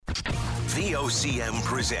VOCM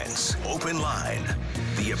presents Open Line.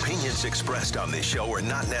 The opinions expressed on this show are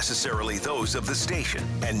not necessarily those of the station.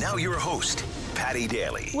 And now your host, Patty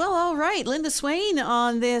Daly. Well, all right. Linda Swain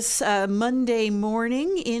on this Monday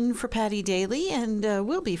morning in for Patty Daly, and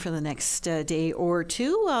will be for the next day or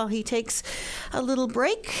two while he takes a little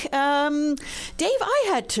break. Dave, I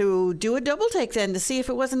had to do a double take then to see if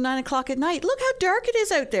it wasn't 9 o'clock at night. Look how dark it is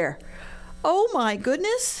out there. Oh, my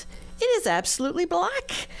goodness. It is absolutely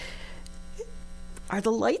black. Are the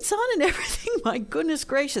lights on and everything? My goodness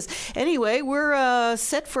gracious. Anyway, we're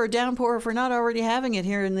set for a downpour if we're not already having it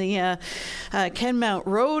here in the Kenmount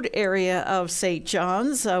Road area of St.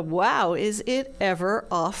 John's. Wow, is it ever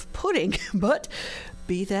off-putting? But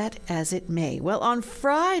be that as it may. Well, on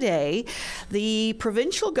Friday, the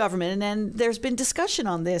provincial government, and there's been discussion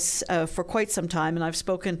on this for quite some time, and I've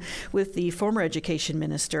spoken with the former education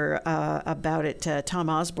minister about it, Tom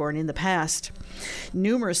Osborne, in the past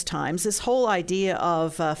numerous times, this whole idea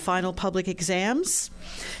of final public exams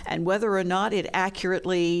and whether or not it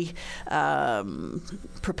accurately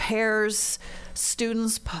prepares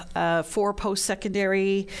students for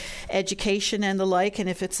post-secondary education and the like, and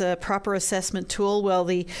if it's a proper assessment tool. Well,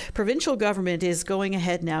 the provincial government is going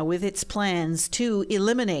ahead now with its plans to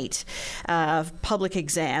eliminate public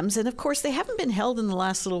exams, and of course they haven't been held in the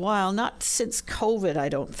last little while, not since COVID, I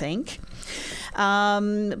don't think.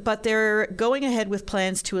 But they're going ahead with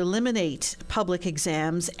plans to eliminate public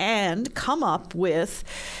exams and come up with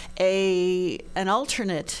an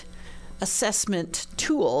alternate assessment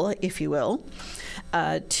tool, if you will,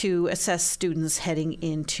 to assess students heading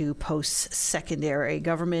into post-secondary.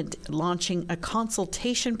 Government launching a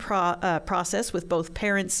consultation process with both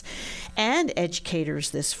parents and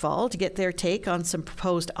educators this fall to get their take on some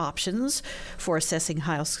proposed options for assessing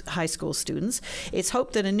high school students. It's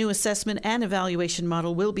hoped that a new assessment and evaluation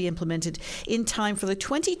model will be implemented in time for the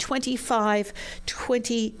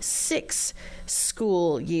 2025-26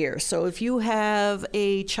 school year. So if you have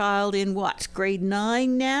a child in grade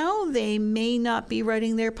 9 now, they may not be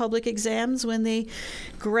writing their public exams when they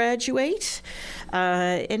graduate.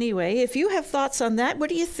 Anyway, if you have thoughts on that, what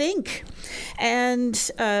do you think? And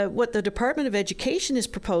what the Department of Education is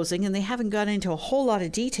proposing, and they haven't gone into a whole lot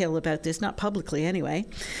of detail about this, not publicly anyway,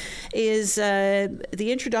 is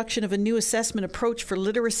the introduction of a new assessment approach for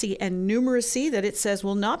literacy and numeracy that it says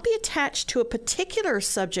will not be attached to a particular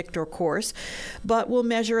subject or course, but will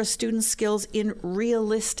measure a student's skills in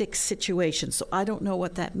realistic situations. So I don't know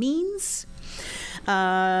what that means.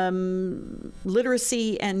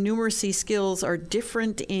 Literacy and numeracy skills are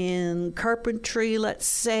different in carpentry, let's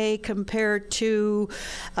say, compared to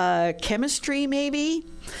chemistry, maybe.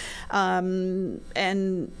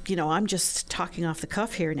 And, I'm just talking off the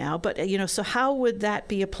cuff here now, but, so how would that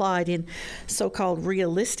be applied in so-called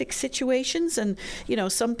realistic situations? And,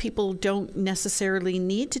 some people don't necessarily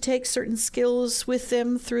need to take certain skills with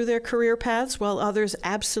them through their career paths, while others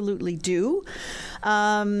absolutely do.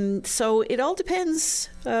 So it all depends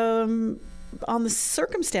on the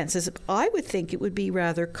circumstances. I would think it would be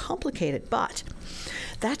rather complicated, but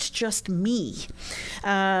that's just me.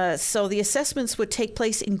 So the assessments would take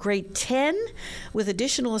place in grade 10 with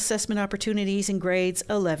additional assessment opportunities in grades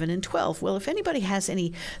 11 and 12. Well, if anybody has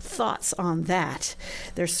any thoughts on that,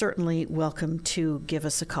 they're certainly welcome to give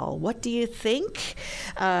us a call. What do you think?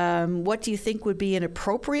 What do you think would be an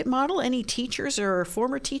appropriate model? Any teachers or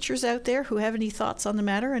former teachers out there who have any thoughts on the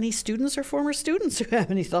matter? Any students or former students who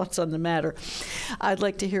have any thoughts on the matter? I'd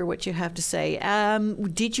like to hear what you have to say.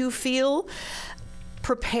 Did you feel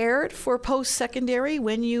prepared for post-secondary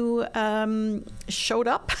when you showed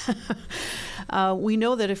up? We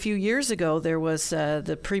know that a few years ago there was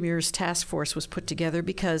the Premier's task force was put together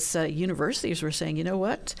because universities were saying, you know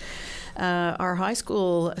what, our high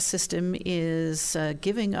school system is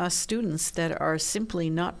giving us students that are simply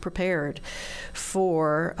not prepared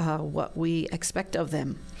for what we expect of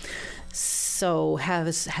them. So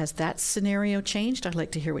has that scenario changed? I'd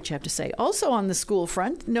like to hear what you have to say. Also on the school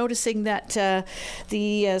front, noticing that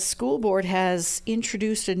the school board has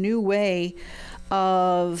introduced a new way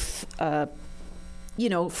of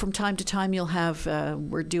from time to time you'll have,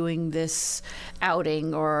 we're doing this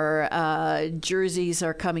outing, or jerseys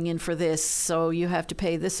are coming in for this, so you have to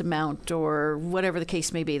pay this amount, or whatever the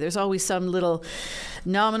case may be. There's always some little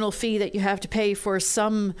nominal fee that you have to pay for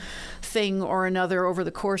some thing or another over the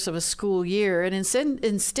course of a school year. And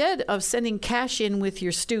instead of sending cash in with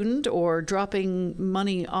your student, or dropping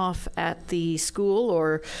money off at the school,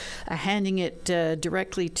 or handing it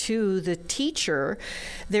directly to the teacher,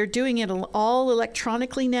 they're doing it all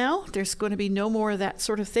electronically now. There's going to be no more of that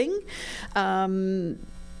sort of thing.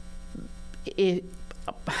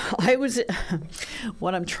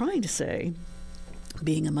 what I'm trying to say,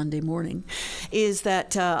 being a Monday morning, is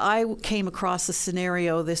that I came across a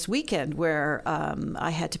scenario this weekend where I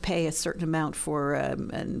had to pay a certain amount for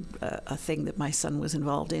a thing that my son was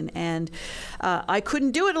involved in, and I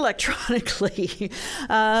couldn't do it electronically.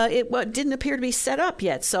 It didn't appear to be set up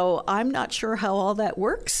yet, so I'm not sure how all that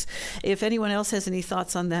works. If anyone else has any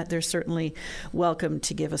thoughts on that, they're certainly welcome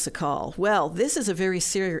to give us a call. Well, this is a very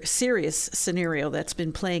serious scenario that's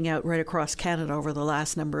been playing out right across Canada over the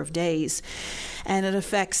last number of days, and it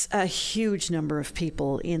affects a huge number of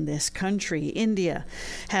people in this country. India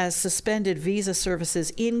has suspended visa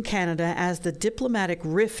services in Canada as the diplomatic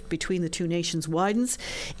rift between the two nations widens.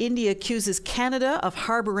 India accuses Canada of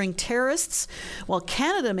harboring terrorists, while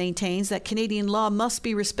Canada maintains that Canadian law must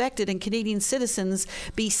be respected and Canadian citizens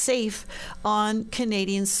be safe on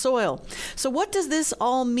Canadian soil. So what does this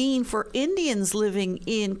all mean for Indians living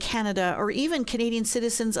in Canada, or even Canadian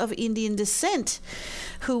citizens of Indian descent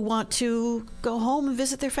who want to go home and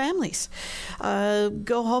visit their families,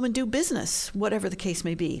 go home and do business, whatever the case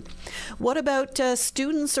may be? What about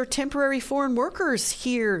students or temporary foreign workers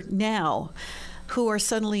here now who are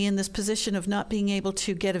suddenly in this position of not being able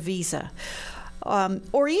to get a visa?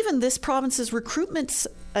 Or even this province's recruitment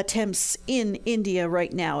attempts in India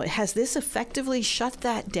right now. Has this effectively shut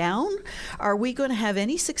that down? Are we going to have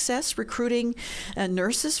any success recruiting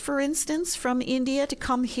nurses, for instance, from India to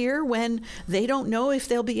come here when they don't know if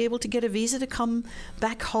they'll be able to get a visa to come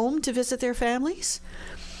back home to visit their families?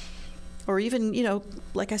 Or even,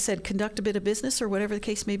 like I said, conduct a bit of business or whatever the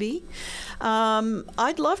case may be.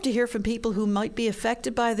 I'd love to hear from people who might be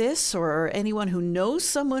affected by this, or anyone who knows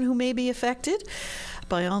someone who may be affected.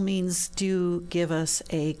 By all means, do give us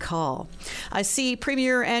a call. I see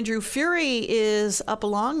Premier Andrew Furey is up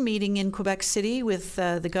along, meeting in Quebec City with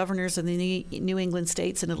the governors of the New England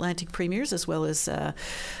states and Atlantic premiers, as well as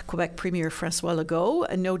Quebec Premier François Legault.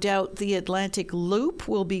 And no doubt the Atlantic Loop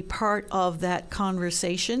will be part of that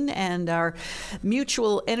conversation, and our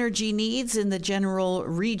mutual energy needs in the general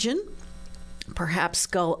region. Perhaps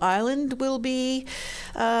Gull Island will be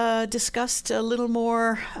discussed a little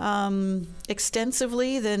more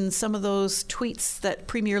extensively than some of those tweets that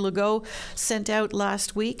Premier Legault sent out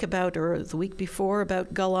last week or the week before,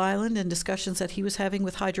 about Gull Island and discussions that he was having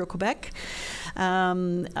with Hydro-Quebec.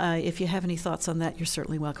 If you have any thoughts on that, you're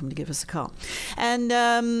certainly welcome to give us a call. And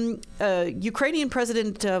Ukrainian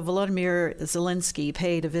President Volodymyr Zelensky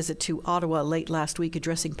paid a visit to Ottawa late last week,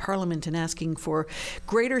 addressing Parliament and asking for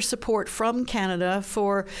greater support from Canada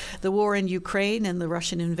for the war in Ukraine and the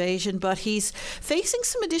Russian invasion. But he's facing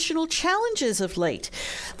some additional challenges of late.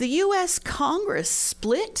 The U.S. Congress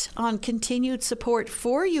split on continued support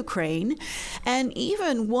for Ukraine, and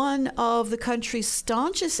even one of the country's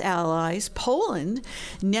staunchest allies, Poland,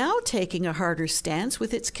 now taking a harder stance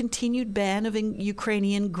with its continued ban of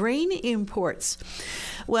Ukrainian grain imports.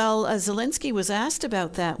 Well, Zelensky was asked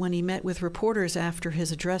about that when he met with reporters after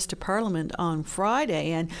his address to Parliament on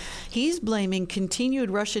Friday, and he's blaming continued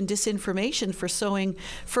Russian disinformation for sowing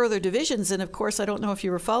further divisions. And of course, I don't know if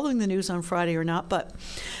you were following the news on Friday or not, but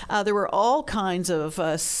there were all kinds of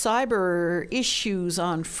cyber issues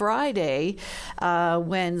on Friday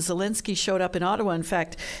when Zelensky showed up in Ottawa. In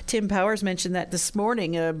fact, Tim Powers mentioned that this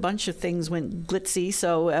morning. A bunch of things went glitzy,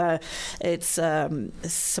 so it's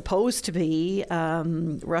supposed to be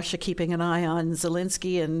Russia keeping an eye on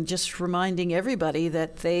Zelensky and just reminding everybody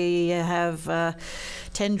that they have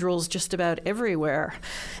tendrils just about everywhere.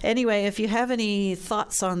 Anyway, if you have any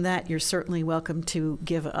thoughts on that, you're certainly welcome to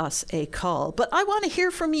give us a call. But I want to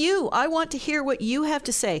hear from you. I want to hear what you have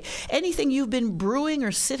to say. Anything you've been brewing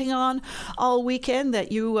or sitting on all weekend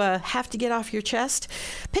that you have to get off your chest,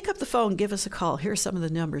 pick up the phone, give us a call. Here are some of the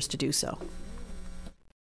numbers to do so.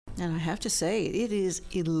 And I have to say, it is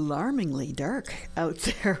alarmingly dark out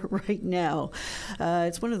there right now.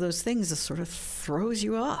 It's one of those things that sort of throws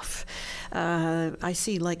you off. I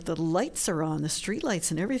see like the lights are on, the street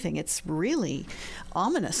lights and everything. It's really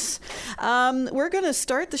ominous. We're going to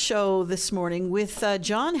start the show this morning with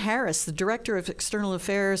John Harris, the Director of External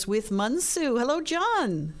Affairs with Munsu. Hello,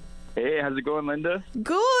 John. Hey, how's it going, Linda?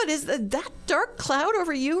 Good. Is that dark cloud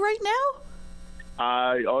over you right now?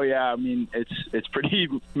 Oh yeah, I mean it's pretty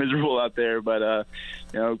miserable out there, but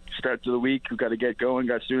start to the week, we've got to get going.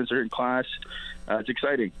 Got students are in class. It's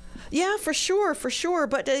exciting. Yeah, for sure.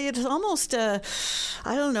 But it's almost,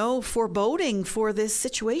 foreboding for this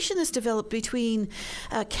situation that's developed between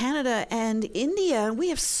Canada and India. And we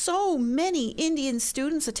have so many Indian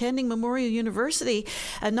students attending Memorial University,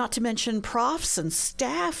 not to mention profs and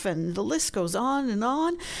staff, and the list goes on and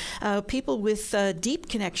on. People with deep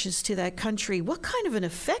connections to that country. What kind of an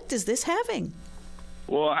effect is this having?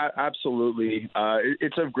 Well, absolutely.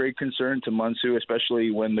 It's of great concern to Munsu,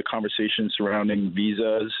 especially when the conversation surrounding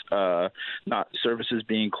visas, not services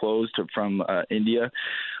being closed from India.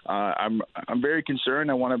 I'm very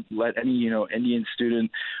concerned. I want to let any Indian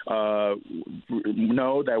student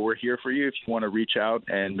know that we're here for you if you want to reach out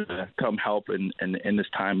and come help in this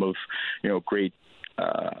time of great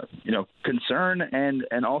concern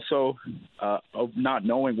and also of not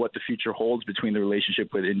knowing what the future holds between the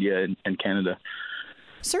relationship with India and Canada.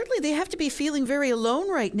 Certainly, they have to be feeling very alone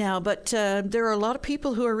right now, but there are a lot of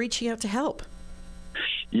people who are reaching out to help.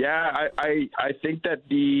 Yeah, I think that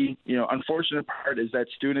the unfortunate part is that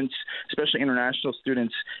students, especially international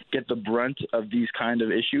students, get the brunt of these kind of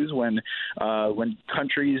issues when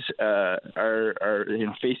countries are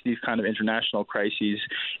face these kind of international crises.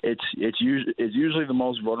 It's usually the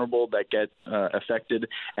most vulnerable that get affected,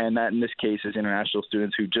 and that in this case is international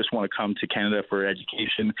students who just want to come to Canada for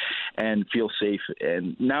education and feel safe.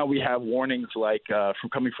 And now we have warnings like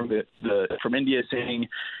from India saying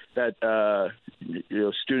that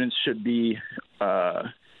students should be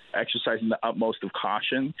exercising the utmost of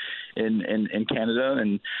caution in Canada,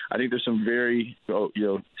 and I think there's some very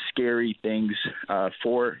scary things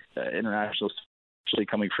for international students, especially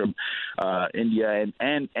coming from India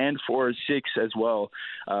and for Sikhs as well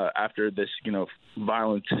after this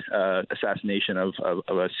violent assassination of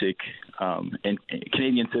a Sikh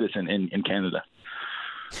Canadian citizen in Canada.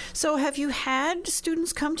 So have you had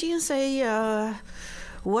students come to you and say,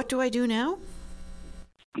 what do I do now?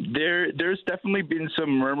 There's definitely been some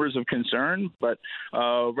murmurs of concern, but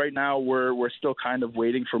right now we're still kind of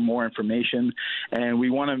waiting for more information, and we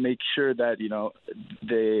want to make sure that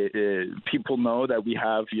the people know that we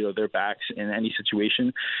have their backs in any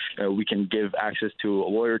situation. We can give access to a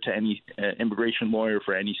lawyer, to any immigration lawyer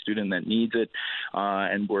for any student that needs it,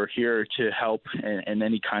 and we're here to help in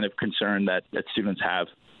any kind of concern that students have.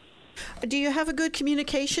 Do you have a good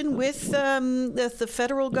communication with the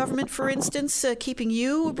federal government, for instance, keeping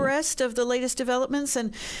you abreast of the latest developments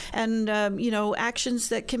and actions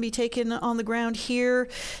that can be taken on the ground here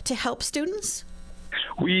to help students?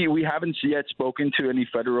 We haven't yet spoken to any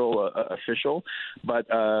federal official, but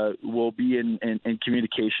we'll be in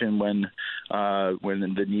communication when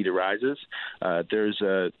the need arises. There's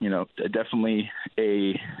definitely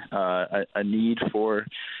a need for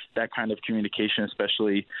that kind of communication,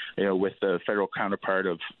 especially with the federal counterpart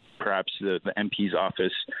of perhaps the MP's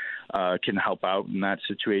office can help out in that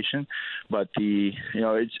situation. But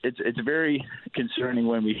it's very concerning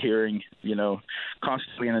when we're hearing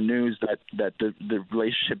constantly in the news that the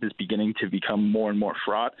relationship is beginning to become more and more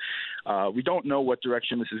fraught. We don't know what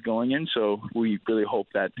direction this is going in, so we really hope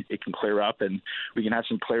that it can clear up and we can have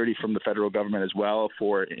some clarity from the federal government as well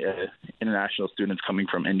for international students coming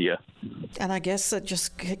from India. And I guess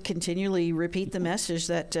just continually repeat the message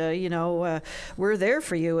that we're there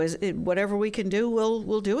for you. Whatever we can do,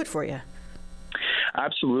 we'll do it for you.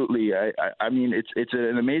 Absolutely. I mean, it's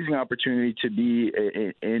an amazing opportunity to be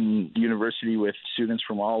in university with students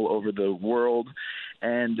from all over the world.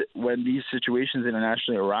 And when these situations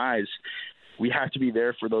internationally arise, we have to be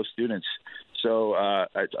there for those students. So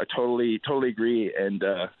I totally agree. And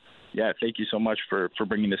thank you so much for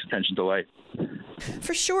bringing this attention to light.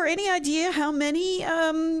 For sure. Any idea how many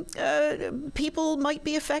people might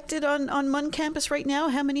be affected on MUN campus right now?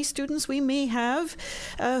 How many students we may have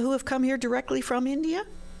who have come here directly from India?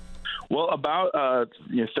 Well, about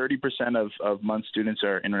 30% of MUN students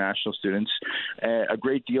are international students. A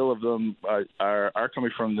great deal of them are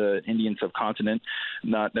coming from the Indian subcontinent.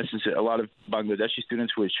 Not necessarily a lot of Bangladeshi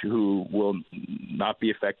students, who will not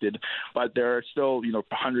be affected, but there are still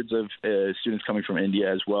hundreds of students coming from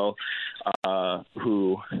India as well,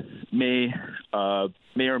 who may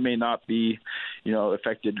or may not be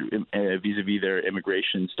affected vis-a-vis their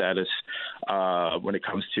immigration status when it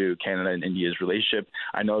comes to Canada and India's relationship.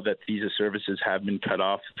 I know that visa services have been cut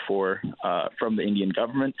off from the Indian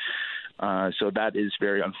government, so that is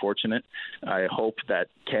very unfortunate. I hope that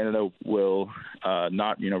Canada will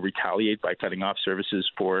not retaliate by cutting off services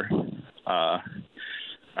for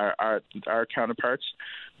our counterparts,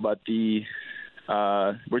 but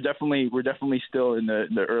we're definitely still in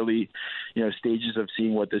the early stages of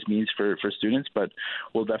seeing what this means for students, but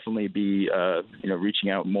we'll definitely be reaching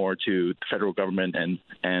out more to the federal government and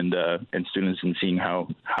students and seeing how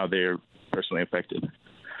they're personally affected.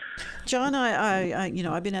 John,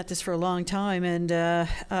 I've been at this for a long time,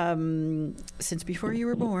 and since before you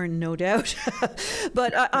were born, no doubt.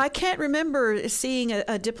 But I can't remember seeing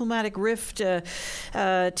a diplomatic rift to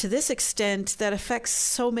this extent that affects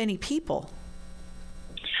so many people.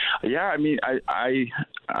 Yeah, I mean,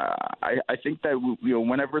 I think that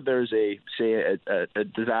whenever there's a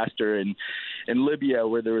disaster in Libya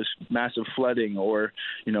where there was massive flooding or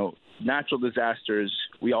natural disasters,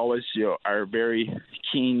 we always are very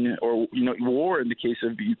keen, or war in the case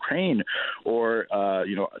of Ukraine, or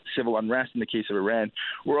civil unrest in the case of Iran.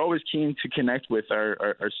 We're always keen to connect with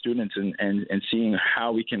our students and seeing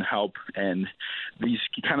how we can help. And these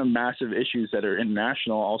kind of massive issues that are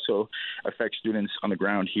international also affect students on the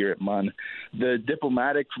ground here at MUN. The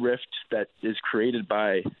diplomatic rift that is created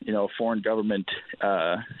by a foreign government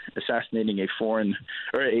assassinating a foreign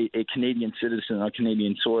or a Canadian citizen on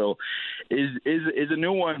Canadian soil is a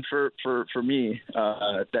new one for me,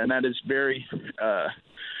 and that is very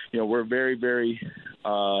we're very, very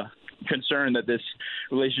concerned that this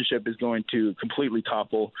relationship is going to completely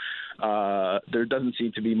topple. There doesn't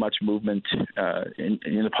seem to be much movement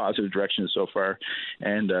in a positive direction so far,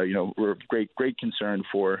 and we're great concern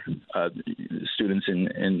for students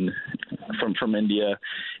from India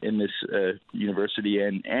in this university,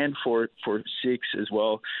 and for Sikhs as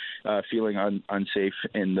well, feeling unsafe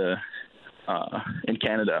in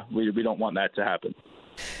Canada. We don't want that to happen.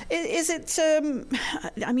 Is it,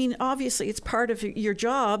 obviously it's part of your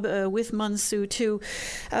job with MUNSU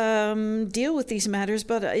to deal with these matters,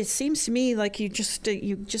 but it seems to me like you just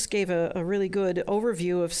gave a really good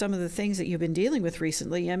overview of some of the things that you've been dealing with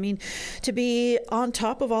recently. I mean, to be on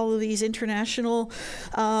top of all of these international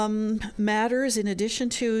matters in addition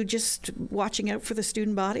to just watching out for the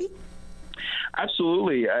student body?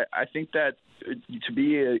 Absolutely. I think that to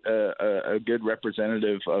be a good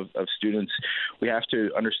representative of students, we have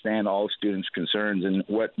to understand all students' concerns and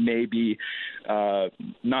what may be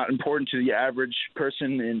not important to the average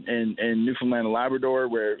person in Newfoundland and Labrador,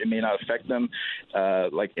 where it may not affect them,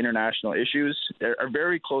 like international issues, are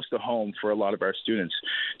very close to home for a lot of our students.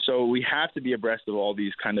 So we have to be abreast of all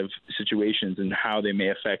these kind of situations and how they may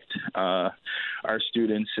affect our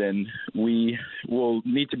students, and we will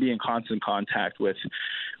need to be in constant contact with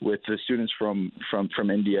the students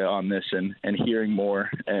from India on this, and hearing more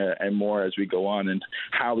and more as we go on, and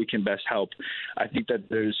how we can best help. I think that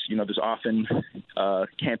there's often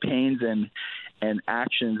campaigns and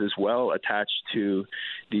actions as well attached to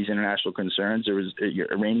these international concerns. There was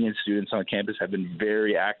Iranian students on campus have been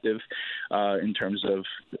very active in terms of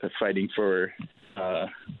fighting for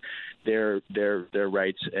their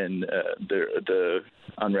rights and the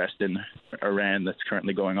unrest in Iran that's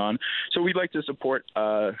currently going on. So we'd like to support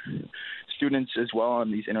students as well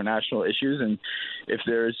on these international issues, and if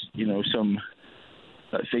there's some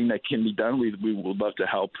thing that can be done, we would love to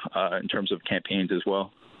help in terms of campaigns as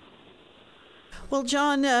well. Well,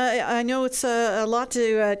 John, I know it's a lot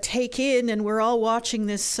to take in, and we're all watching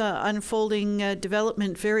this unfolding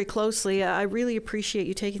development very closely. I really appreciate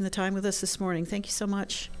you taking the time with us this morning. Thank you so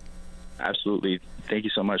much. Absolutely. Thank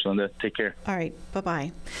you so much, Linda. Take care. All right.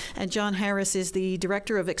 Bye-bye. And John Harris is the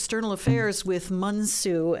Director of External Affairs with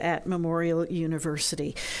MUNSU at Memorial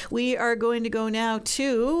University. We are going to go now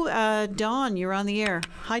to Don. You're on the air.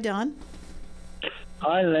 Hi, Don.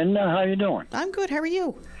 Hi, Linda. How you doing? I'm good. How are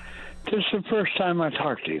you? This is the first time I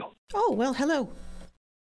talked to you. Oh, well, hello.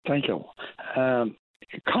 Thank you.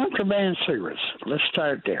 Contraband cigarettes. Let's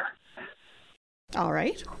start there. All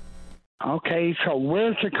right. Okay, so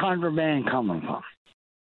where's the contraband coming from?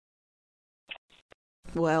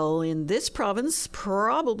 Well, in this province,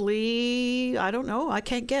 probably, I don't know. I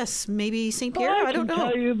can't guess. Maybe St. Pierre? I don't know. I can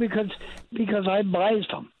tell you because I buy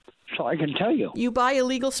them, so I can tell you. You buy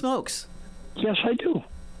illegal smokes? Yes, I do.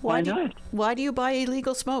 Why not? Why do you buy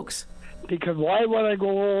illegal smokes? Because why would I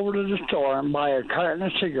go over to the store and buy a carton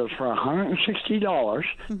of cigarettes for $160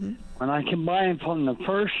 when I can buy them from the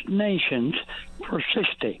First Nations for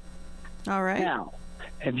 $60? All right. Now,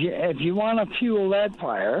 if you want to fuel that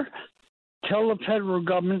fire, tell the federal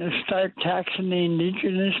government to start taxing the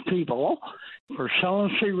indigenous people for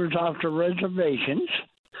selling cigarettes off the reservations.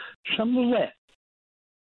 Simple as that.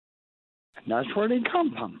 And that's where they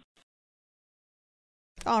come from.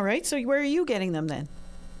 All right. So where are you getting them then?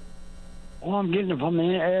 Well, I'm getting them from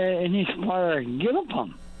any supplier I can get them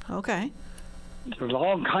from. Okay. There's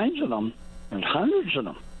all kinds of them. There's hundreds of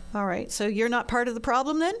them. All right. So you're not part of the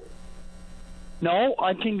problem then? No,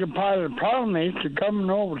 I think the part of the problem is the government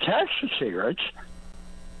overtax the cigarettes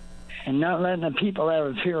and not letting the people have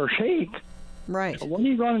a fair shake. Right. So what are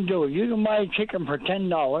you going to do? You can buy a chicken for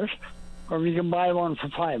 $10, or you can buy one for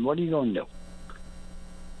 $5. What are you going to do?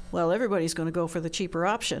 Well, everybody's going to go for the cheaper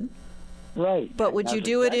option. Right. But would you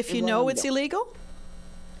do it if you know it's illegal?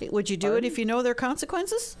 Would you do it if you know there are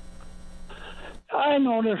consequences? I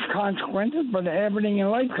know there's consequences, but everything in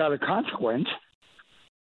life got a consequence.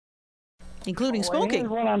 including smoking. Here's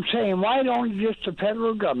what I'm saying. Why don't just the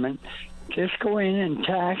federal government just go in and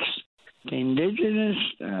tax the indigenous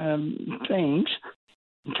things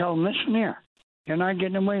and tell them, listen here, you're not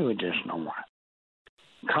getting away with this no more.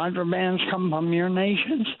 Contrabands come from your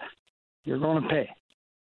nations, you're going to pay.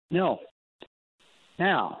 No.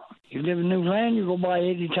 Now, you live in Newfoundland, you go buy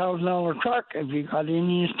 $80,000 truck. If you got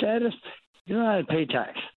Indian status, you don't have to pay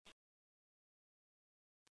tax.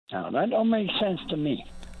 Now, that don't make sense to me.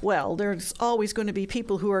 Well, there's always going to be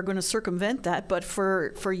people who are going to circumvent that, but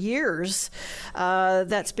for years,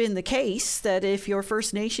 that's been the case, that if you're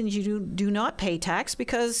First Nations, you do not pay tax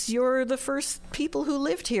because you're the first people who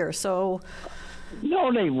lived here, so...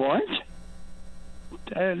 No, they weren't.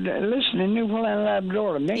 Listen, in Newfoundland,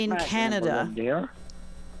 Labrador... In Canada. There.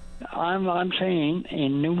 I'm saying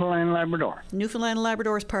in Newfoundland, Labrador. Newfoundland and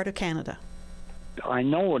Labrador is part of Canada. I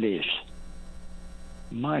know it is.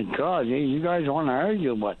 My God, you guys want to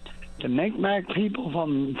argue, but the Mi'kmaq people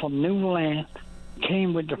from Newfoundland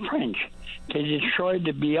came with the French. They destroyed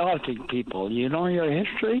the Beothuk people. You know your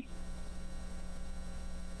history?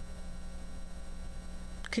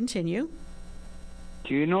 Continue.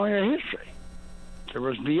 Do you know your history? There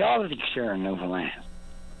was Beothuks here in Newfoundland.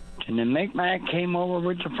 And the Mi'kmaq came over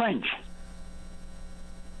with the French.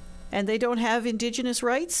 And they don't have Indigenous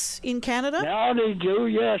rights in Canada? Now they do,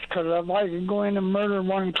 yes, because if I can go in and murder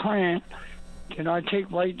one clan, then I take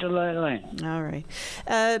right to that land. All right.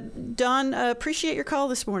 Don, appreciate your call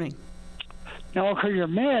this morning. No, because you're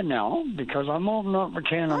mad now, because I'm old enough to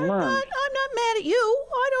can and learn. I'm not mad at you.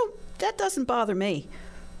 That doesn't bother me.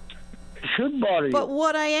 It should bother you. But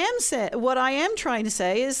what I am trying to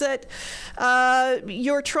say is that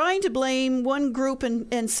you're trying to blame one group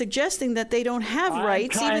and suggesting that they don't have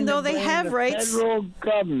rights, even though they have rights. The federal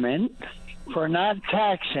government for not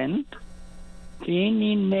taxing the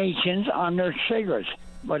Indian nations on their cigarettes,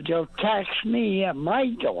 but they'll tax me at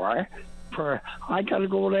my door for I got to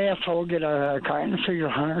go to Esso get a carton of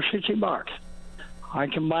cigarettes, $160. I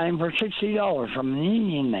can buy them for $60 from the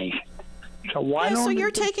Indian nation. So why don't? So you're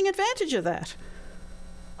taking advantage of that.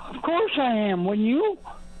 Of course I am. Wouldn't you?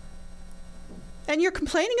 And you're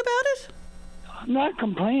complaining about it? I'm not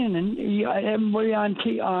complaining. Everybody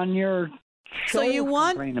on your show. So you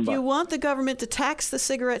want the government to tax the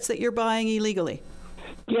cigarettes that you're buying illegally?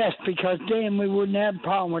 Yes, because then we wouldn't have a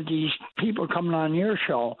problem with these people coming on your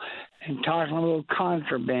show and talking about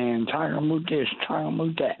contraband, talking about this, talking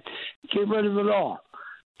about that. Get rid of it all.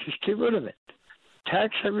 Just get rid of it.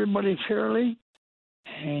 Tax everybody fairly,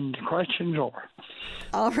 and the question's over.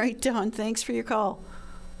 All right, Don, thanks for your call.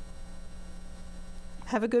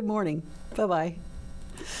 Have a good morning. Bye-bye.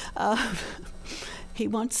 He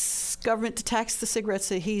wants government to tax the cigarettes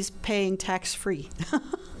that he's paying tax-free.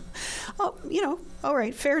 All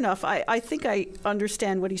right, fair enough. I think I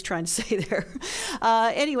understand what he's trying to say there.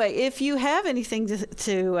 Anyway, if you have anything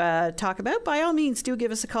to talk about, by all means, do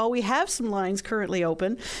give us a call. We have some lines currently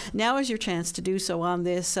open. Now is your chance to do so on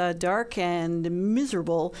this dark and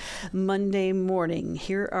miserable Monday morning.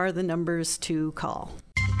 Here are the numbers to call.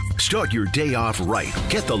 Start your day off right.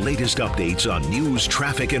 Get the latest updates on news,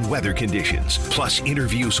 traffic, and weather conditions, plus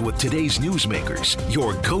interviews with today's newsmakers.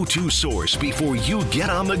 Your go-to source before you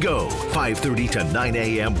get on the go. 5:30 to 9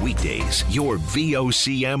 a.m. weekdays. Your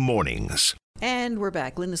VOCM mornings. And we're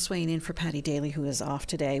back. Linda Swain in for Patty Daly, who is off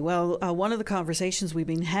today. Well, one of the conversations we've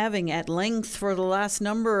been having at length for the last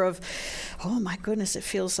number of, oh my goodness, it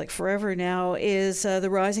feels like forever now, is the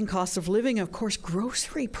rising cost of living, of course,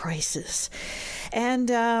 grocery prices.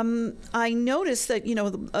 And I noticed that,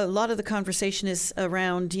 a lot of the conversation is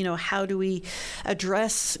around, how do we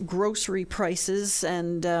address grocery prices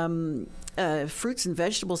and fruits and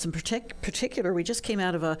vegetables in particular. We just came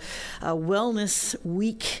out of a wellness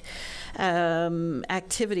week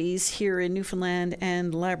activities here in Newfoundland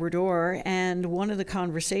and Labrador, and one of the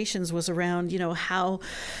conversations was around, how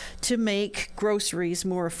to make groceries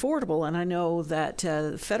more affordable. And I know that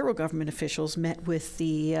federal government officials met with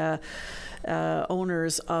the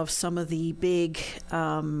owners of some of the big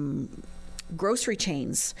grocery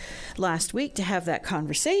chains last week to have that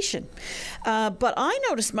conversation. But I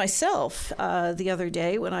noticed myself the other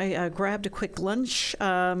day when I grabbed a quick lunch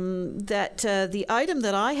that the item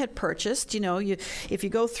that I had purchased, if you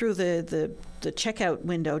go through the the checkout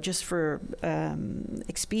window just for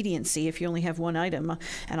expediency. If you only have one item,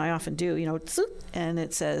 and I often do, and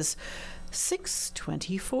it says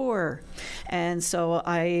 $6.24, and so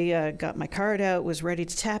I got my card out, was ready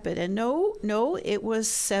to tap it, and no, it was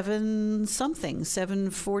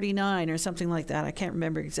 $7.49 or something like that. I can't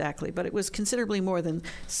remember exactly, but it was considerably more than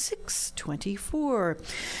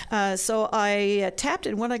 $6.24. So I tapped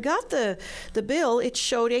it. When I got the bill, it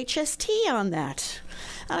showed HST on that,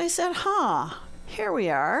 and I said, here we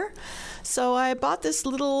are. So I bought this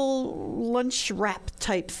little lunch wrap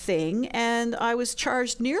type thing, and I was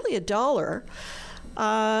charged nearly $1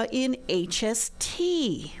 in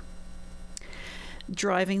HST,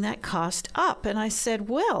 driving that cost up. And I said,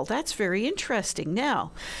 well, that's very interesting.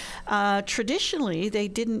 Now, traditionally, they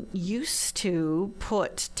didn't used to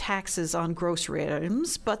put taxes on grocery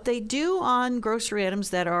items, but they do on grocery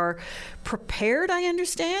items that are prepared, I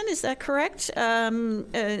understand. Is that correct? And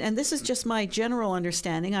this is just my general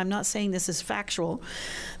understanding. I'm not saying this is factual,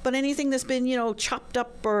 but anything that's been, chopped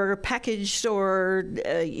up or packaged or,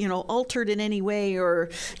 altered in any way, or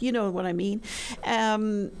you know what I mean.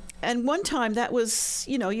 And one time that was,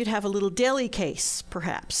 you'd have a little deli case,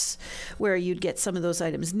 perhaps, where you'd get some of those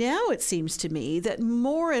items. Now it seems to me that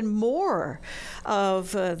more and more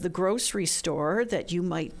of the grocery store that you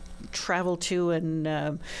might travel to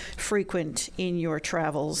and frequent in your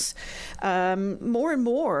travels, more and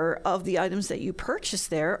more of the items that you purchase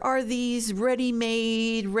there are these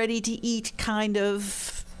ready-made, ready-to-eat kind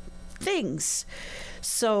of things.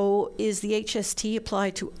 So is the HST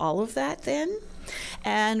applied to all of that then?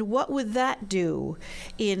 And what would that do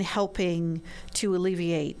in helping to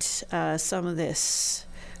alleviate some of this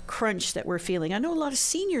crunch that we're feeling? I know a lot of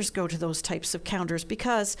seniors go to those types of counters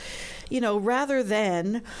because, rather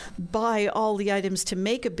than buy all the items to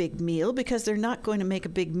make a big meal, because they're not going to make a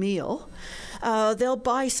big meal, they'll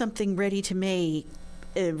buy something ready to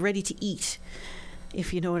eat,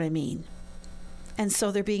 if you know what I mean. And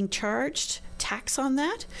so they're being charged tax on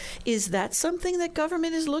that. Is that something that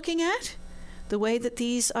government is looking at? The way that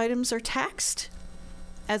these items are taxed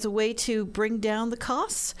as a way to bring down the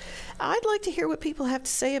costs? I'd like to hear what people have to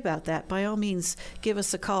say about that. By all means, give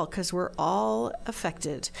us a call because we're all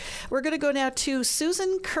affected. We're going to go now to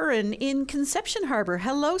Susan Curran in Conception Harbor.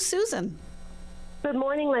 Hello, Susan. Good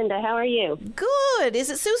morning, Linda. How are you? Good. Is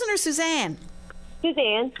it Susan or Suzanne?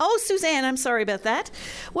 Suzanne. Oh, Suzanne. I'm sorry about that.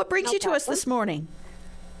 What brings you to us this morning?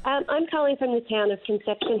 I'm calling from the town of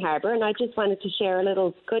Conception Harbor, and I just wanted to share a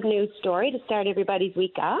little good news story to start everybody's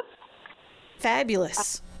week off.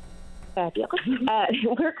 Fabulous. Fabulous.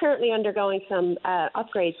 We're currently undergoing some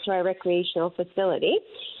upgrades to our recreational facility,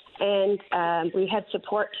 and we had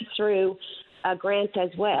support through a grant as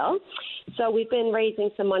well. So we've been raising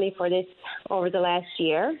some money for this over the last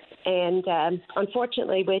year, and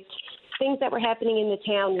unfortunately with things that were happening in the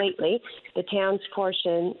town lately, the town's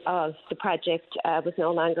portion of the project was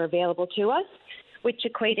no longer available to us, which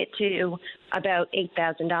equated to about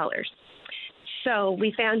 $8,000. So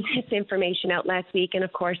we found this information out last week, and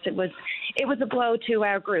of course it was a blow to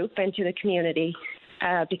our group and to the community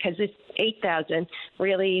because this $8,000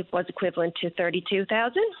 really was equivalent to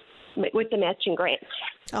 $32,000 with the matching grant.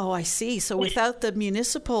 Oh, I see. So without the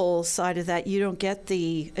municipal side of that, you don't get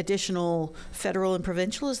the additional federal and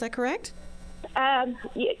provincial. Is that correct?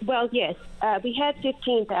 Well, yes. We had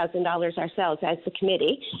 $15,000 ourselves as the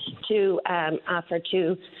committee to offer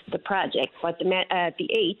to the project, but the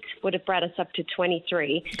 8 would have brought us up to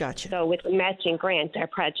 23. Gotcha. So with the matching grant, our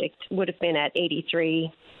project would have been at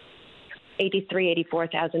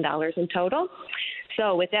 $84,000 in total.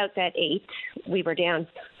 So without that 8, we were down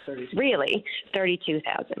really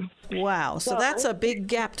 $32,000. Wow. So that's a big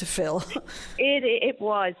gap to fill. It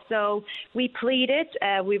was. So we pleaded.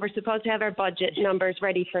 We were supposed to have our budget numbers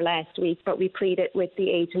ready for last week, but we pleaded with the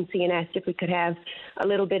agency and asked if we could have a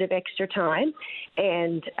little bit of extra time.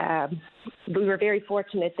 And we were very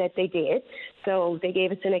fortunate that they did. So they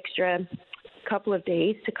gave us an extra couple of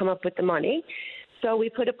days to come up with the money. So we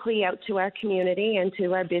put a plea out to our community and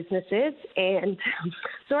to our businesses. And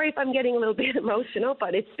sorry if I'm getting a little bit emotional,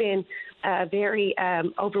 but it's been a very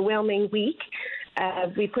overwhelming week.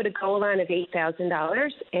 We put a goal on of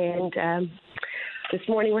 $8,000. And this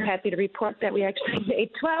morning we're happy to report that we actually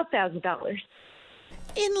made $12,000.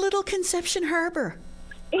 In Little Conception Harbor.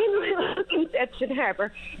 In Little Conception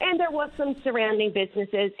Harbor. And there was some surrounding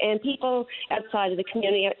businesses and people outside of the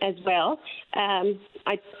community as well.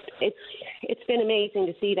 It's been amazing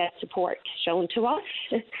to see that support shown to us.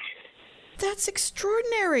 That's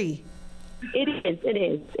extraordinary. It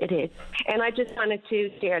is. And I just wanted to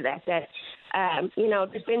share that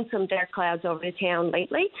there's been some dark clouds over the town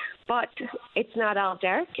lately, but it's not all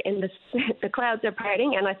dark, and the clouds are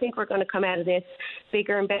parting, and I think we're going to come out of this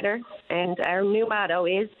bigger and better, and our new motto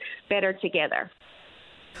is Better Together.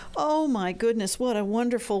 Oh my goodness, what a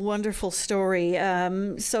wonderful, wonderful story.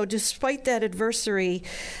 So despite that adversity,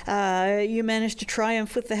 you managed to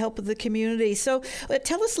triumph with the help of the community. So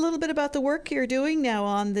tell us a little bit about the work you're doing now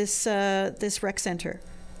on this rec center.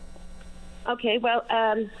 Okay, well,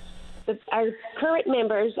 our current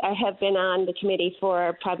members have been on the committee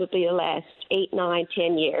for probably the last 8, 9,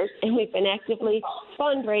 10 years, and we've been actively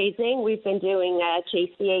fundraising. We've been doing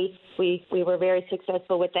Chase the Ace. We were very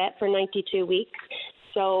successful with that for 92 weeks.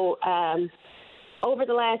 So over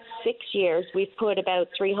the last 6 years, we've put about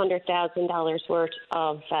 $300,000 worth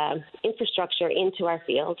of infrastructure into our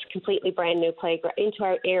field, completely brand new playground, into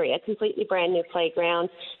our area, completely brand new playground,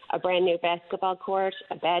 a brand new basketball court,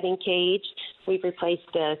 a batting cage. We've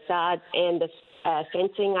replaced the sods and the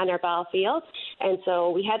fencing on our ball field. And so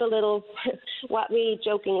we had a little, what we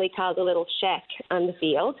jokingly called a little shack on the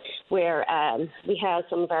field where we have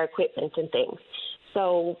some of our equipment and things.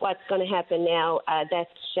 So what's going to happen now, that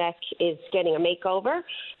shack is getting a makeover,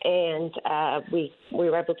 and we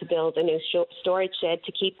were able to build a new storage shed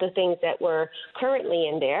to keep the things that were currently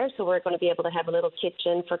in there. So we're going to be able to have a little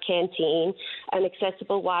kitchen for canteen, an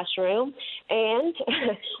accessible washroom, and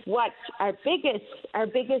what our biggest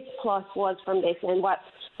plus was from this, and what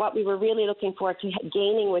we were really looking forward to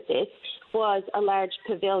gaining with this, was a large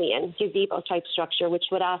pavilion, gazebo-type structure, which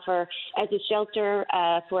would offer as a shelter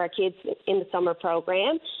for our kids in the summer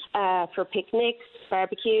program, for picnics,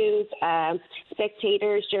 barbecues,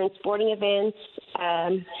 spectators during sporting events,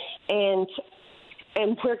 and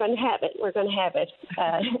we're going to have it. We're going to have it.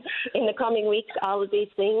 In the coming weeks, all of these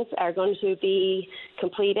things are going to be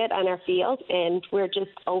completed on our field, and we're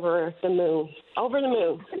just over the moon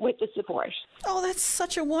with the support. Oh, that's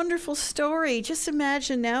such a wonderful story. Just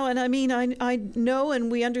imagine now, and I mean, I know and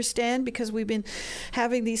we understand because we've been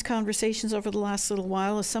having these conversations over the last little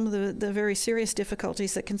while of some of the very serious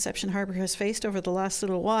difficulties that Conception Harbour has faced over the last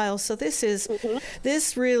little while. So this is,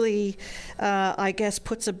 this really, I guess,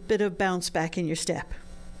 puts a bit of bounce back in your step.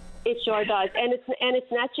 It sure does, and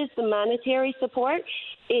it's not just the monetary support.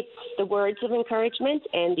 It's the words of encouragement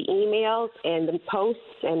and the emails and the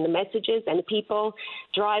posts and the messages and the people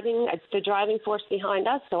driving, the driving force behind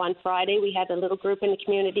us. So on Friday, we had a little group in the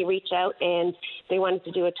community reach out, and they wanted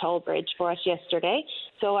to do a toll bridge for us yesterday.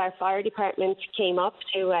 So our fire department came up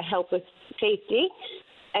to help with safety,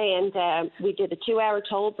 and we did a 2-hour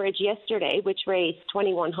toll bridge yesterday, which raised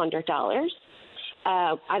 $2,100.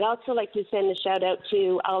 I'd also like to send a shout out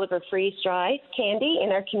to Oliver Freeze-Dried Candy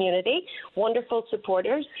in our community. Wonderful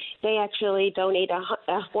supporters. They actually donated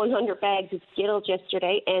 100 bags of Skittles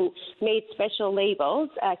yesterday and made special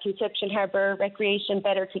labels, Conception Harbour Recreation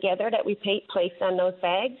Better Together, that we placed on those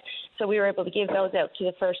bags. So we were able to give those out to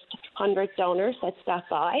the first 100 donors that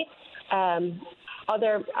stopped by. I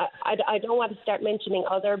don't want to start mentioning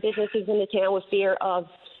other businesses in the town with fear of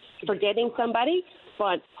forgetting somebody,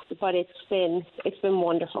 but it's been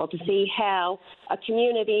wonderful to see how a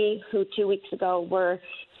community who 2 weeks ago were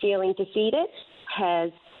feeling defeated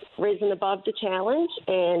has risen above the challenge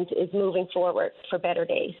and is moving forward for better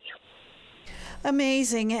days.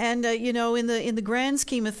 Amazing. And, in the grand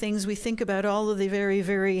scheme of things, we think about all of the very,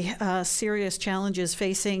 very serious challenges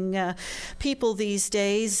facing people these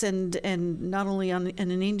days, and not only on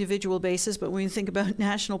an individual basis, but when you think about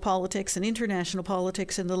national politics and international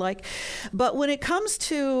politics and the like. But when it comes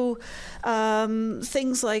to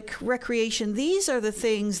things like recreation, these are the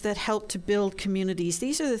things that help to build communities.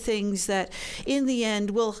 These are the things that, in the end,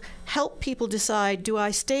 will help people decide, do I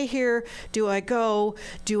stay here? Do I go?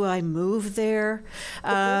 Do I move there?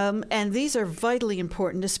 And these are vitally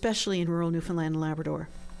important, especially in rural Newfoundland and Labrador.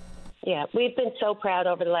 Yeah, we've been so proud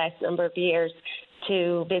over the last number of years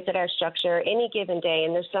to visit our structure any given day,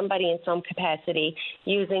 and there's somebody in some capacity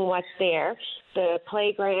using what's there. The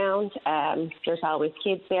playground, there's always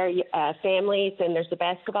kids there, families, and there's the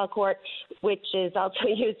basketball court, which is also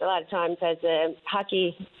used a lot of times as a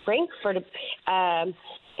hockey rink for the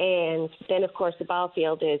and then, of course, the ball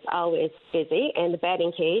field is always busy, and the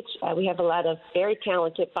batting cage. We have a lot of very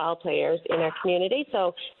talented ball players in our community,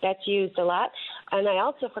 so that's used a lot. And I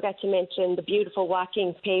also forgot to mention the beautiful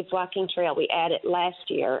paved walking trail we added last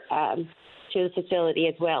year to the facility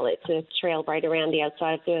as well. It's a trail right around the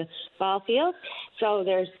outside of the ball field. So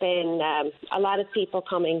there's been a lot of people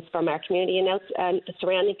coming from our community and the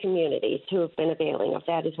surrounding communities who have been availing of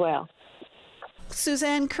that as well.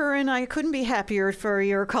 Suzanne Curran, I couldn't be happier for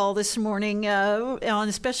your call this morning,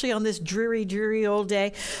 especially on this dreary old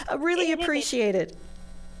day. I really appreciate it.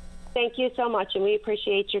 Thank you so much, and we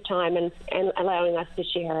appreciate your time and allowing us to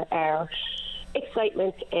share our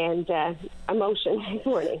excitement and emotion this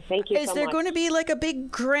morning. Thank you so much. Is there going to be like a big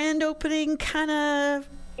grand opening kind of?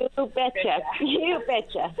 You betcha. You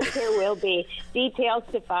betcha. There will be details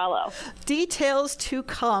to follow. Details to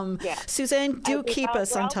come. Yeah. Suzanne, do keep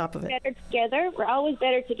us on top of it. Better together. We're always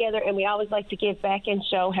better together, and we always like to give back and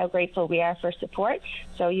show how grateful we are for support.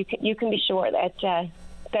 So you can be sure that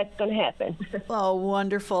that's going to happen. Oh,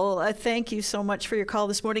 wonderful. Thank you so much for your call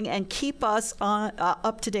this morning, and keep us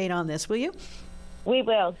up to date on this, will you? We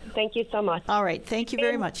will. Thank you so much. All right. Thank you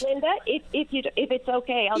very much. Linda, if it's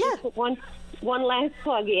okay, I'll just put one last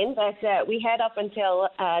plug in that we had up until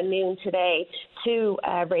noon today to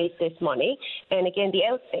raise this money. And again, the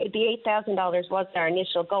 $8,000 was our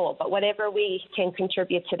initial goal, but whatever we can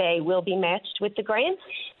contribute today will be matched with the grant.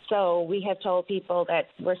 So we have told people that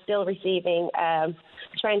we're still receiving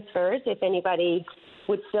transfers if anybody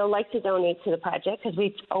would still like to donate to the project, because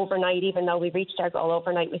we've overnight, even though we reached our goal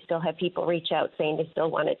overnight, we still have people reach out saying they still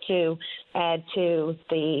wanted to add to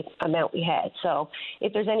the amount we had. So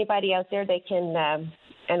if there's anybody out there they can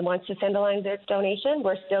and wants to send along their donation,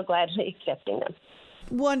 we're still gladly accepting them.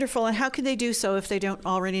 Wonderful. And how can they do so if they don't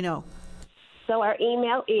already know? So our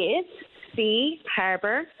email is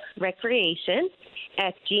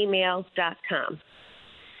seaharborrecreation@gmail.com.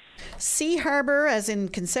 Sea Harbor, as in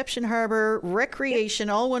Conception Harbor,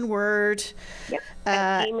 Recreation, all one word. Yep.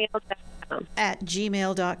 At gmail.com. At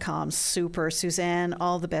gmail.com. Super. Suzanne,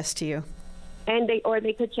 all the best to you. And they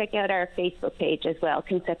could check out our Facebook page as well,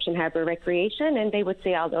 Conception Harbor Recreation, and they would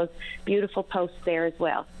see all those beautiful posts there as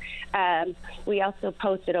well. We also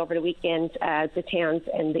posted over the weekend the towns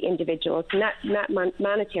and the individuals, not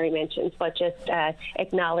monetary mentions, but just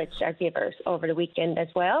acknowledged our givers over the weekend as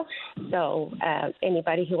well. So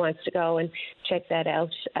anybody who wants to go and check that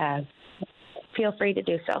out, feel free to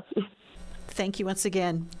do so. Thank you once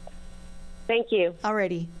again. Thank you.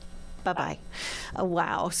 Alrighty. Bye-bye.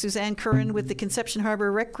 Wow. Suzanne Curran with the Conception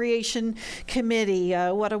Harbor Recreation Committee.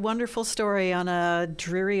 What a wonderful story on a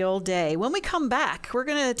dreary old day. When we come back, we're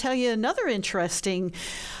going to tell you another interesting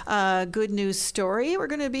good news story. We're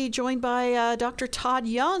going to be joined by Dr. Todd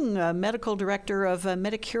Young, Medical Director of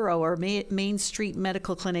Medicuro, or Main Street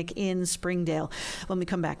Medical Clinic in Springdale, when we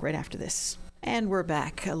come back right after this. And we're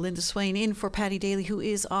back. Linda Swain in for Patty Daly, who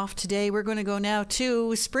is off today. We're going to go now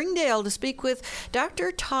to Springdale to speak with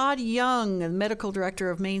Dr. Todd Young, Medical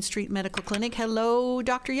Director of Main Street Medical Clinic. Hello,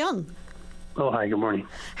 Dr. Young. Oh, hi. Good morning.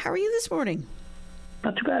 How are you this morning?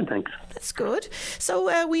 Not too bad, thanks. That's good.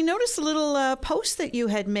 So we noticed a little post that you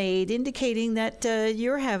had made indicating that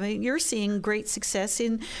you're seeing great success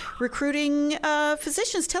in recruiting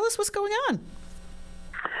physicians. Tell us what's going on.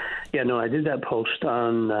 Yeah, no, I did that post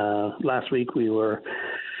on last week. We were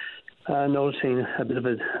noticing a bit of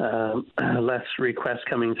less requests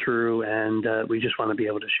coming through, and we just want to be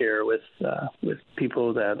able to share with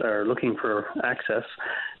people that are looking for access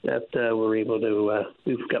that we're able to.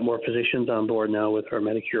 We've got more physicians on board now with our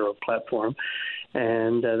Medicuro platform,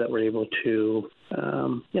 and that we're able to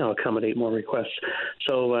accommodate more requests.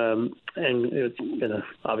 So, and it's been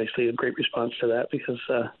obviously a great response to that, because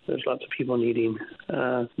there's lots of people needing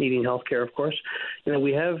healthcare, of course.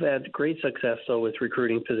 We have had great success, though, with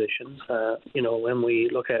recruiting physicians. When we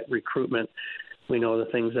look at recruitment, we know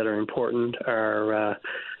the things that are important are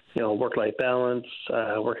work-life balance,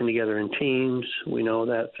 working together in teams. We know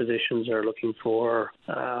that physicians are looking for,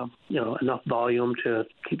 enough volume to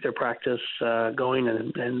keep their practice going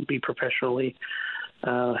and be professionally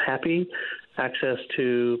happy, access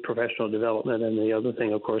to professional development, and the other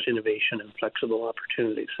thing, of course, innovation and flexible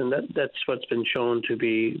opportunities. And that's what's been shown to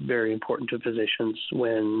be very important to physicians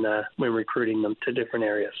when recruiting them to different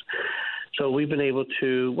areas. So we've been able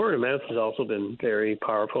to, word of mouth has also been very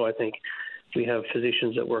powerful, I think. We have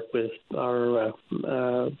physicians that work with our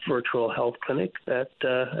virtual health clinic that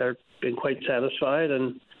are been quite satisfied,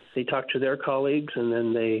 and they talk to their colleagues, and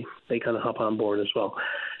then they kind of hop on board as well.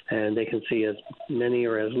 And they can see as many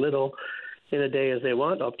or as little in a day as they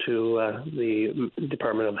want, up to the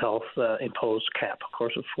Department of Health imposed cap, of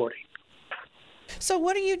course, of 40. So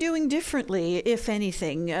what are you doing differently, if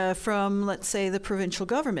anything, from, let's say, the provincial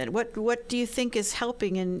government? What do you think is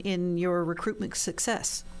helping in your recruitment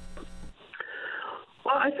success?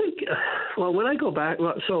 Well, I think, when I go back,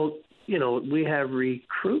 we have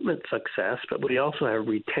recruitment success, but we also have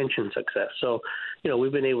retention success. So,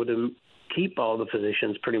 we've been able to keep all the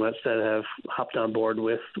physicians pretty much that have hopped on board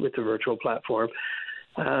with the virtual platform.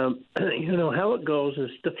 How it goes is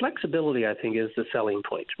the flexibility, I think, is the selling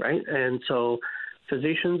point, right? And so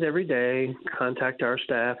physicians every day contact our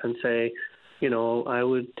staff and say,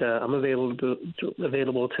 I'm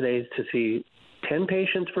available today to see 10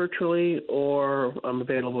 patients virtually, or I'm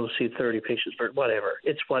available to see 30 patients, whatever.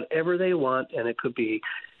 It's whatever they want, and it could be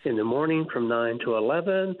in the morning from 9 to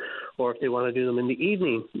 11, or if they want to do them in the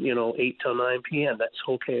evening, 8 till 9 p.m., that's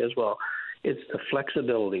okay as well. It's the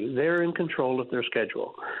flexibility. They're in control of their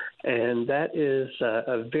schedule. And that is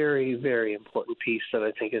a very, very important piece that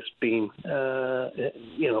I think is being,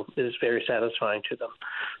 is very satisfying to them.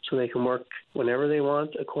 So they can work whenever they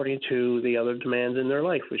want according to the other demands in their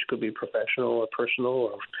life, which could be professional or personal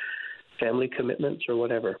or family commitments or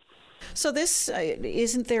whatever. So this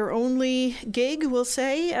isn't their only gig, we'll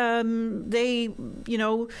say. They,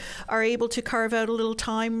 are able to carve out a little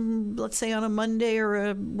time, let's say on a Monday or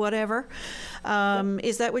a whatever.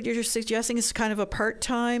 Is that what you're suggesting? Is kind of a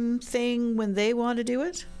part-time thing when they want to do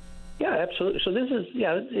it? Yeah, absolutely. So this is,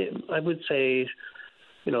 I would say,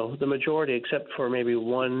 the majority, except for maybe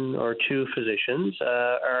one or two physicians,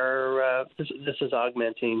 this is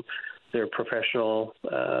augmenting their professional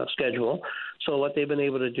schedule. So what they've been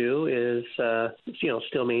able to do is,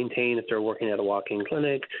 still maintain, if they're working at a walk-in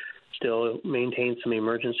clinic, still maintain some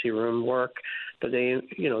emergency room work, but they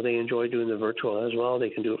enjoy doing the virtual as well.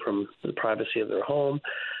 They can do it from the privacy of their home,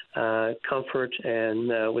 comfort,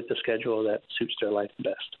 and with the schedule that suits their life the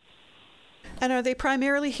best. And are they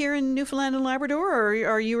primarily here in Newfoundland and Labrador, or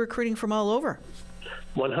are you recruiting from all over?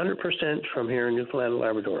 100% from here in Newfoundland and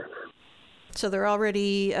Labrador. So they're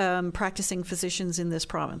already practicing physicians in this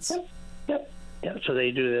province? Yep. Yeah, so they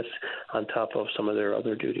do this on top of some of their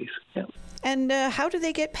other duties. Yeah. And how do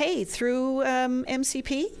they get paid? Through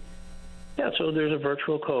MCP? Yeah, so there's a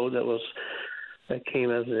virtual code that came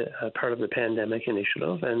as a part of the pandemic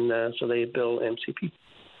initiative, and so they bill MCP.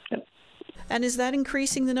 Yep. And is that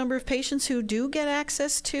increasing the number of patients who do get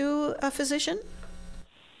access to a physician?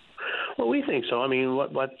 Well, we think so. I mean,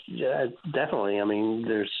 definitely. I mean,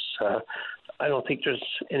 there's. I don't think there's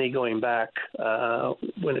any going back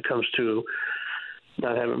when it comes to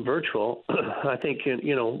not having virtual. I think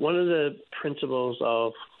one of the principles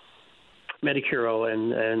of Medicuro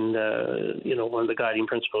and one of the guiding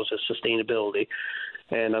principles is sustainability,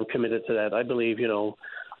 and I'm committed to that. I believe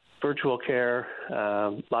virtual care,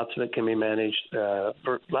 lots of it can be managed.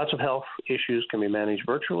 Lots of health issues can be managed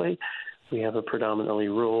virtually. We have a predominantly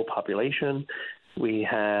rural population. We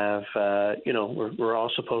have, we're all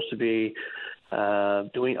supposed to be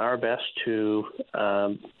doing our best to,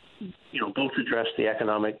 both address the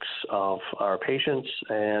economics of our patients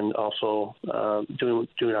and also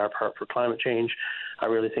doing our part for climate change. I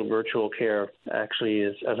really think virtual care actually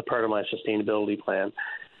is, as a part of my sustainability plan,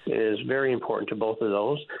 is very important to both of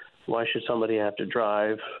those. Why should somebody have to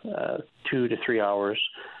drive 2 to 3 hours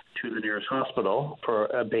to the nearest hospital for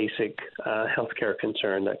a basic healthcare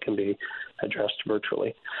concern that can be addressed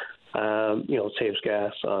virtually? It saves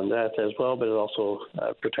gas on that as well, but it also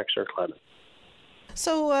protects our climate.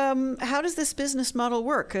 So how does this business model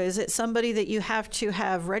work? Is it somebody that you have to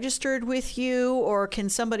have registered with you, or can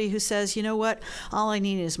somebody who says, you know what, all I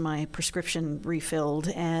need is my prescription refilled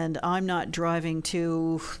and I'm not driving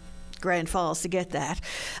to Grand Falls to get that?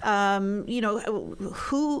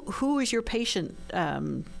 Who is your patient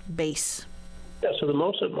base? Yeah, so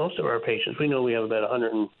most of our patients, we know we have about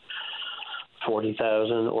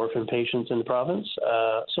 140,000 orphan patients in the province.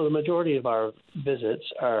 So the majority of our visits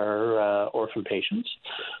are orphan patients,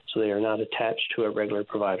 so they are not attached to a regular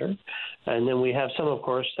provider. And then we have some, of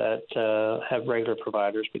course, that have regular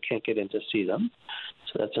providers but can't get in to see them.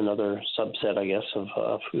 So that's another subset, I guess,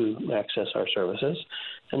 of who access our services.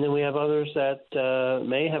 And then we have others that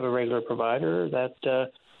may have a regular provider that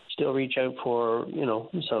still reach out for,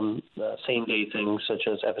 some same-day things such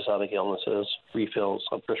as episodic illnesses, refills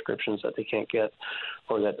of prescriptions that they can't get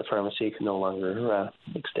or that the pharmacy can no longer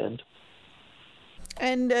extend.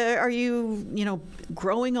 And are you,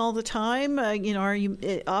 growing all the time? Are you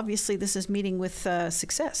obviously this is meeting with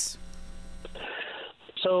success?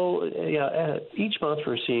 So, each month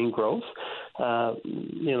we're seeing growth.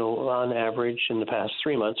 On average in the past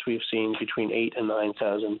 3 months, we've seen between 8,000 and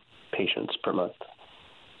 9,000 patients per month.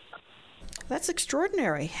 That's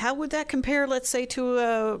extraordinary. How would that compare, let's say, to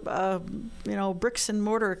a bricks and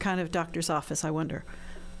mortar kind of doctor's office, I wonder?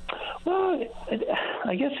 Well,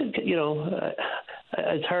 I guess,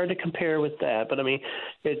 it's hard to compare with that. But, I mean,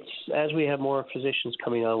 it's as we have more physicians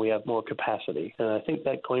coming on, we have more capacity. And I think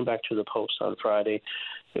that going back to the post on Friday,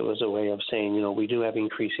 it was a way of saying, we do have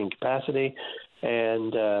increasing capacity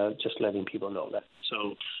and just letting people know that.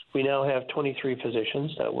 So we now have 23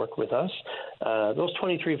 physicians that work with us. Those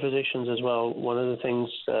 23 physicians as well, one of the things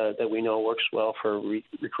that we know works well for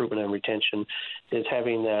recruitment and retention is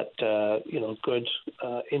having that, good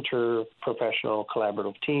interprofessional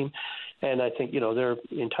collaborative team. And I think, they're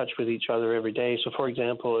in touch with each other every day. So, for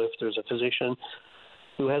example, if there's a physician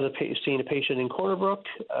who has seen a patient in Corner Brook,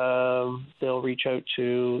 they'll reach out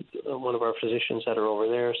to one of our physicians that are over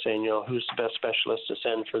there saying, who's the best specialist to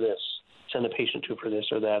send a patient to for this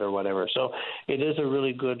or that or whatever. So it is a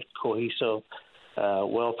really good, cohesive,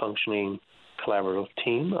 well-functioning collaborative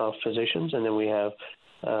team of physicians. And then we have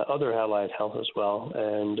other allied health as well,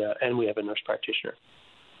 and we have a nurse practitioner.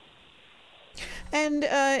 And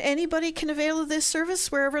anybody can avail of this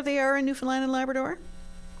service wherever they are in Newfoundland and Labrador?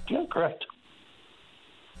 Yeah, correct.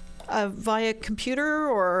 Via computer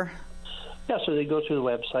or? Yeah, so they go to the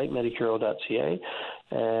website, medicuro.ca,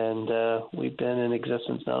 and we've been in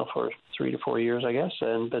existence now for 3 to 4 years, I guess.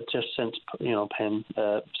 But just since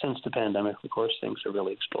since the pandemic, of course, things have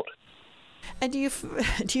really exploded. And do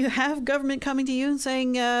you have government coming to you and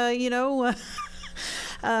saying,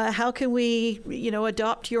 how can we,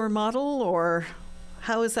 adopt your model, or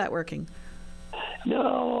how is that working?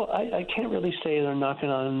 No, I can't really say they're knocking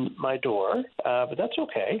on my door, but that's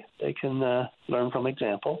okay. They can learn from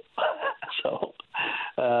example. So,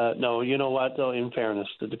 no, you know what, though, in fairness,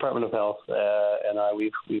 the Department of Health and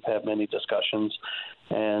we've had many discussions,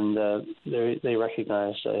 and they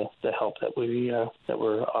recognize the help that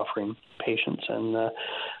we're offering patients, and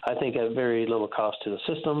I think at very little cost to the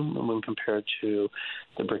system when compared to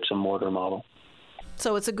the bricks and mortar model.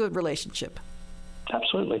 So it's a good relationship.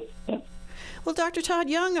 Absolutely, yeah. Well, Dr. Todd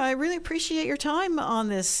Young, I really appreciate your time on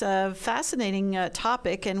this fascinating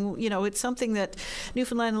topic. And, it's something that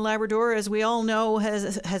Newfoundland and Labrador, as we all know,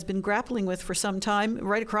 has been grappling with for some time,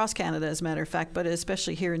 right across Canada, as a matter of fact, but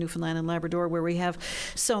especially here in Newfoundland and Labrador, where we have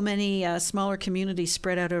so many smaller communities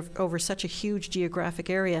spread out over such a huge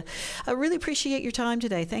geographic area. I really appreciate your time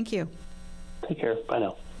today. Thank you. Take care. Bye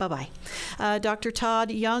now. Bye-bye. Dr. Todd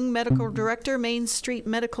Young, Medical Director, Main Street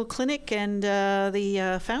Medical Clinic, and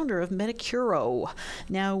the founder of Medicuro,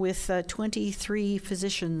 now with 23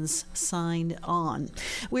 physicians signed on.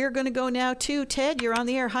 We are going to go now to Ted. You're on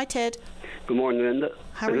the air. Hi, Ted. Good morning, Linda.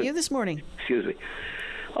 How are you this morning? Excuse me.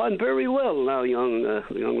 I'm very well now, young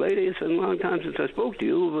lady. It's been a long time since I spoke to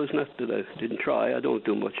you. It was not that I didn't try. I don't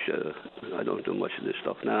do much of this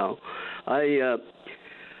stuff now. I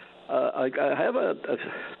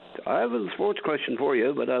have a sports question for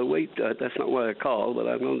you, but I'll wait. That's not why I called, but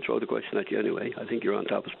I'm going to throw the question at you anyway. I think you're on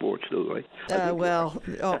top of sports too, right?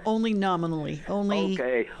 Only nominally.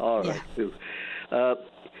 Okay, all right. Yeah.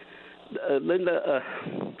 Linda,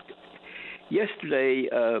 yesterday,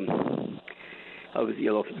 I was,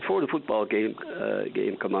 before the football game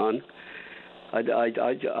come on, I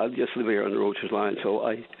just live here on the Roachers line, so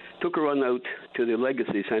I took a run out to the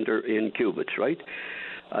Legacy Centre in Cubits, right?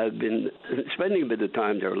 I've been spending a bit of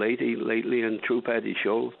time there lately, and through Paddy's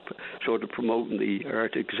show, sort of promoting the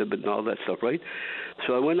art exhibit and all that stuff, right?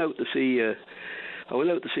 So I went out to see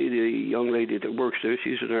the young lady that works there.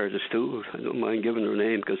 She's an artist too. I don't mind giving her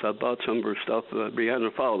name because I bought some of her stuff,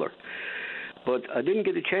 Brianna Fowler. But I didn't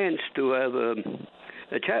get a chance to have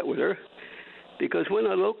a chat with her because when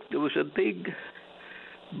I looked, there was a big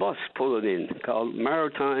bus pulling in called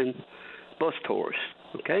Maritime Bus Tours,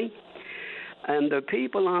 okay? And the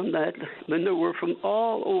people on that, Linda, were from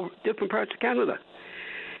all over different parts of Canada.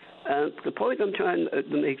 And the point I'm trying to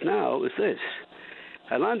make now is this,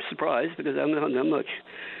 and I'm surprised because I'm not that much,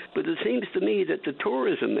 but it seems to me that the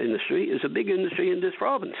tourism industry is a big industry in this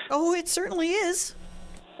province. Oh, it certainly is.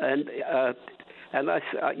 And I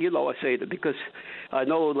say that because I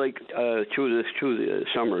know, through the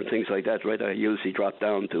summer and things like that, right? I usually drop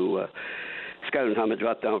down to Scout and Hammond,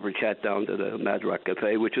 drop down for a chat down to the Mad Rock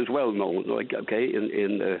Cafe, which is well known,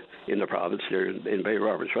 in the province there in Bay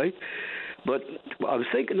Roberts, right? But I was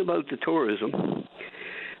thinking about the tourism,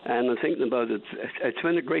 and I'm thinking about it. It's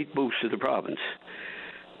been a great boost to the province,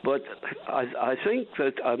 but I think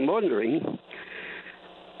that I'm wondering.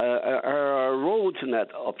 Are our roads and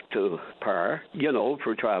that up to par,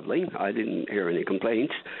 for travelling? I didn't hear any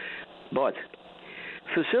complaints. But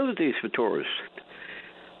facilities for tourists,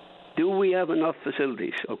 do we have enough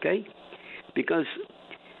facilities, okay? Because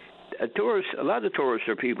a lot of tourists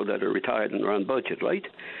are people that are retired and are on budget, right?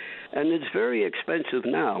 And it's very expensive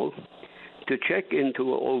now to check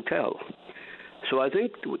into a hotel. So I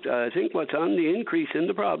think what's on the increase in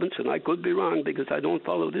the province, and I could be wrong because I don't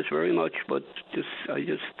follow this very much, but I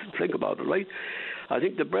just think about it, right? I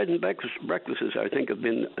think the bread and breakfasts, I think, have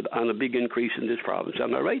been on a big increase in this province.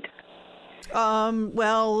 Am I right?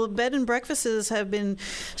 Well, bed and breakfasts have been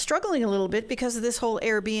struggling a little bit because of this whole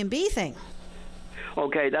Airbnb thing.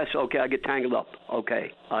 Okay, that's okay. I get tangled up.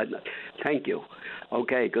 Okay, thank you.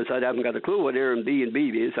 Okay, because I haven't got a clue what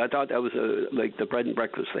Airbnb is. I thought that was like the bread and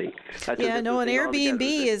breakfast thing. That's an Airbnb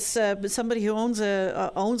is somebody who owns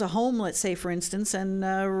a home, let's say, for instance, and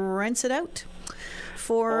rents it out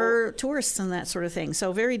for tourists and that sort of thing.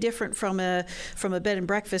 So very different from a bed and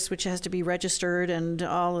breakfast, which has to be registered and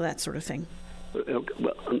all of that sort of thing.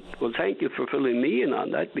 Well, thank you for filling me in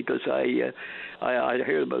on that, because I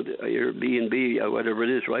heard about Airbnb or whatever it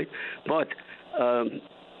is, right? But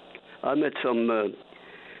I met some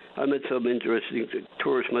interesting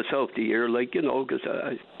tourists myself the year, like, you know, because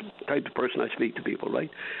I type of person I speak to people, right?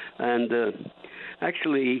 And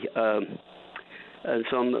actually,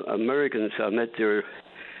 some Americans I met there.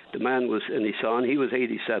 The man was in his son. He was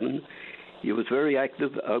 87. He was very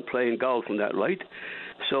active out playing golf and that, right?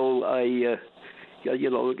 So I,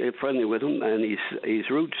 get friendly with him, and his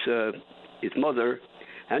roots, his mother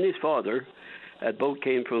and his father, both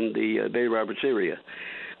came from the Bay Roberts area.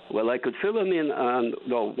 Well, I could fill him in on,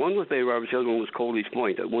 one was Bay Roberts, the other one was Coley's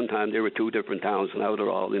Point. At one time, there were two different towns, and now they're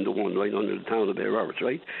all into one, right under the town of Bay Roberts,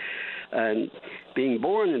 right? And being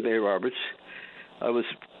born in Bay Roberts,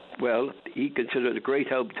 he considered a great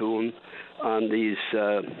help to him on these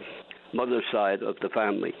mother's side of the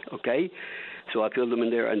family, okay? So I filled them in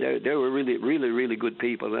there, and they were really, really, really good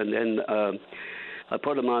people. And then I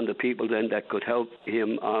put him on the people then that could help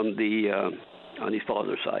him on his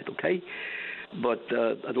father's side, okay? But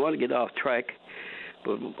I don't want to get off track,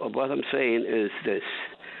 but what I'm saying is this.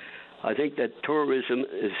 I think that tourism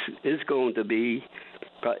is going to be,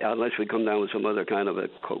 unless we come down with some other kind of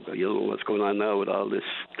what's going on now with all this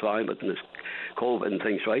climate and this COVID and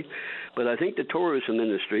things, right? But I think the tourism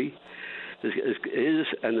industry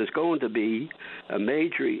is going to be a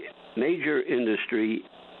major industry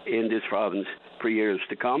in this province for years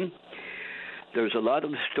to come. There's a lot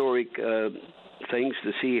of historic things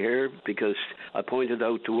to see here, because I pointed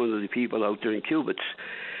out to one of the people out there in Cubits,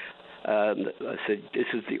 I said, this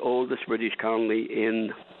is the oldest British colony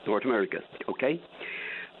in North America, okay?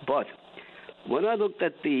 But when I looked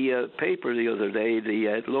at the paper the other day,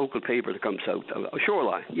 the local paper that comes out,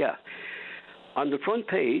 Shoreline, yeah, on the front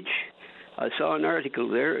page, I saw an article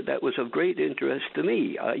there that was of great interest to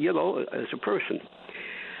me, as a person.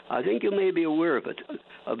 I think you may be aware of it,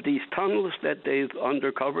 of these tunnels that they've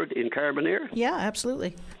undercovered in Carbonear. Yeah,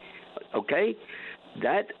 absolutely. Okay,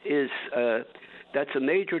 that's a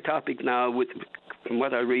major topic now, from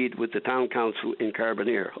what I read, with the town council in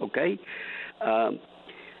Carbonear. Okay,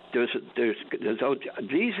 this is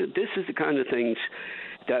the kind of things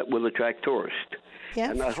that will attract tourists.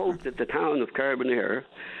 Yeah. And I hope that the town of Carbonear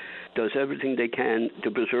does everything they can to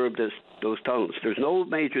preserve those tunnels. There's no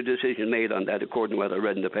major decision made on that, according to what I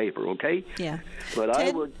read in the paper, okay? Yeah. But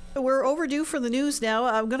Ted, we're overdue for the news now.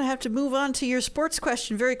 I'm going to have to move on to your sports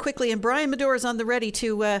question very quickly, and Brian Medore is on the ready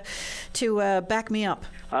to back me up.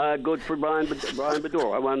 Good for Brian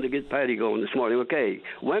Medore. I wanted to get Paddy going this morning. Okay,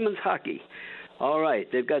 women's hockey. All right,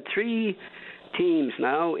 they've got 3 teams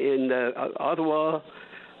now in Ottawa,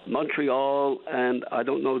 Montreal, and I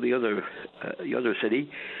don't know the other city.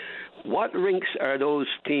 What rinks are those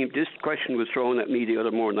teams? This question was thrown at me the other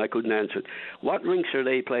morning. I couldn't answer it. What rinks are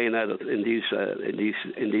they playing out of in these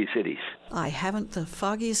cities? I haven't the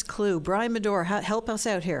foggiest clue. Brian Medore, help us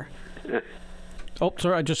out here. Oh,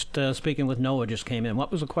 sorry, I just speaking with Noah just came in.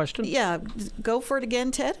 What was the question? Yeah, go for it again,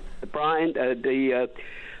 Ted. Brian, the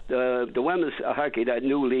women's hockey, that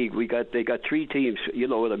new league, they got 3 teams. You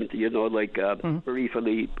know what I mean? Like Marie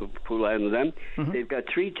Philippe, Poulin, and them. Mm-hmm. They've got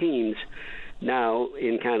 3 teams now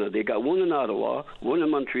in Canada. They got one in Ottawa, one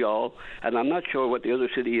in Montreal, and I'm not sure what the other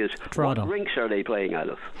city is. Toronto. What rinks are they playing out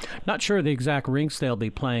of? Not sure the exact rinks they'll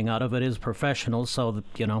be playing out of. It is professional, so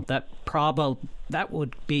that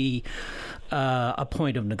would be a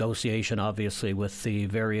point of negotiation, obviously, with the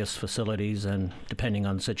various facilities and depending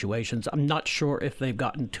on situations. I'm not sure if they've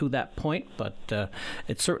gotten to that point, but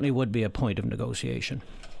it certainly would be a point of negotiation.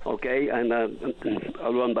 Okay, and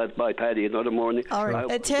I'll run by Paddy another morning. All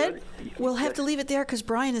right. Ted, we'll have to leave it there because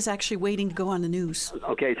Brian is actually waiting to go on the news.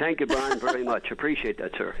 Okay, thank you, Brian, very much. Appreciate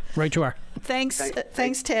that, sir. Right you are. Thanks,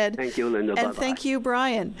 Ted. Thank you, Linda. And bye-bye. Thank you,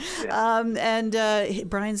 Brian. Yeah.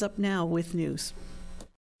 Brian's up now with news.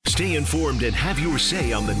 Stay informed and have your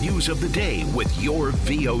say on the news of the day with your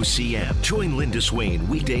VOCM. Join Linda Swain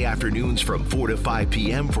weekday afternoons from 4 to 5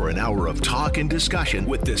 p.m. for an hour of talk and discussion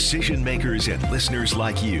with decision makers and listeners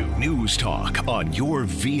like you. News Talk on your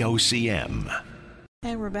VOCM.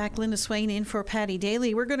 And we're back. Linda Swain in for Patty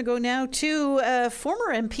Daly. We're going to go now to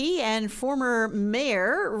former MP and former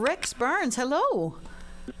Mayor Rex Barnes. Hello.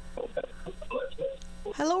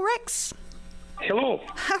 Hello, Rex. Hello.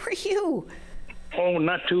 How are you? Oh,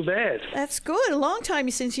 not too bad. That's good. A long time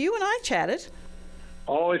since you and I chatted.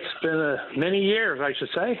 Oh, it's been many years, I should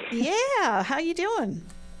say. Yeah. How you doing?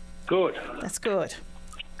 Good. That's good.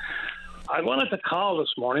 I wanted to call this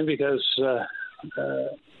morning because,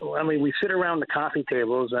 we sit around the coffee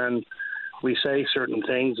tables and we say certain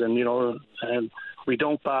things and we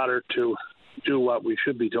don't bother to do what we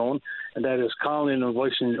should be doing, and that is calling in and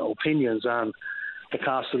voicing opinions on the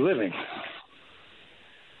cost of living.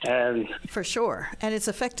 And for sure. And it's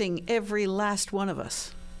affecting every last one of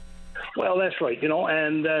us. Well, that's right,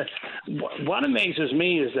 and what amazes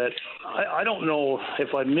me is that I don't know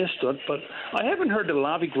if I missed it, but I haven't heard the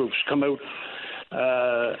lobby groups come out,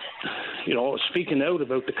 speaking out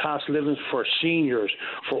about the cost of living for seniors,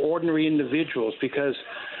 for ordinary individuals, because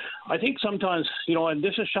I think sometimes, and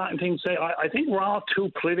this is a shocking thing to say, I think we're all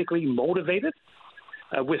too politically motivated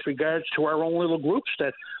with regards to our own little groups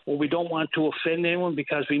that, we don't want to offend anyone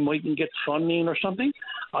because we mightn't get funding or something.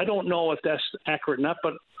 I don't know if that's accurate or not,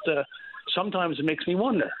 but sometimes it makes me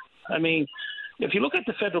wonder. I mean, if you look at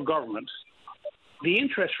the federal government, the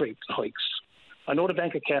interest rate hikes, I know the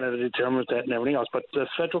Bank of Canada determines that and everything else, but the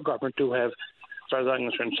federal government do have, as far as I'm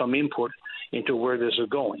concerned, some input into where this is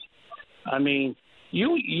going. I mean,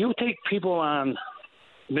 you take people on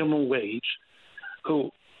minimum wage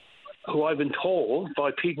who I've been told by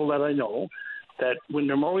people that I know that when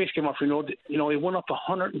their mortgage came up, it went up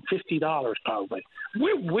 $150 probably.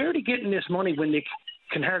 Where are they getting this money when they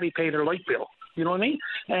can hardly pay their light bill? You know what I mean?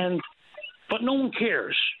 But no one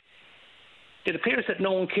cares. It appears that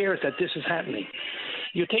no one cares that this is happening.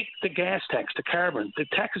 You take the gas tax, the carbon, the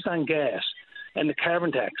taxes on gas, and the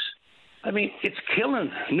carbon tax. I mean, it's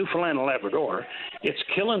killing Newfoundland and Labrador. It's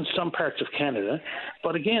killing some parts of Canada.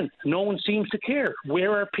 But again, no one seems to care.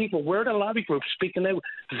 Where are people? Where are the lobby groups speaking out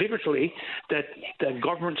vigorously that the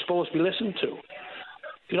government's supposed to be listened to?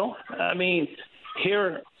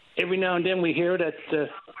 Here, every now and then we hear that the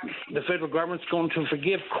federal government's going to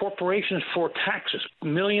forgive corporations for taxes,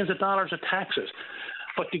 millions of dollars of taxes.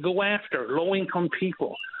 But to go after low-income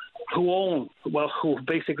people who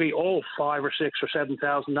basically owe $5,000 or $6,000 or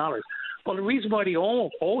 $7,000. Well, the reason why they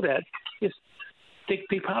owe that is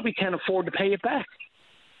they probably can't afford to pay it back.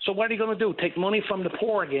 So what are they going to do? Take money from the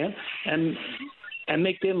poor again and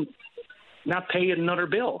make them not pay another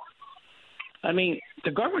bill? I mean,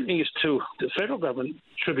 the federal government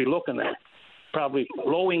should be looking at probably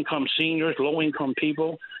low-income seniors, low-income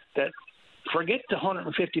people that forget the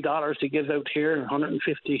 $150 to give out here and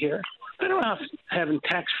 $150 here. Better off having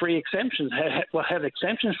tax-free exemptions, have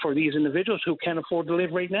exemptions for these individuals who can't afford to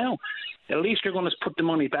live right now. At least they're going to put the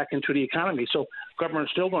money back into the economy, so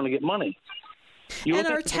government's still going to get money. And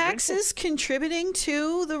are taxes contributing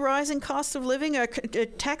to the rising cost of living? Are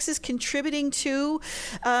taxes contributing to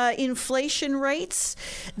inflation rates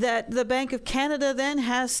that the Bank of Canada then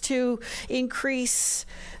has to increase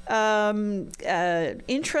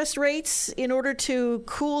interest rates in order to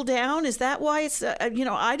cool down? Is that why it's,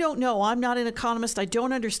 I don't know. I'm not an economist. I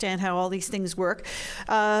don't understand how all these things work.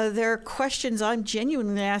 There are questions I'm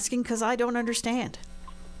genuinely asking because I don't understand.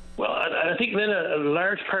 Well, I think then a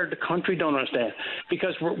large part of the country don't understand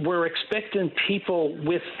because we're expecting people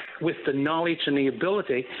with the knowledge and the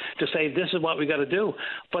ability to say this is what we got to do.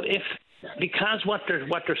 But because what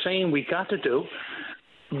they're saying we got to do,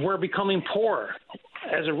 we're becoming poorer.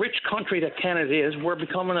 As a rich country that Canada is, we're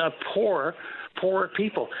becoming a poorer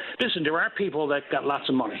people. Listen, there are people that got lots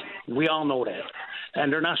of money. We all know that,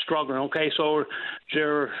 and they're not struggling. Okay, so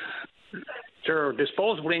their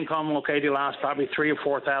disposable income, they lost probably $3,000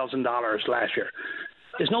 or $4,000 last year.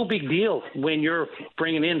 It's no big deal when you're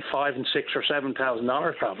bringing in $5,000 and $6,000 or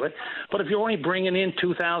 $7,000 probably. But if you're only bringing in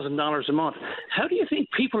 $2,000 a month, how do you think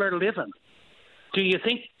people are living? Do you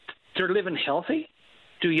think they're living healthy?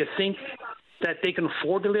 Do you think that they can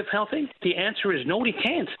afford to live healthy? The answer is no, they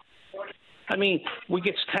can't. I mean, we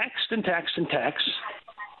get taxed and taxed and taxed.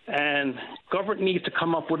 And government needs to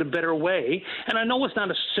come up with a better way. And I know it's not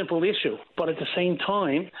a simple issue, but at the same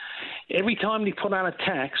time, every time they put on a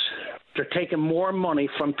tax, they're taking more money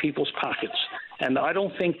from people's pockets. And I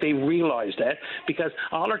don't think they realize that because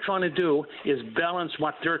all they're trying to do is balance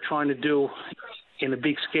what they're trying to do in a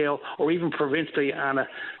big scale or even provincially on a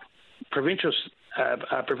provincial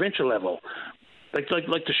level, like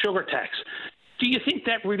the sugar tax. Do you think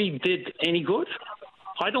that really did any good?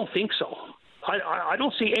 I don't think so. I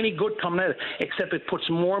don't see any good coming out of it, except it puts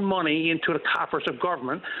more money into the coffers of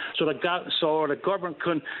government so the government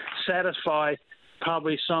can satisfy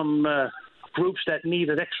probably some groups that need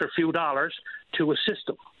an extra few dollars to assist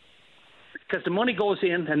them. Because the money goes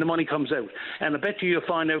in and the money comes out. And I bet you'll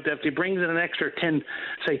find out that if they bring in an extra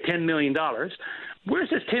 $10 million, where's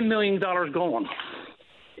this $10 million going?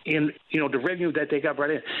 In the revenue that they got brought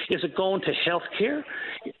in, is it going to health care?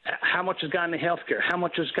 How much has gone to health care? How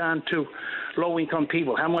much has gone to low-income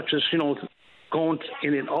people? How much is going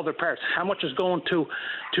in other parts? How much is going to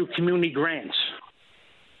community grants?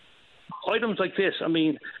 Items like this. I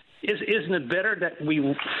mean, isn't it better that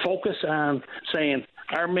we focus on saying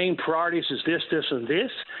our main priorities is this, this, and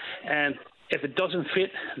this, and if it doesn't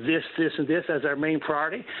fit this, this, and this as our main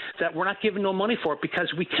priority, that we're not giving no money for it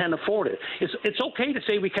because we can't afford it. It's okay to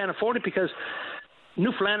say we can't afford it because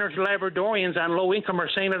Newfoundlanders, Labradorians on low income are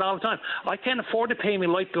saying it all the time. I can't afford to pay my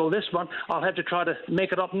light bill this month. I'll have to try to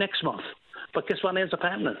make it up next month. But guess what ends up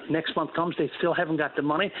happening? Next month comes, they still haven't got the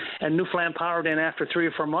money, and Newfoundland Power then after 3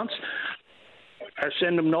 or 4 months are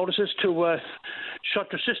sending them notices to shut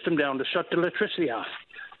the system down, to shut the electricity off.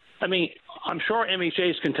 I mean, I'm sure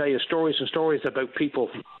MHAs can tell you stories and stories about people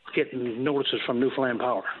getting notices from Newfoundland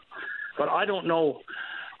Power. But I don't know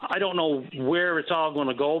where it's all going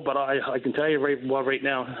to go, but I can tell you right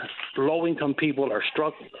now, low-income people are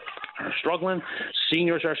struggling,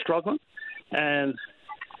 seniors are struggling, and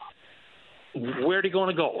where are they going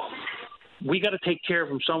to go? We got to take care of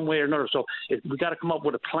them some way or another. So we got to come up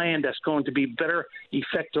with a plan that's going to be better,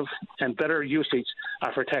 effective, and better usage of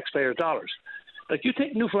our taxpayers' dollars. Like you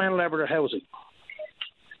take Newfoundland Labrador housing.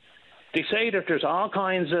 They say that there's all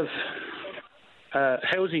kinds of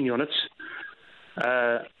housing units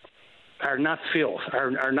are not filled,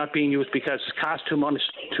 are not being used because it costs too much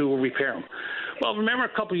to repair them. Well, remember a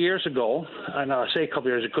couple of years ago, and I say a couple of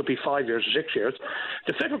years, it could be 5 years or 6 years,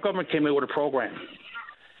 the federal government came out with a program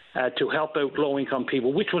to help out low-income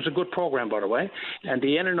people, which was a good program, by the way. And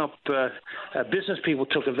they ended up, business people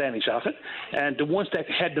took advantage of it. And the ones that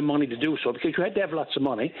had the money to do so, because you had to have lots of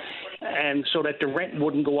money, and so that the rent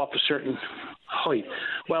wouldn't go up a certain height.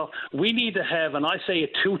 Well, we need to have, and I say a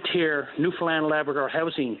two-tier Newfoundland Labrador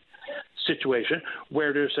housing situation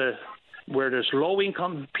where there's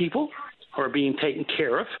low-income people who are being taken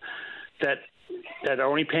care of that are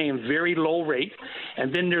only paying very low rate,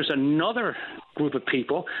 and then there's another group of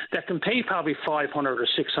people that can pay probably $500 or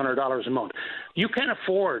 $600 a month. You can't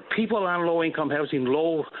afford people on low-income housing,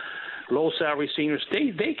 low salary seniors.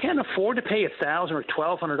 They can't afford to pay $1,000 or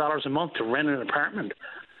 $1,200 a month to rent an apartment.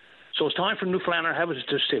 So it's time for Newfoundland Houses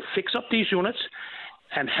to fix up these units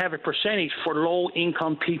and have a percentage for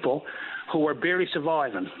low-income people who are barely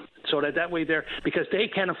surviving. So that way because they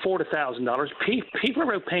can't afford $1,000. People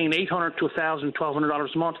are out paying $800 to $1,000,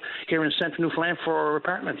 $1,200 a month here in central Newfoundland for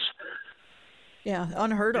apartments. Yeah,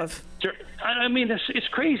 unheard of. I mean, it's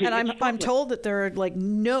crazy. And I'm told that there are like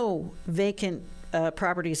no vacant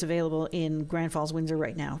properties available in Grand Falls, Windsor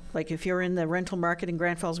right now. Like if you're in the rental market in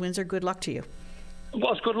Grand Falls, Windsor, good luck to you.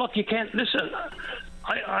 Well, it's good luck. You can't listen.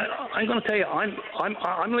 I'm going to tell you,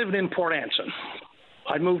 I'm living in Port Anson.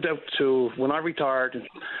 I moved out when I retired,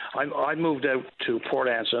 I moved out to Port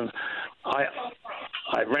Anson.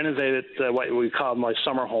 I renovated what we call my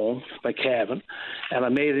summer home, my cabin, and I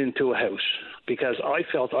made it into a house because I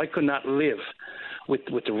felt I could not live with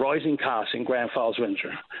the rising costs in Grand Falls,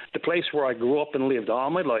 Windsor. The place where I grew up and lived all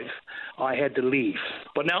my life, I had to leave.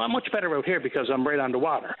 But now I'm much better out here because I'm right on the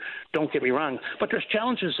water. Don't get me wrong. But there's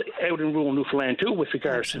challenges out in rural Newfoundland, too, with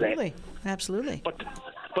regards to that. Absolutely.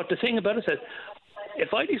 But the thing about it is that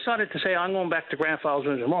if I decided to say I'm going back to Grand Falls,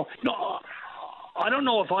 Windsor tomorrow, I don't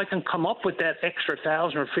know if I can come up with that extra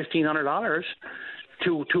 $1,000 or $1,500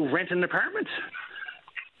 to rent an apartment.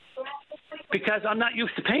 Because I'm not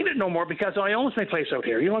used to paying it no more because I own my place out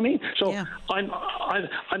here. You know what I mean? So yeah.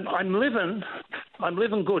 I'm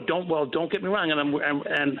living good. Don't get me wrong,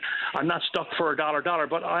 and I'm not stuck for a dollar,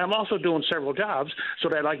 but I am also doing several jobs so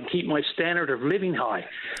that I can keep my standard of living high.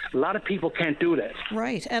 A lot of people can't do that.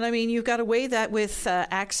 Right, and I mean you've got to weigh that with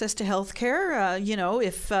access to health care.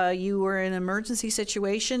 If you were in an emergency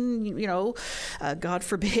situation, God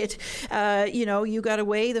forbid, you got to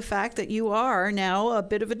weigh the fact that you are now a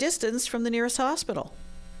bit of a distance from the nearest hospital.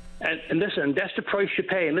 And listen, that's the price you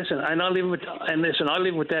pay. And listen, I live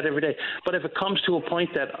with that every day. But if it comes to a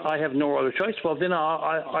point that I have no other choice, well, then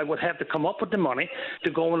I would have to come up with the money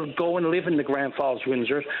to go and live in the Grand Falls,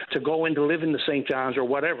 Windsor, to go in to live in the St. John's or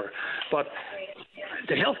whatever. But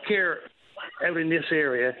the health care out in this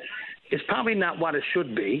area is probably not what it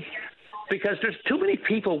should be. Because there's too many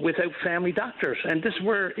people without family doctors, and this is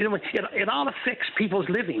where it all affects people's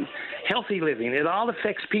living, healthy living. It all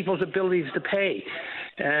affects people's abilities to pay.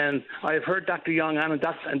 And I've heard Dr. Young on,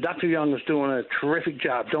 and Dr. Young is doing a terrific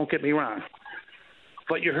job. Don't get me wrong,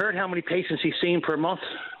 but you heard how many patients he's seen per month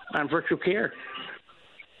on virtual care.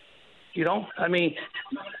 You know, I mean,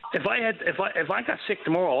 if I got sick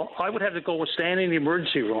tomorrow, I would have to go and stand in the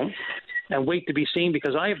emergency room and wait to be seen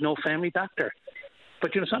because I have no family doctor.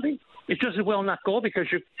 But you know something? It's just as well not go because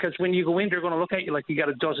when you go in, they're going to look at you like you got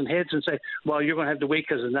a dozen heads and say, "Well, you're going to have to wait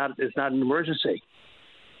because it's not an emergency."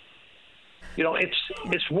 You know,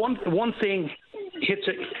 it's one thing hits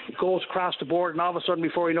it, goes across the board, and all of a sudden,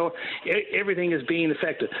 before you know it, everything is being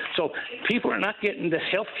affected. So people are not getting the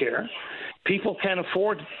health care. People can't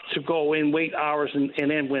afford to go in, wait hours,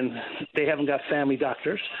 and then when they haven't got family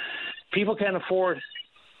doctors. People can't afford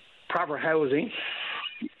proper housing.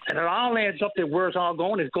 And it all adds up to where it's all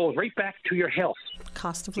going. It goes right back to your health.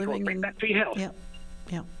 Cost of living. Right back to your health.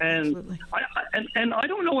 Yeah, and absolutely. I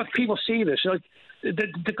don't know if people see this. Like,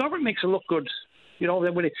 the government makes it look good. You know,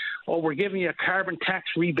 that we're giving you a carbon tax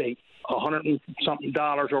rebate, $100 and something,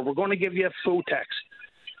 or we're going to give you a food tax.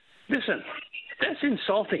 Listen, that's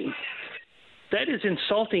insulting. That is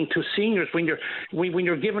insulting to seniors when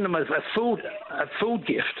you're giving them a food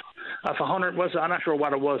gift of $100. I'm not sure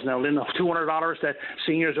what it was now, Lynn, of $200 that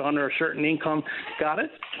seniors under a certain income got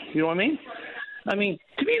it. You know what I mean? I mean,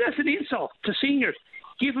 to me, that's an insult to seniors.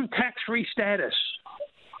 Give them tax-free status.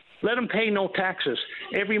 Let them pay no taxes.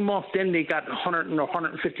 Every month, then they got $100 or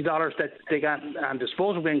 $150 that they got on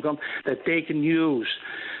disposable income that they can use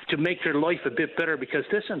to make their life a bit better. Because,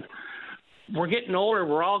 listen, we're getting older.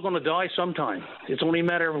 We're all going to die sometime. It's only a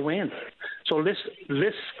matter of when. So let's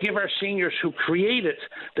give our seniors who created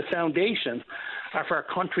the foundation of our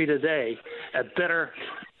country today a better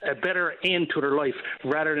end to their life,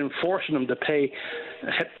 rather than forcing them to pay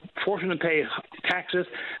taxes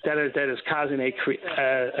that is causing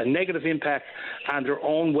a negative impact on their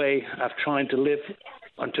own way of trying to live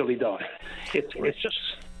until they die. It's just,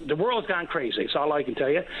 the world's gone crazy. That's all I can tell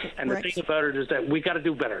you. And Rex, the thing about it is that we got to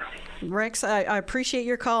do better. Rex, I appreciate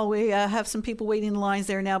your call. We have some people waiting in the lines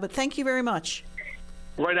there now, but thank you very much.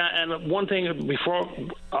 Right, and one thing before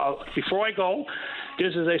I go,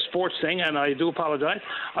 this is a sports thing, and I do apologize.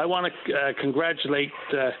 I want to congratulate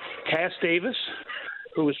Cass Davis,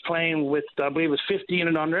 who was playing with, I believe it was 15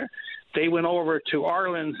 and under. They went over to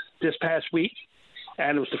Ireland this past week,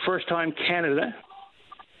 and it was the first time Canada,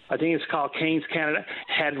 I think it's called Canes Canada,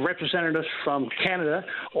 had representatives from Canada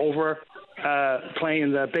over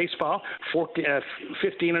playing baseball,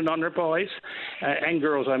 15 and under boys and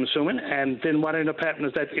girls, I'm assuming. And then what ended up happening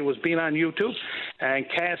is that it was being on YouTube, and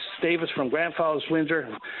Cass Davis from Grand Falls, Windsor,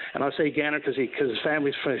 and I'll say Ganner because his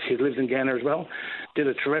family's, he lives in Ganner as well, did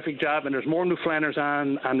a terrific job. And there's more Newfoundlanders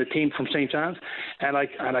on the team from St. John's, and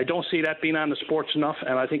I don't see that being on the sports enough.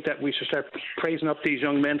 And I think that we should start praising up these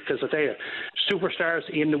young men, because I tell you, superstars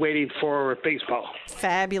in the waiting for baseball.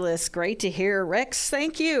 Fabulous, great to hear, Rex.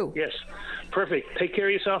 Thank you. Yes. Perfect. Take care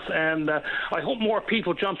of yourself, and I hope more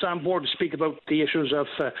people jumps on board to speak about the issues of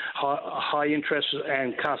high interest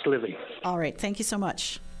and cost of living. All right. Thank you so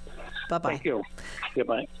much. Bye-bye. Thank you.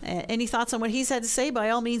 Goodbye. Any thoughts on what he's had to say? By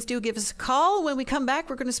all means, do give us a call. When we come back,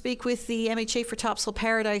 we're going to speak with the MHA for Topsail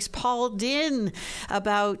Paradise, Paul Dinn,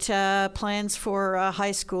 about plans for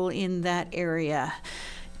high school in that area.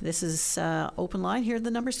 This is Open Line. Here are the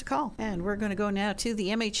numbers to call. And we're going to go now to the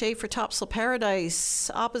MHA for Topsail Paradise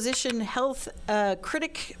Opposition Health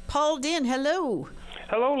critic, Paul Dinn. Hello.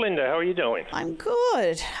 Hello, Linda. How are you doing? I'm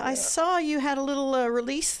good. I saw you had a little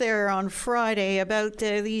release there on Friday about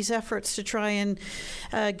these efforts to try and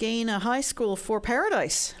gain a high school for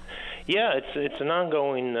Paradise. Yeah, it's an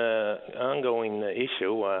ongoing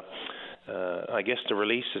issue. I guess the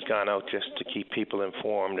release has gone out just to keep people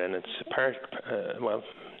informed, and it's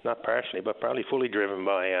not partially, but probably fully driven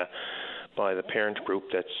by the parent group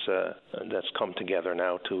that's come together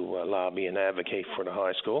now to lobby and advocate for the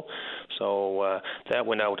high school. So that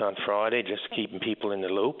went out on Friday, just keeping people in the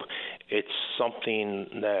loop. It's something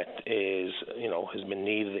that has been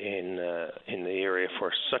needed in the area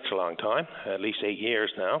for such a long time, at least 8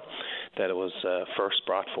 years now, that it was first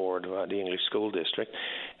brought forward by the English School District,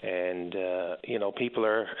 and people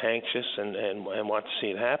are anxious and want to see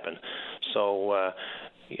it happen. So.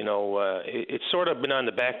 It's sort of been on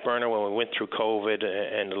the back burner when we went through COVID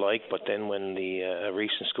and the like, but then when the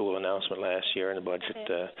recent school announcement last year in the budget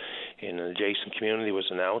in an adjacent community was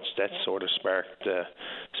announced, that sort of sparked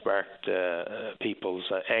people's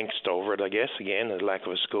angst over it, I guess, again, the lack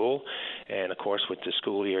of a school. And, of course, with the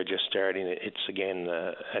school year just starting, it's again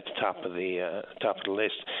at the top of the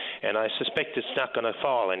list. And I suspect it's not going to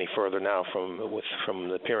fall any further now from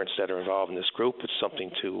the parents that are involved in this group. It's something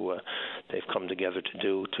they've come together to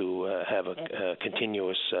do to have a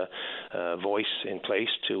continuous voice in place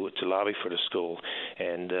to lobby for the school.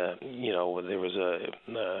 And there was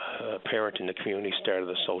a parent in the community started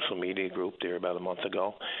a social media group there about a month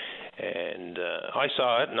ago. And I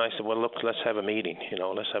saw it, and I said, well, look, let's have a meeting.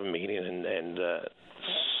 Let's have a meeting. And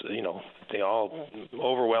they all,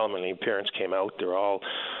 overwhelmingly, parents came out. They're all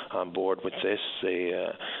on board with this.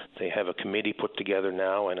 They have a committee put together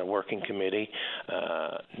now, and a working committee.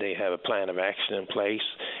 They have a plan of action in place.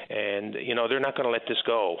 And, they're not going to let this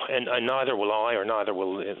go. And neither will I, or neither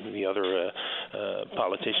will the other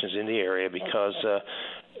politicians in the area, because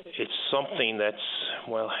it's something that's,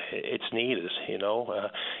 it's needed,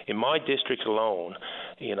 In my district alone,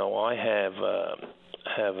 I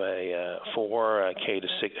have a 4 K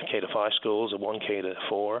to 5 schools, a 1 K to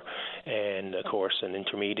 4, and of course an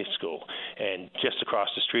intermediate school. And just across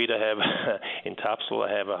the street, I have in Topsail,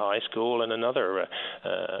 I have a high school and another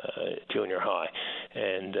junior high.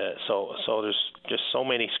 And so there's just so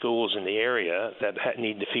many schools in the area that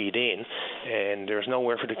need to feed in, and there's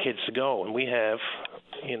nowhere for the kids to go. And we have,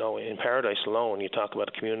 in Paradise alone, you talk about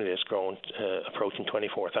a community that's grown approaching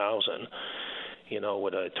 24,000.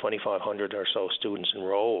 With 2,500 or so students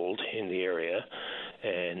enrolled in the area,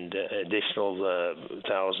 and additional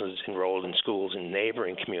thousands enrolled in schools in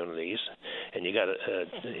neighboring communities, and you got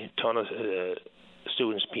a ton of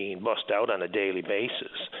students being bussed out on a daily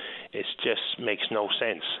basis. It just makes no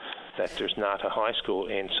sense that there's not a high school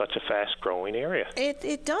in such a fast-growing area.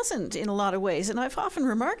 It doesn't in a lot of ways, and I've often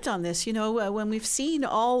remarked on this. When we've seen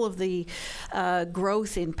all of the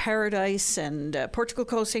growth in Paradise and Portugal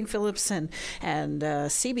Coast, St. Phillips, and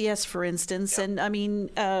CBS, for instance, and I mean,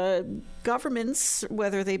 governments,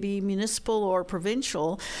 whether they be municipal or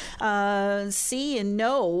provincial, see and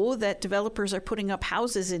know that developers are putting up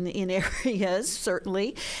houses in areas,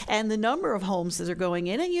 certainly, and the number of homes that are going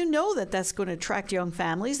in, and that's going to attract young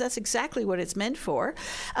families. That's exactly what it's meant for.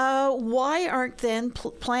 Why aren't then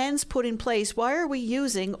plans put in place? Why are we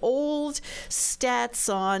using old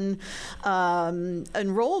stats on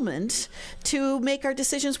enrollment to make our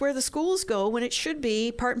decisions where the schools go when it should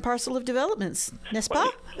be part and parcel of developments? N'est-ce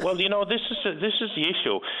pas? Well, this is the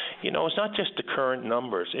issue. It's not just the current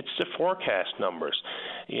numbers; it's the forecast numbers.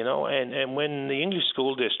 And when the English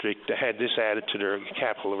School District had this added to their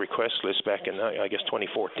capital request list back in, I guess,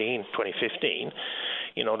 2014, 2015,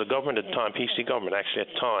 the government at the time, PC government actually at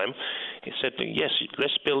the time, he said, yes,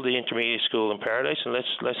 let's build the intermediate school in Paradise, and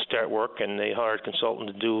let's start work. And they hired a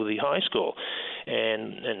consultant to do the high school.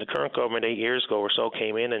 And the current government 8 years ago or so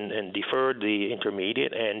came in and deferred the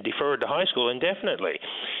intermediate and deferred the high school indefinitely.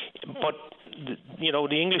 But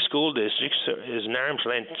the English School District is an arm's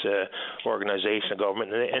length organization of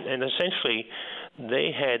government, and essentially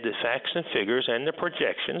they had the facts and figures and the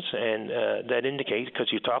projections, and that indicate, because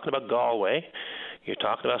you're talking about Galway, you're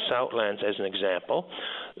talking about Southlands as an example.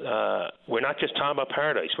 We're not just talking about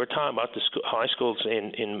Paradise. We're talking about the high schools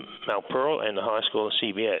in Mount Pearl and the high school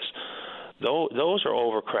in CBS. Those are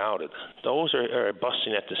overcrowded. Those are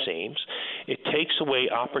busting at the seams. It takes away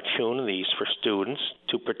opportunities for students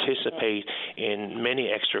to participate in many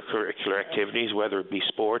extracurricular activities, whether it be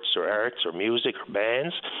sports or arts or music or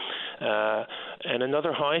bands. And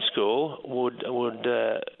another high school would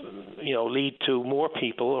lead to more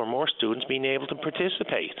people or more students being able to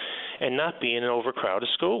participate and not be in overcrowded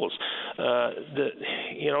schools.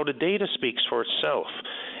 The data speaks for itself.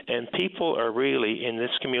 And people are really in this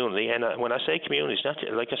community, and when I say communities, not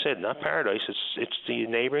like I said, not Paradise. It's the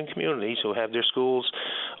neighboring communities who have their schools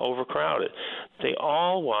overcrowded. They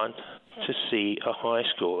all want to see a high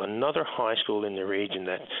school, another high school in the region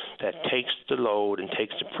that takes the load and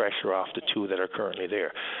takes the pressure off the two that are currently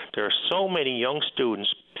there. There are so many young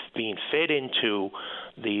students being fed into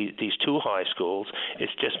these two high schools. It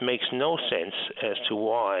just makes no sense as to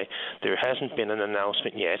why there hasn't been an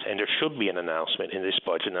announcement yet, and there should be an announcement in this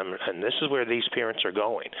budget, and this is where these parents are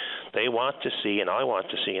going. They want to see, and I want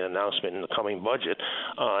to see, an announcement in the coming budget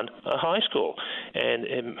on a high school.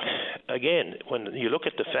 And again, when you look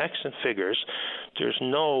at the facts and figures, there's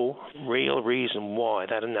no real reason why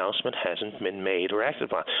that announcement hasn't been made or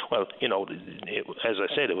acted upon. Well, as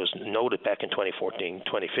I said, it was noted back in 2014,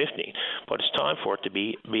 2015, but it's time for it to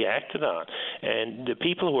be acted on. And the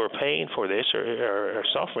people who are paying for this are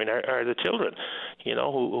suffering are the children,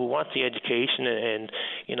 who want the education. And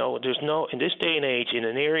there's no, in this day and age, in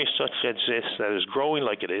an area such as this that is growing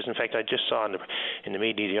like it is. In fact, I just saw in the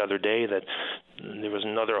media the other day that there was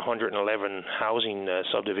another 111 housing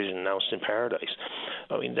subdivision announced in Paradise.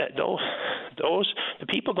 I mean, the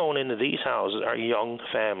people going into these houses are young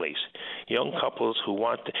families, young couples who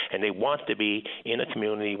want to be in a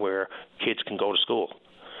community where kids can go to school.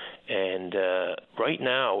 And right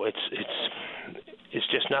now, it's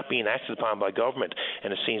just not being acted upon by government,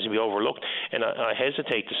 and it seems to be overlooked. And I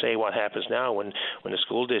hesitate to say what happens now when the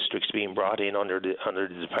school district's being brought in under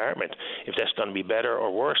the department, if that's going to be better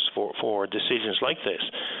or worse for decisions like this.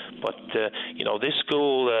 But this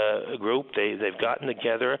school group, they've gotten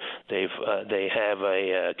together. They have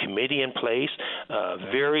a committee in place,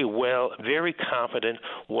 very competent,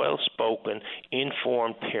 well-spoken,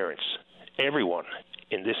 informed parents. Everyone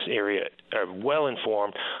in this area are well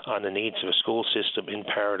informed on the needs of a school system in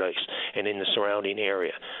Paradise and in the surrounding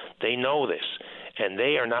area. They know this, and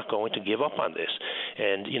they are not going to give up on this.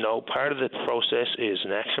 And, part of the process is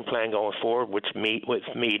an action plan going forward with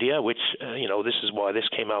media, which, this is why this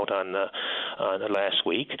came out on last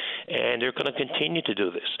week, and they're going to continue to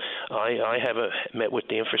do this. I have met with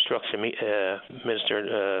the infrastructure minister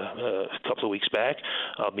a couple of weeks back.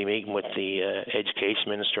 I'll be meeting with the education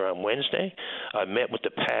minister on Wednesday. I met with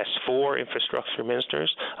the past 4 infrastructure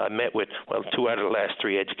ministers. I met with, 2 out of the last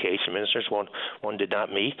 3 education ministers. One did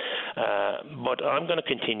not meet. But I'm going to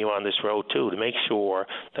continue on this road, too, to make sure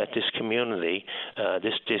that this community,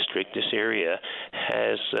 this district, this area,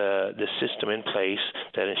 has the system in place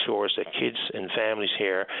that ensures that kids and families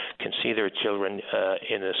here can see their children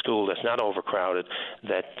in a school that's not overcrowded,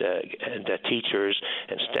 that teachers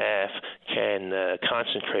and staff can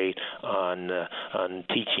concentrate on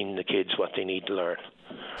teaching the kids what they need to learn.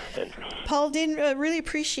 Paul Dean, really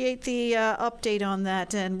appreciate the update on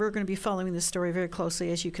that, and we're going to be following this story very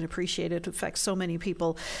closely. As you can appreciate, it affects so many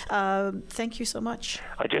people. Thank you so much.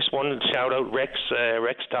 I just wanted to shout out Rex.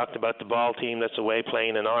 Rex talked about the ball team that's away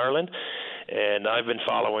playing in Ireland, and I've been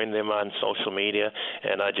following them on social media,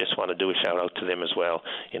 and I just want to do a shout out to them as well.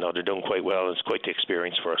 They're doing quite well. It's quite the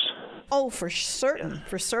experience for us. Oh, for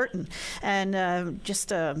certain, and just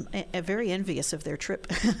very envious of their trip.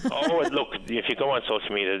 Oh, look, if you go on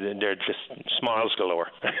social media, they're just smiles galore.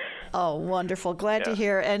 Oh, wonderful. Glad to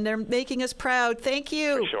hear. And they're making us proud. Thank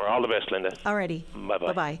you. For sure. All the best, Linda. Alrighty.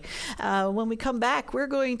 Bye-bye. Bye-bye. When we come back, we're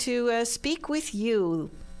going to speak with you.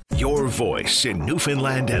 Your voice in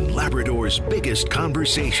Newfoundland and Labrador's biggest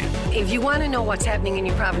conversation. If you want to know what's happening in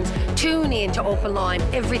your province, tune in to Openline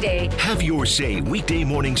every day. Have your say weekday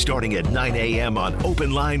morning starting at 9 a.m. on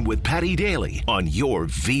Openline with Patty Daly on your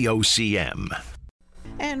VOCM.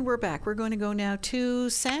 And we're back. We're going to go now to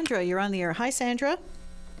Sandra. You're on the air. Hi, Sandra.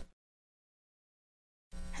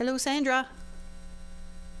 Hello, Sandra.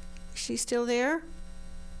 Is she still there?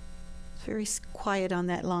 It's very quiet on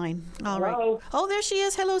that line. All right. Oh, there she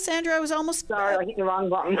is. Hello, Sandra. I was almost... Sorry, I hit the wrong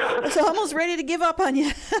button. I was almost ready to give up on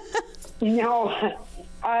you. No.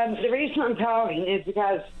 The reason I'm calling is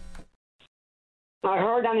because I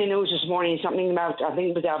heard on the news this morning something about, I think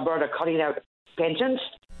it was Alberta cutting out pensions.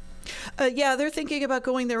 Yeah, they're thinking about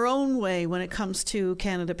going their own way when it comes to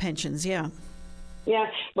Canada pensions, yeah. Yeah,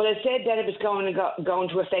 well, it said that it was going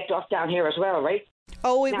to affect us down here as well, right?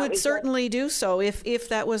 Oh, it would certainly do so if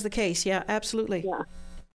that was the case. Yeah, absolutely. Yeah.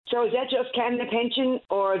 So is that just Canada pension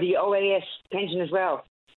or the OAS pension as well?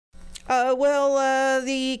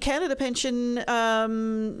 The Canada pension,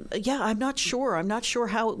 I'm not sure. I'm not sure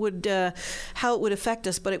how it would affect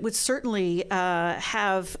us, but it would certainly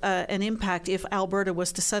have an impact if Alberta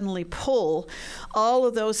was to suddenly pull all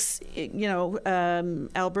of those,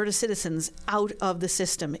 Alberta citizens out of the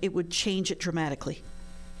system. It would change it dramatically.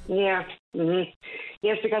 Yeah. Mm-hmm.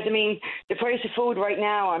 Yes, because the price of food right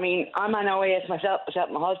now. I'm on OAS myself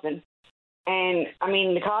and my husband. And,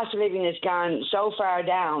 the cost of living has gone so far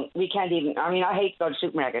down, we can't even... I hate to go to the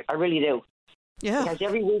supermarket. I really do. Yeah. Because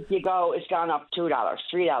every week you go, it's gone up $2,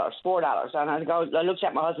 $3, $4. And I looked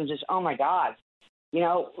at my husband and says, oh, my God.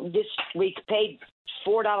 This week paid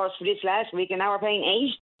 $4 for this last week, and now we're paying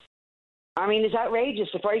 $8. It's outrageous.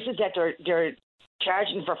 The prices that they're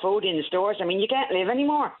charging for food in the stores. You can't live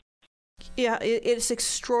anymore. Yeah, it's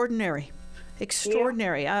extraordinary.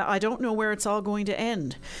 Extraordinary. Yeah. I don't know where it's all going to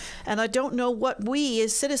end. And I don't know what we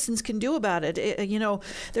as citizens can do about it.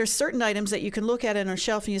 There's certain items that you can look at on a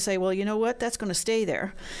shelf and you say, well, you know what, that's going to stay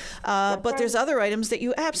there. But there's other items that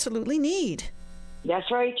you absolutely need.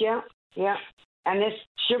 That's right, yeah. Yeah. And this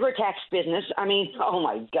sugar tax business, oh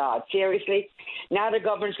my God, seriously? Now the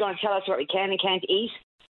government's going to tell us what we can and can't eat?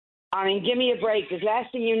 Give me a break. The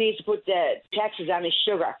last thing you need to put the taxes on is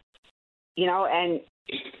sugar. And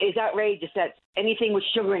it's outrageous that anything with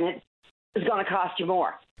sugar in it is going to cost you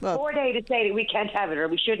more. Well, 4 days to say that we can't have it or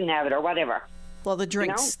we shouldn't have it or whatever. Well, the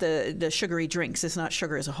drinks, the sugary drinks, it's not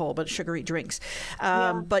sugar as a whole, but sugary drinks.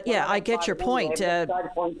 I get your point.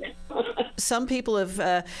 Some people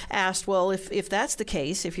have asked, well, if that's the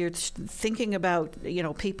case, if you're thinking about,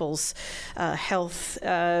 people's health,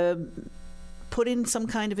 put in some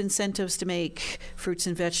kind of incentives to make fruits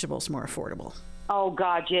and vegetables more affordable. Oh,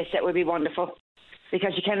 God, yes, that would be wonderful.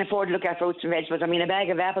 Because you can't afford to look at fruits and vegetables. I mean, a bag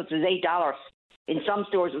of apples is $8. In some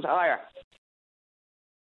stores, it's higher.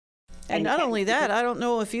 And not only that, I don't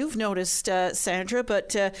know if you've noticed, Sandra,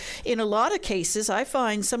 but in a lot of cases, I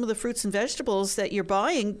find some of the fruits and vegetables that you're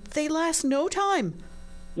buying, they last no time.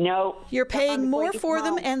 No. You're paying more for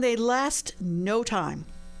them, and they last no time.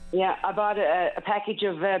 Yeah, I bought a package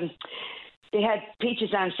of... they had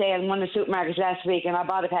peaches on sale in one of the supermarkets last week, and I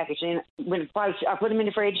bought a package. And when I put them in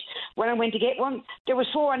the fridge. When I went to get one, there was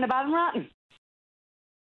 4 on the bottom rotten.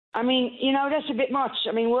 I mean, that's a bit much.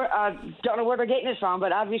 I mean, I don't know where they're getting this from,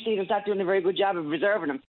 but obviously they're not doing a very good job of preserving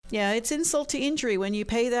them. Yeah, it's insult to injury when you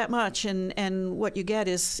pay that much and what you get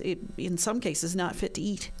is, in some cases, not fit to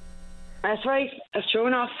eat. That's right. That's true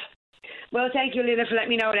enough. Well, thank you, Lila, for letting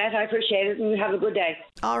me know that. I appreciate it, and have a good day.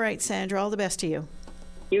 All right, Sandra. All the best to you.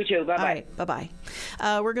 You too. Bye-bye. All right, bye-bye.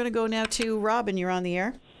 We're going to go now to Robin. You're on the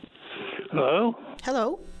air. Hello?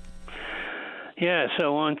 Hello. Yes, I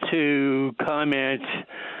want to comment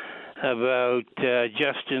about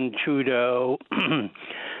Justin Trudeau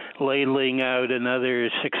ladling out another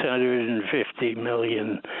 $650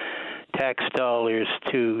 million tax dollars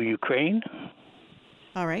to Ukraine.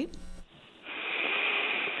 All right.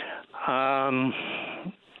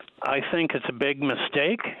 I think it's a big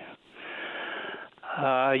mistake.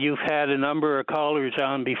 You've had a number of callers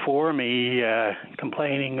on before me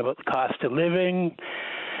complaining about the cost of living,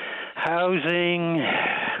 housing,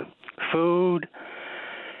 food,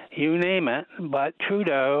 you name it, but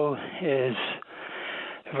Trudeau is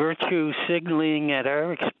virtue signaling at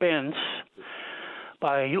our expense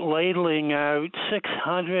by ladling out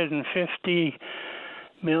 $650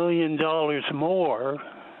 million more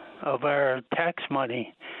of our tax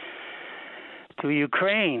money to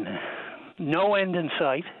Ukraine. No end in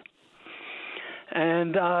sight.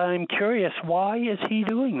 And I'm curious, why is he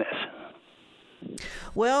doing this?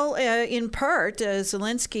 Well, in part,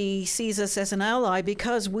 Zelensky sees us as an ally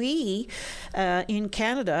because we, in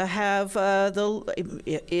Canada, have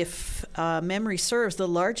if memory serves, the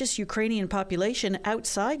largest Ukrainian population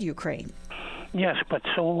outside Ukraine. Yes, but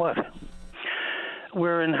so what?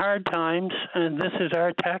 We're in hard times, and this is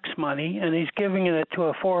our tax money, and he's giving it to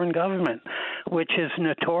a foreign government, which is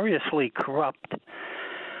notoriously corrupt.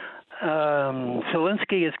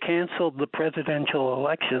 Zelensky has canceled the presidential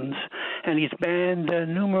elections, and he's banned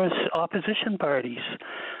numerous opposition parties.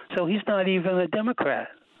 So he's not even a Democrat,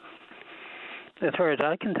 as far as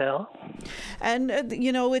I can tell. And,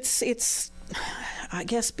 it's I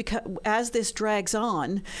guess because as this drags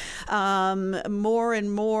on, more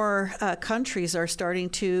and more countries are starting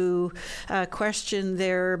to question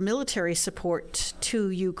their military support to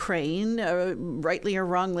Ukraine, rightly or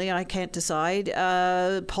wrongly, I can't decide.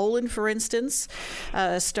 Poland, for instance,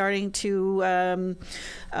 starting to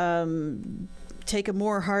take a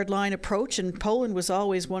more hardline approach, and Poland was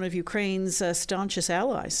always one of Ukraine's staunchest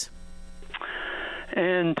allies.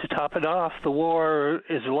 And to top it off, the war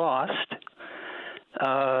is lost.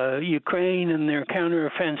 Ukraine and their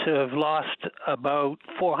counteroffensive lost about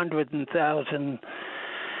 400,000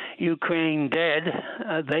 Ukraine dead.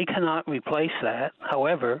 They cannot replace that.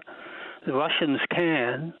 However, the Russians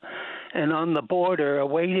can. And on the border,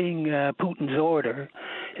 awaiting Putin's order,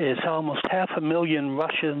 is almost 500,000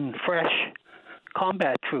 Russian fresh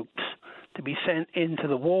combat troops to be sent into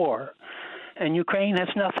the war. And Ukraine has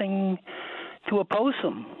nothing to oppose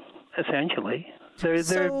them, essentially.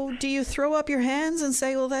 So do you throw up your hands and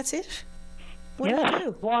say, well, that's it? What do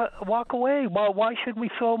you do? Walk away. Well, why should we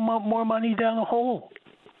throw more money down a hole?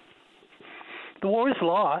 The war is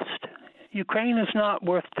lost. Ukraine is not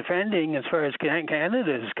worth defending as far as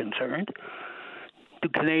Canada is concerned. Do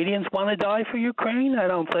Canadians want to die for Ukraine? I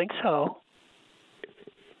don't think so.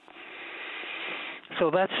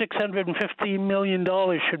 So that $650 million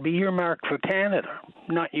should be earmarked for Canada,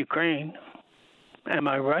 not Ukraine. Am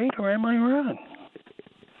I right or am I wrong?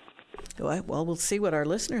 Well, we'll see what our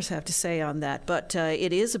listeners have to say on that, but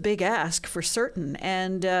it is a big ask for certain,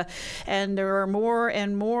 and there are more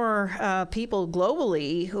and more people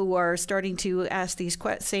globally who are starting to ask these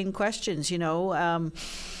same questions.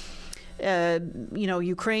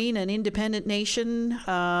 Ukraine, an independent nation,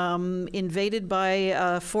 invaded by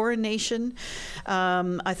a foreign nation.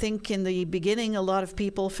 I think in the beginning, a lot of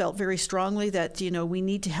people felt very strongly that, we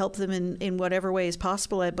need to help them in whatever way is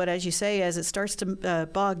possible. But as you say, as it starts to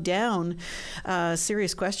bog down,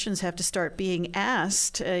 serious questions have to start being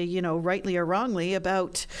asked, rightly or wrongly,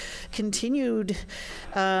 about continued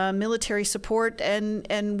military support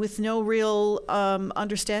and with no real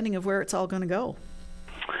understanding of where it's all going to go.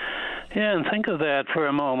 Yeah, and think of that for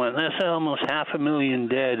a moment. There's almost 500,000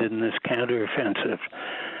 dead in this counteroffensive,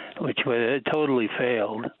 which totally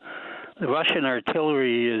failed. The Russian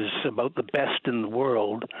artillery is about the best in the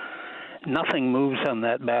world. Nothing moves on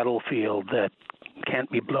that battlefield that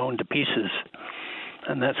can't be blown to pieces.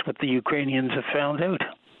 And that's what the Ukrainians have found out.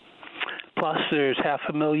 Plus, there's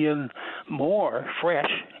 500,000 more fresh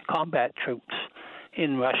combat troops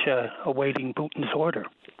in Russia awaiting Putin's order.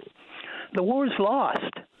 The war's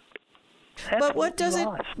lost. But what does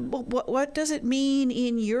it mean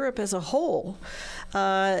in Europe as a whole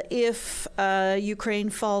if Ukraine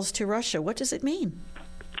falls to Russia? What does it mean?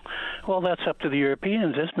 Well, that's up to the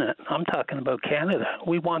Europeans, isn't it? I'm talking about Canada.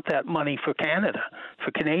 We want that money for Canada, for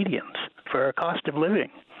Canadians, for our cost of living.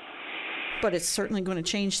 But it's certainly going to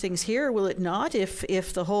change things here, will it not,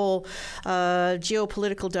 if the whole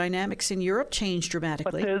geopolitical dynamics in Europe change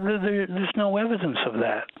dramatically? But there's no evidence of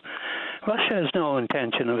that. Russia has no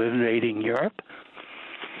intention of invading Europe.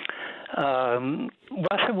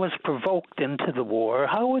 Russia was provoked into the war.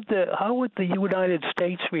 How would the United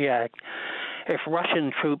States react if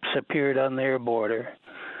Russian troops appeared on their border?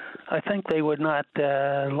 I think they would not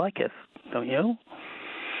like it, don't you?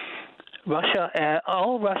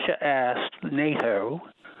 All Russia asked NATO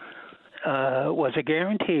was a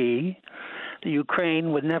guarantee that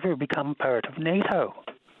Ukraine would never become part of NATO.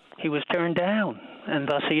 He was turned down, and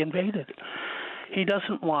thus he invaded. He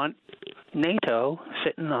doesn't want NATO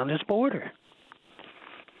sitting on his border.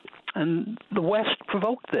 And the West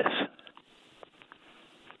provoked this.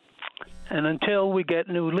 And until we get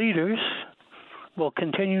new leaders, we'll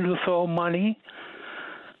continue to throw money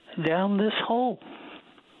down this hole.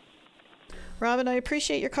 Robin, I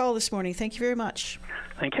appreciate your call this morning. Thank you very much.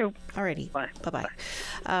 Thank you. All righty. Bye.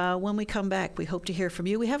 Bye-bye. When we come back, we hope to hear from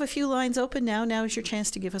you. We have a few lines open now. Now is your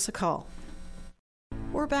chance to give us a call.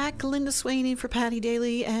 We're back. Linda Swain in for Patty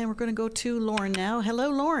Daly, and we're going to go to Lauren now.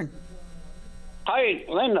 Hello, Lauren. Hi,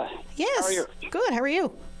 Linda. Yes. How are you? Good. How are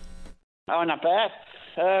you? Oh, not bad.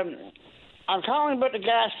 I'm calling about the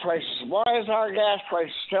gas prices. Why is our gas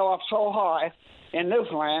price still up so high in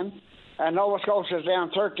Newfoundland, and Nova Scotia is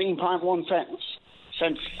down 13.1 cents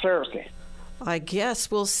since Thursday? I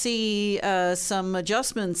guess we'll see some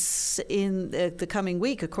adjustments in the coming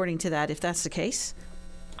week, according to that, if that's the case.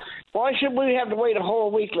 Why should we have to wait a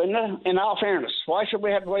whole week, Linda, in all fairness? Why should we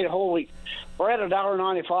have to wait a whole week? We're at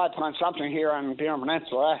 $1.95 point something here on the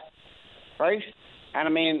Peninsula, right? And,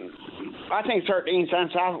 I mean, I think 13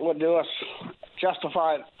 cents off would do us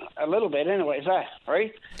justify a little bit anyway, is that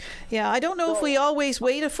right? Yeah, I don't know if we always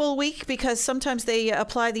wait a full week because sometimes they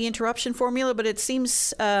apply the interruption formula, but it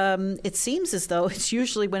seems as though it's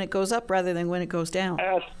usually when it goes up rather than when it goes down.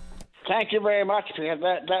 Thank you very much, because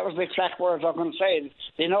that was the exact words I was going to say.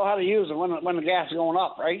 They know how to use it when the gas is going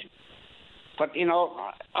up, right? But, you know,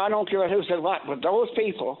 I don't care who said what, but those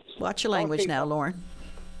people... Watch your language now, Lauren.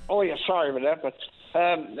 Oh, yeah, sorry about that, but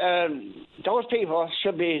those people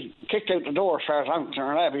should be kicked out the door as far as I'm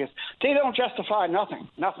concerned, because they don't justify nothing,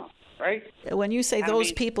 right? When you say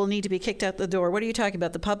those people need to be kicked out the door, what are you talking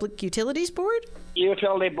about, the Public Utilities Board?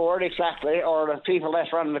 Utility Board, exactly, or the people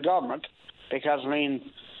that's running the government, because, I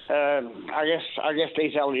mean... I guess they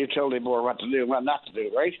tell the utility board what to do and what not to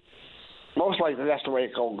do, right? Most likely that's the way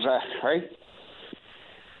it goes, right?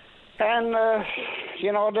 And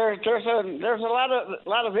you know, there's a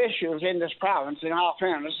lot of issues in this province. In all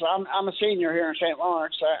fairness, I'm a senior here in St.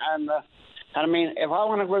 Lawrence, and I mean, if I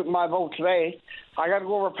want to go out in my boat today, I got to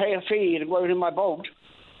go over and pay a fee to go out in my boat.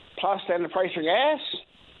 Plus, then the price of gas.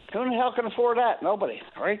 Who the hell can afford that? Nobody,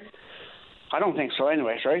 right? I don't think so,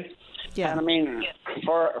 anyways, right? Yeah. And I mean,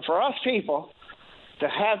 for us people to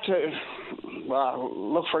have to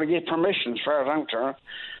look for to get permission, as far as I'm concerned,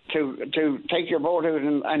 to take your boat out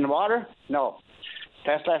in the water, no,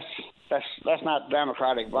 that's not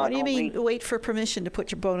democratic. What do you mean? Wait for permission to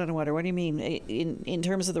put your boat on the water? What do you mean? In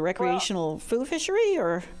terms of the recreational food fishery,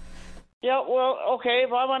 or? Yeah, well, okay.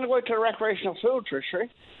 If I want to go to the recreational food fishery,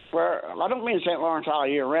 where I don't mean St. Lawrence all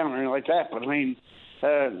year round or anything like that, but I mean.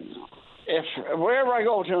 If wherever I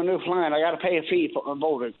go to a Newfoundland, I got to pay a fee to put my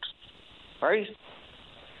boat out, right?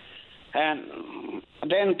 And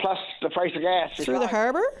then plus the price of gas. Through the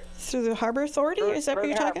harbour? Through the harbour authority? Is that what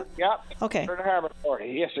you're talking? Yeah. Okay. Through the harbour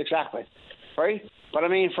authority. Yes, exactly. Right. But I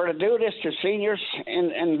mean, to do this to seniors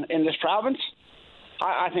in this province,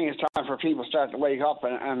 I think it's time for people to start to wake up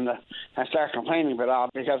and start complaining about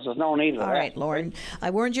it, because there's no need of that. All right, Lauren. Right? I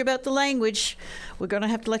warned you about the language. We're going to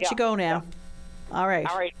have to let you go now. Yeah. All right.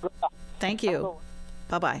 All right. Thank you.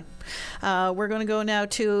 Bye-bye. We're going to go now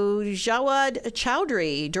to Jawad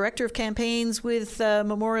Chowdhury, Director of Campaigns with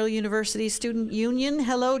Memorial University Student Union.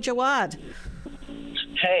 Hello, Jawad.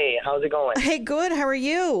 Hey, how's it going? Hey, good. How are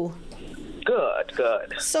you?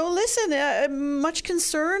 Good. So listen, much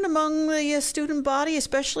concern among the student body,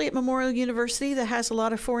 especially at Memorial University that has a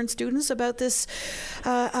lot of foreign students, about this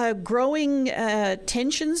growing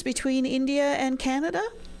tensions between India and Canada?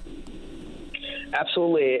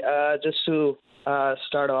 Absolutely. Just to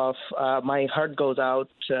start off, my heart goes out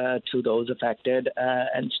to those affected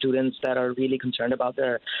and students that are really concerned about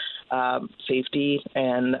their safety,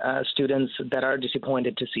 and students that are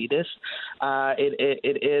disappointed to see this.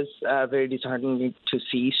 It is very disheartening to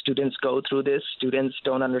see students go through this. Students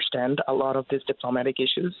don't understand a lot of these diplomatic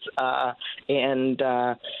issues, and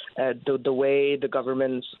the way the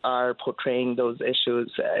governments are portraying those issues,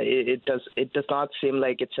 it does not seem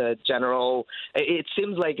like it's a general. It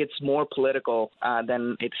seems like it's more political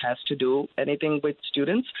than it has to do anything with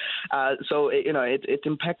students. So it's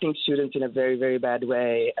impacting students in a very, very bad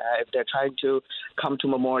way. If they're trying to come to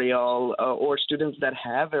Memorial, or students that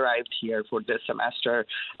have arrived here for this semester,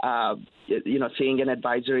 seeing an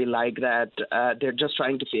advisory like that, they're just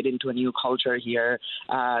trying to fit into a new culture here.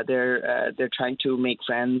 They're trying to make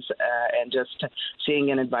friends, and just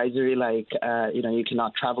seeing an advisory like, you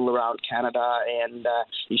cannot travel around Canada, and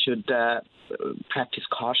you should practice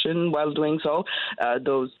caution while doing so.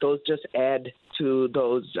 Those just add to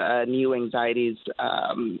those new anxieties,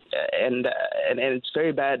 and it's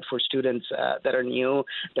very bad for students that are new,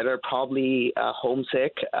 that are probably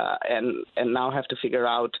homesick, and now have to figure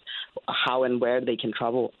out how and where they can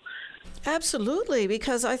travel. Absolutely,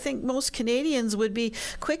 because I think most Canadians would be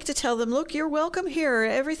quick to tell them, look, you're welcome here.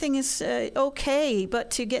 Everything is okay. But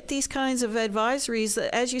to get these kinds of advisories,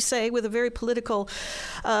 as you say, with a very political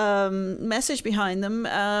message behind them,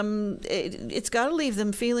 it's got to leave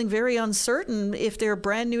them feeling very uncertain if they're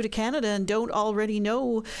brand new to Canada and don't already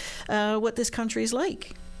know what this country is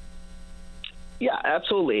like. Yeah,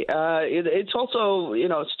 absolutely. It's also,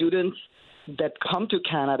 students that come to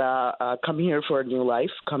Canada, come here for a new life,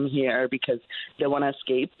 come here because they want to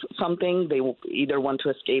escape something. They either want to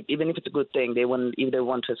escape, even if it's a good thing, they either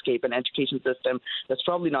want to escape an education system that's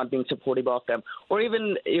probably not being supportive of them, or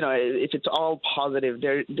even, if it's all positive,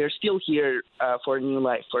 they're still here for a new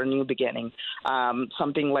life, for a new beginning.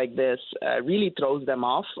 Something like this really throws them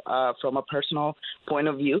off from a personal point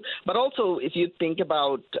of view. But also, if you think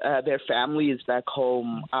about their families back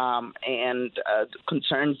home, and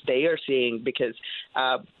concerns they are seeing, because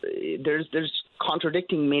there's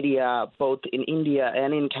contradicting media both in India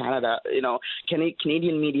and in Canada.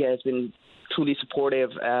 Canadian media has been truly supportive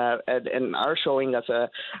and are showing us a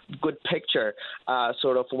good picture,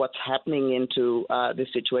 sort of what's happening into this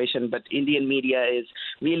situation. But Indian media is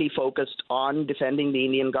really focused on defending the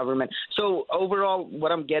Indian government. So overall,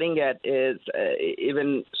 what I'm getting at is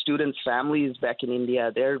even students' families back in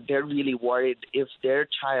India, they're really worried if their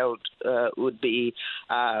child would be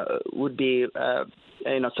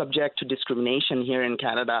subject to discrimination here in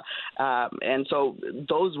Canada, and so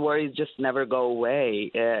those worries just never go away.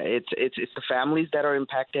 It's the families that are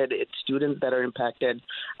impacted, it's students that are impacted.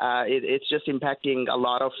 It's just impacting a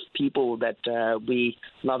lot of people that we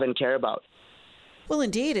love and care about. Well,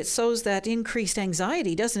 indeed, it sows that increased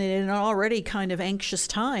anxiety, doesn't it, in an already kind of anxious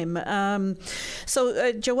time.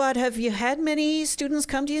 So, Jawad, have you had many students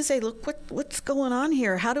come to you and say, look, what's going on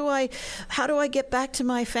here? How do I get back to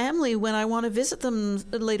my family when I want to visit them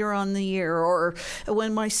later on in the year, or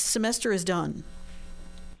when my semester is done?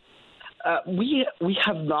 We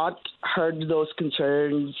have not heard those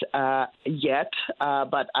concerns yet,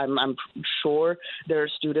 but I'm sure there are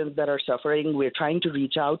students that are suffering. We're trying to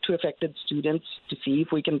reach out to affected students to see if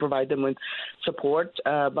we can provide them with support.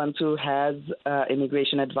 Mansu has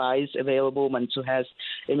immigration advice available. Mansu has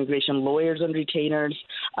immigration lawyers and retainers.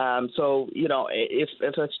 So,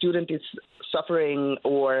 if a student is suffering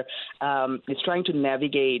or is trying to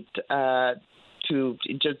navigate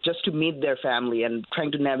to meet their family and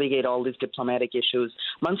trying to navigate all these diplomatic issues,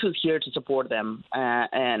 Mansu's here to support them.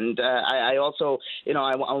 I also,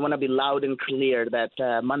 I want to be loud and clear that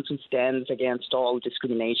Mansu stands against all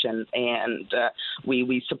discrimination, and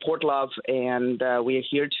we support love, and we are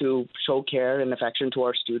here to show care and affection to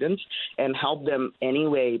our students and help them any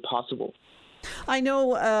way possible. I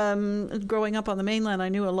know growing up on the mainland, I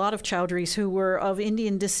knew a lot of Chowdhuries who were of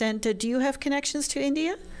Indian descent. Do you have connections to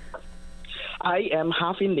India? I am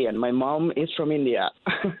half Indian. My mom is from India.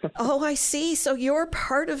 Oh, I see. So you're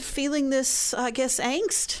part of feeling this, I guess,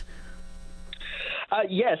 angst?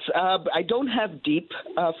 Yes. I don't have deep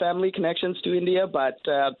family connections to India, but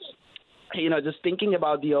just thinking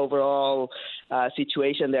about the overall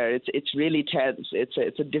situation there. It's really tense.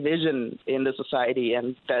 It's a division in the society,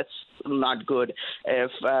 and that's not good.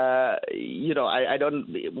 If I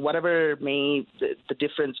don't, whatever may the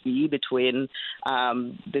difference be between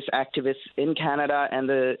this activist in Canada and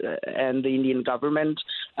the Indian government,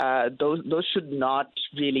 those should not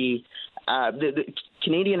really. The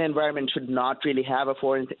Canadian environment should not really have a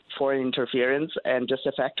foreign interference and just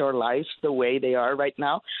affect our lives the way they are right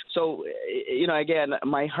now. So, again,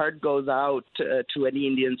 my heart goes out to any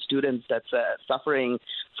Indian students that's suffering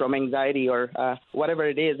from anxiety or whatever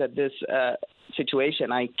it is at this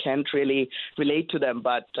situation. I can't really relate to them,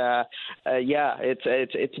 but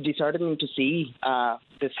it's disheartening to see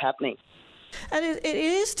this happening. And it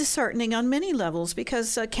is disheartening on many levels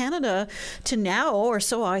because Canada, to now, or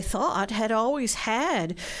so I thought, had always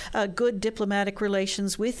had good diplomatic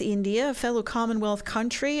relations with India, a fellow Commonwealth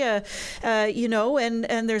country, and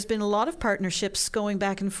there's been a lot of partnerships going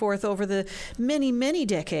back and forth over the many, many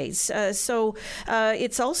decades. So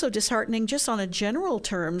it's also disheartening just on a general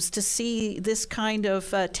terms to see this kind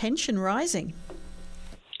of tension rising.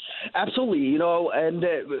 Absolutely, and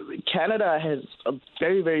Canada has a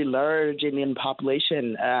very, very large Indian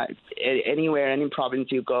population. Anywhere, any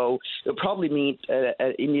province you go, you'll probably meet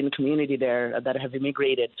an Indian community there that have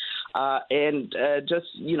immigrated.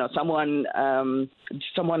 Someone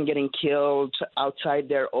getting killed outside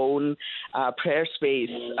their own prayer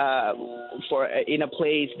space in a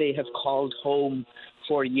place they have called home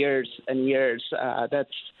for years and years.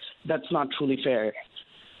 That's not truly fair.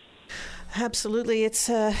 Absolutely. It's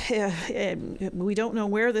we don't know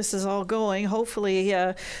where this is all going. Hopefully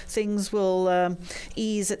things will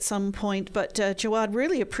ease at some point. But Jawad,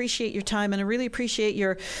 really appreciate your time, and I really appreciate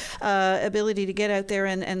your ability to get out there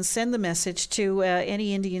and send the message to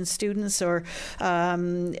any Indian students or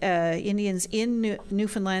Indians in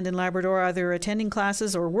Newfoundland and Labrador, either attending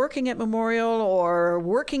classes or working at Memorial or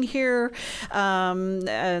working here,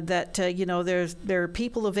 that there are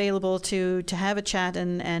people available to have a chat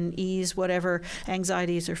and ease whatever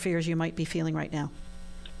anxieties or fears you might be feeling right now.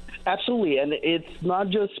 Absolutely, and it's not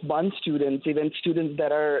just one student, even students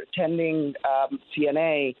that are attending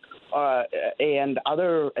CNA and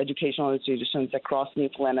other educational institutions across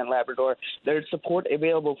Newfoundland and Labrador. There's support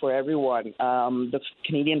available for everyone. The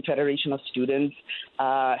Canadian Federation of Students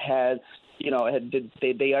has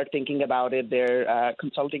they are thinking about it. They're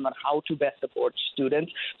consulting on how to best support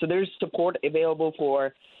students. So there's support available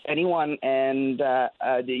for anyone, and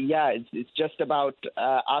it's just about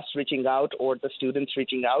us reaching out or the students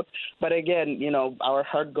reaching out. But again, our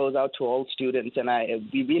heart goes out to all students, and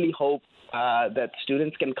we really hope that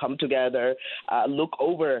students can come together, look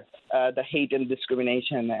over the hate and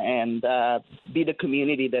discrimination, and be the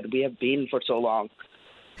community that we have been for so long.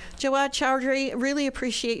 Jawad Chowdhury, really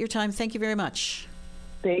appreciate your time. Thank you very much.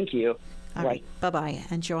 Thank you. All right. Bye-bye.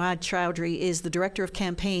 And Jawad Chowdhury is the Director of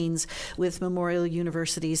Campaigns with Memorial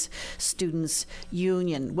University's Students'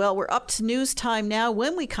 Union. Well, we're up to news time now.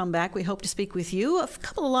 When we come back, we hope to speak with you. A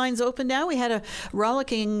couple of lines open now. We had a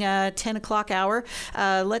rollicking 10 o'clock hour.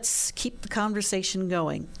 Let's keep the conversation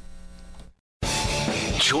going.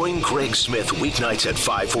 Join Greg Smith weeknights at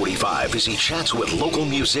 5:45 as he chats with local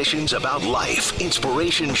musicians about life,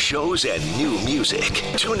 inspiration, shows, and new music.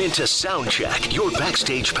 Tune into Soundcheck, your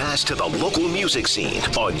backstage pass to the local music scene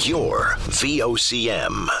on your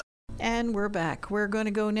VOCM. And we're back. We're going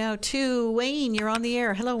to go now to Wayne. You're on the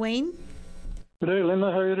air. Hello, Wayne. Good day,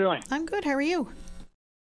 Linda. How are you doing? I'm good. How are you?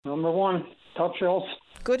 Number one, top shelf.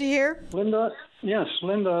 Good to hear. Linda, I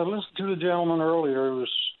listened to the gentleman earlier who was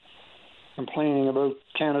complaining about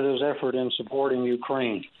Canada's effort in supporting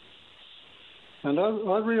Ukraine. And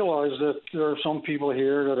I realize that there are some people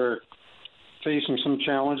here that are facing some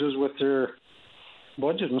challenges with their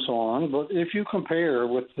budget and so on, but if you compare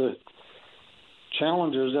with the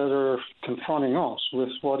challenges that are confronting us with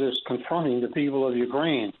what is confronting the people of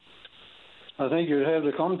Ukraine, I think you'd have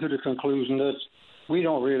to come to the conclusion that we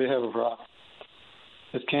don't really have a problem.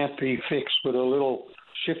 It can't be fixed with a little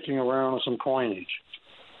shifting around of some coinage.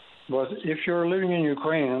 But if you're living in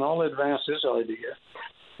Ukraine, and I'll advance this idea,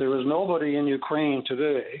 there is nobody in Ukraine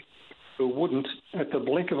today who wouldn't, at the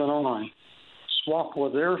blink of an eye, swap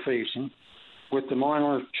what they're facing with the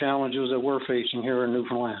minor challenges that we're facing here in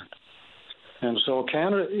Newfoundland. And so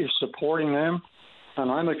Canada is supporting them, and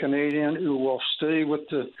I'm a Canadian who will stay with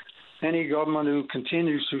any government who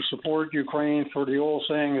continues to support Ukraine for the old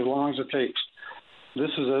saying, as long as it takes.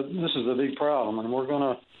 This is a big problem, and we're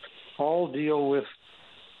going to all deal with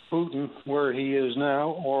Putin where he is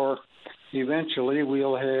now, or eventually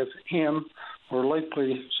we'll have him, or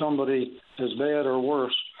likely somebody as bad or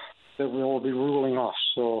worse that will be ruling us.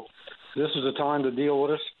 So this is the time to deal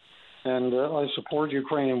with it. and I support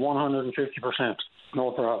Ukraine 150%.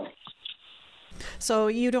 No problem. So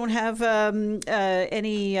you don't have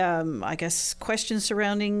any, I guess, questions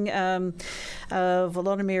surrounding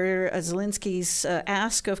Volodymyr Zelensky's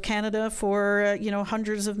ask of Canada for,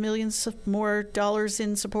 hundreds of millions of more dollars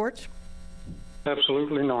in support?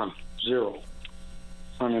 Absolutely none. Zero.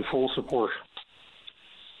 I'm in full support.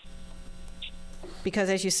 Because,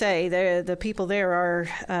 as you say, the people there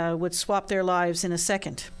would swap their lives in a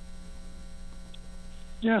second.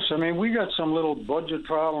 Yes, I mean, we got some little budget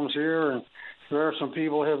problems here, and there are some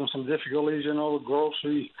people having some difficulties, the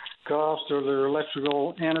grocery cost or their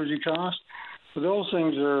electrical energy cost. But those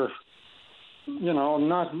things are,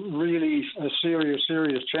 not really a serious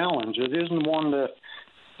challenge. It isn't one that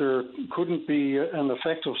there couldn't be an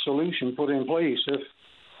effective solution put in place if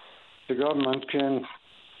the government can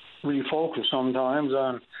refocus sometimes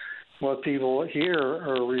on what people here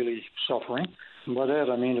are really suffering. And by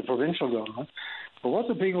that, I mean the provincial government. But what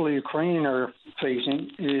the people of Ukraine are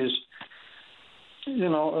facing is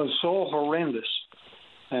so horrendous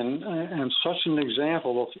and such an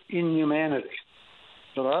example of inhumanity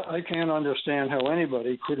that I can't understand how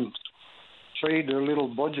anybody couldn't trade their little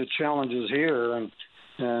budget challenges here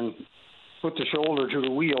and put the shoulder to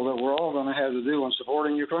the wheel that we're all going to have to do in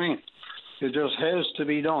supporting Ukraine. It just has to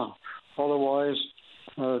be done. Otherwise,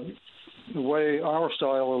 the way our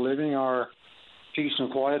style of living, our peace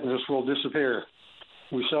and quietness will disappear.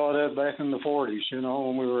 We saw that back in the 40s, when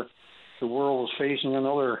the world was facing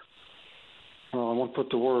another, I won't put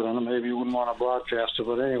the word on it, maybe you wouldn't want to broadcast it,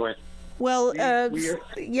 but anyway. Well,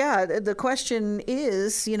 the question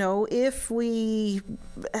is, if we,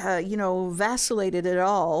 vacillated at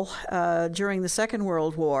all during the Second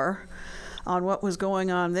World War on what was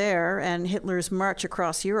going on there and Hitler's march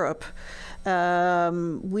across Europe,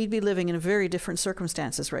 we'd be living in very different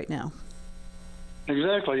circumstances right now.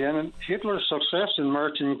 Exactly, and Hitler's success in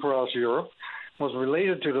marching across Europe was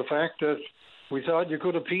related to the fact that we thought you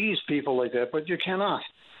could appease people like that, but you cannot.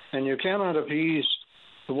 And you cannot appease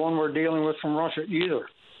the one we're dealing with from Russia either.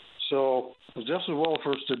 So it's just as well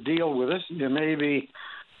for us to deal with it. It may be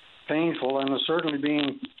painful, and it's certainly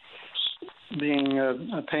being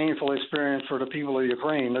a painful experience for the people of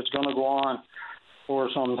Ukraine. That's going to go on for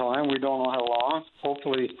some time. We don't know how long.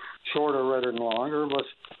 Hopefully shorter rather than longer, but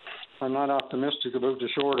I'm not optimistic about the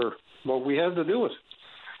shorter. But we have to do it.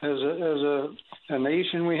 As a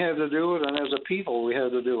nation, we have to do it, and as a people, we have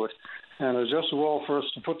to do it. And it's just as well for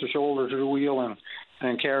us to put the shoulder to the wheel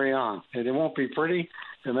and carry on. It won't be pretty.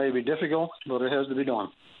 It may be difficult, but it has to be done.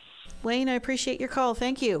 Wayne, I appreciate your call.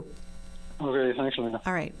 Thank you. Okay, thanks, Linda.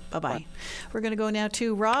 All right, bye-bye. We're going to go now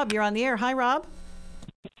to Rob. You're on the air. Hi, Rob.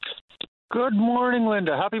 Good morning,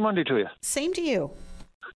 Linda. Happy Monday to you. Same to you.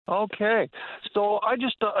 Okay. So I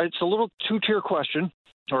just, it's a little two-tier question,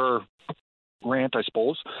 or rant, I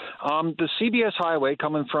suppose. The CBS highway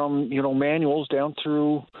coming from, Manuals down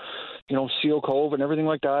through, Seal Cove and everything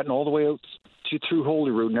like that, and all the way out through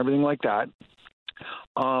Holyrood and everything like that,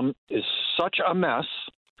 is such a mess.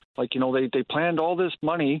 Like, they planned all this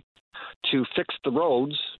money to fix the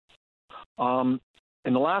roads. In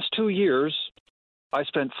the last 2 years, I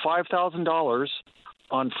spent $5,000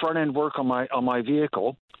 on front-end work on my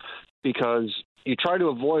vehicle, because you try to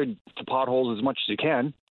avoid the potholes as much as you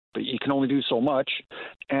can, but you can only do so much,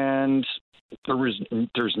 and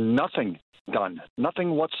there's nothing done,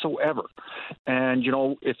 nothing whatsoever. And,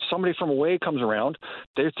 if somebody from away comes around,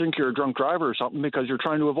 they think you're a drunk driver or something because you're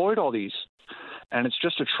trying to avoid all these. And it's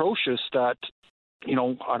just atrocious that, I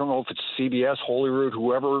don't know if it's CBS, Holyrood,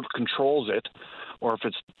 whoever controls it, or if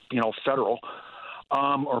it's, federal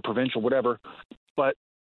or provincial, whatever, but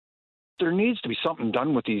there needs to be something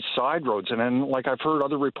done with these side roads. And then, like, I've heard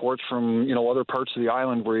other reports from, other parts of the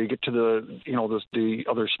island where you get to the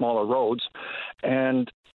other smaller roads,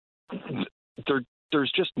 and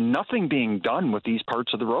there's just nothing being done with these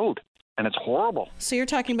parts of the road, and it's horrible. So you're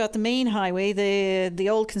talking about the main highway, the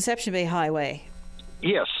old Conception Bay Highway.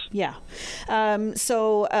 Yes. Yeah.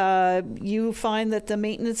 So you find that the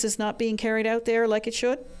maintenance is not being carried out there like it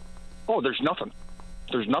should? Oh, there's nothing.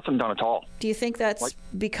 There's nothing done at all. Do you think that's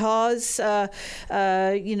because, we've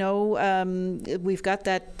got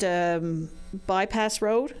that bypass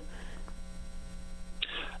road?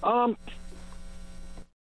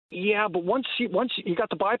 Yeah, but once you got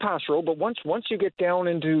the bypass road, but once you get down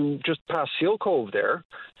into just past Seal Cove there,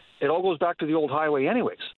 it all goes back to the old highway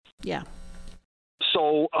anyways. Yeah.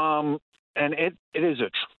 So, and it is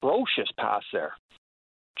atrocious past there.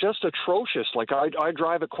 Just atrocious. Like, I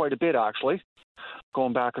drive it quite a bit, actually,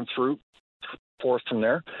 going back and forth from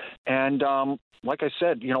there. And like I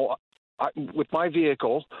said, with my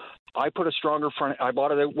vehicle, I put a stronger front. I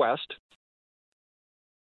bought it out west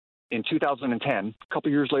in 2010. A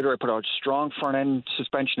couple years later, I put a strong front end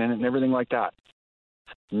suspension in it and everything like that.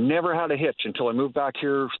 Never had a hitch until I moved back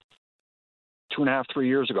here 2.5, 3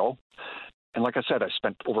 years ago. And like I said, I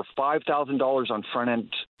spent over $5,000 on front end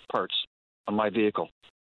parts on my vehicle,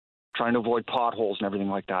 trying to avoid potholes and everything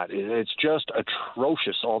like that. It's just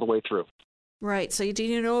atrocious all the way through. Right. So do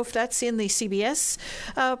you know if that's in the CBS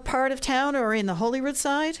part of town or in the Holyrood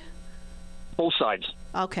side? Both sides.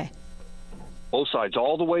 Okay. Both sides,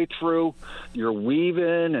 all the way through. You're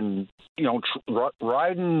weaving and,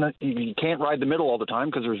 riding. You can't ride the middle all the time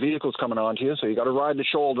because there's vehicles coming onto you, so you got to ride the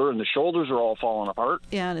shoulder, and the shoulders are all falling apart.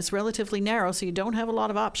 Yeah, and it's relatively narrow, so you don't have a lot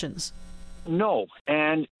of options. No,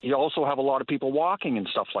 and you also have a lot of people walking and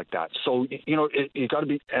stuff like that. So, you got to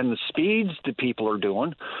be, and the speeds that people are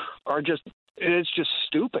doing are just, it's just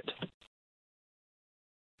stupid.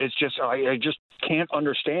 It's just, I just can't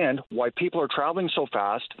understand why people are traveling so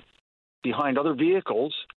fast behind other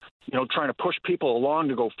vehicles, trying to push people along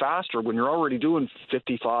to go faster when you're already doing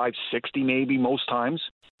 55, 60 maybe most times.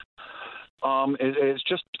 It's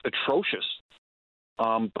just atrocious.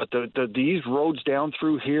 But these roads down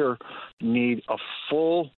through here need a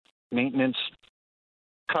full maintenance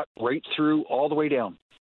cut right through all the way down.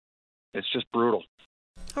 It's just brutal.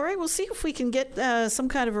 All right, we'll see if we can get some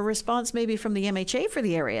kind of a response maybe from the MHA for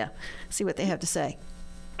the area, see what they have to say.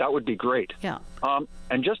 That would be great. Yeah.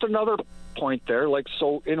 And just another point there,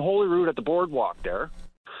 so in Holyrood at the boardwalk there,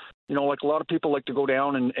 a lot of people like to go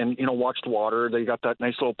down and watch the water. They got that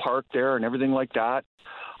nice little park there and everything like that.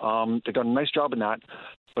 They've done a nice job in that.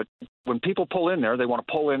 But when people pull in there, they want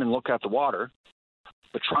to pull in and look at the water.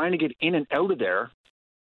 But trying to get in and out of there,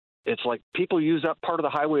 it's like people use that part of the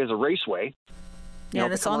highway as a raceway. Yeah,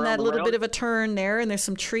 and it's on that little bit of a turn there, and there's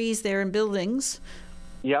some trees there and buildings.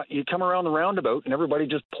 Yeah, you come around the roundabout, and everybody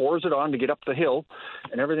just pours it on to get up the hill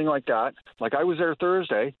and everything like that. Like, I was there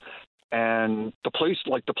Thursday, and the police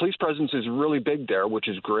presence is really big there, which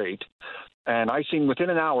is great. And I seen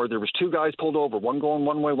within an hour, there was 2 guys pulled over, one going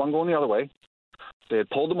one way, one going the other way. They had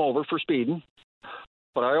pulled them over for speeding.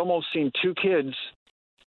 But I almost seen 2 kids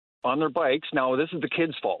on their bikes. Now, this is the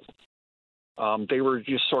kids' fault. They were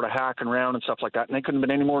just sort of hacking around and stuff like that, and they couldn't have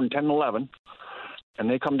been any more than 10 and 11. And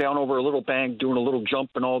they come down over a little bank doing a little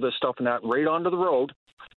jump and all this stuff and that right onto the road.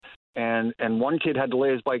 And one kid had to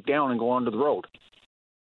lay his bike down and go onto the road,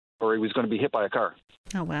 or he was going to be hit by a car.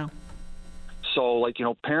 Oh, wow. So,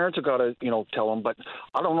 parents have got to, tell them. But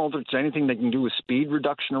I don't know if there's anything they can do with speed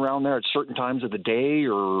reduction around there at certain times of the day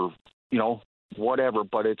or, whatever.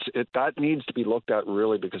 But that needs to be looked at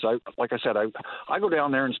really, because like I said, I go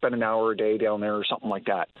down there and spend an hour a day down there or something like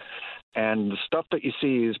that. And the stuff that you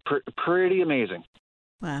see is pretty amazing.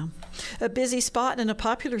 Wow. A busy spot and a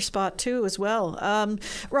popular spot, too, as well.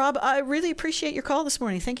 Rob, I really appreciate your call this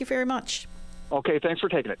morning. Thank you very much. Okay, thanks for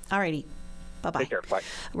taking it. All righty. Bye-bye. Take care. Bye.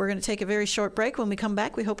 We're going to take a very short break. When we come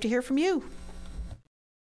back, we hope to hear from you.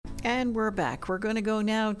 And we're back. We're going to go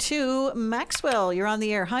now to Maxwell. You're on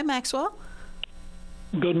the air. Hi, Maxwell.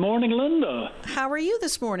 Good morning, Linda. How are you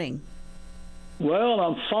this morning? Well,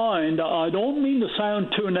 I'm fine. I don't mean to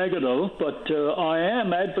sound too negative, but I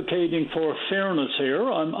am advocating for fairness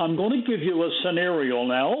here. I'm going to give you a scenario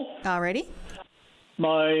now. Alrighty.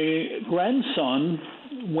 My grandson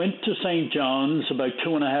went to St. John's about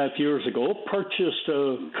 2.5 years ago, purchased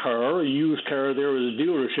a used car there at a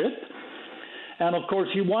dealership. And, of course,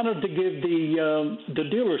 he wanted to give the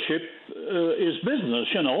dealership his business,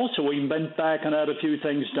 so we went back and had a few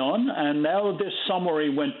things done. And now this summer he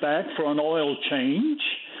went back for an oil change.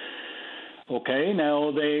 Okay,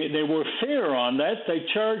 now they were fair on that. They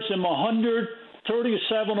charged him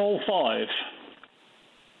 $137.05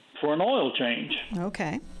 for an oil change.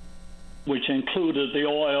 Okay. Which included the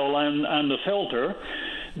oil and the filter.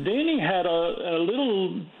 Then he had a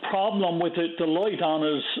little problem with it. The light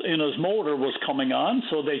in his motor was coming on,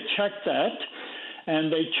 so they checked that,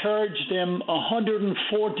 and they charged him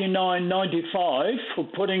 $149.95 for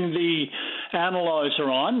putting the analyzer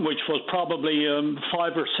on, which was probably a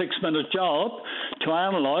 5 or 6 minute job to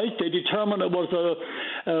analyze. They determined it was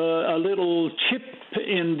a little chip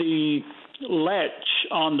in the latch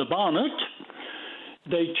on the bonnet.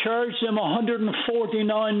 They charged him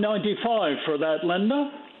 $149.95 for that,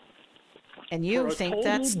 Linda. And you think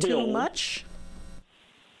that's too much?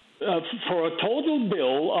 For a total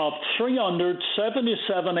bill of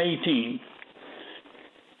 $377.18.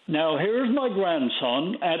 Now, here's my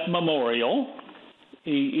grandson at Memorial.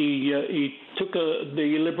 He took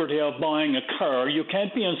the liberty of buying a car. You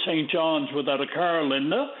can't be in St. John's without a car,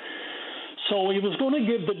 Linda. So he was going to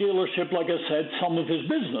give the dealership, like I said, some of his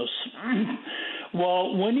business.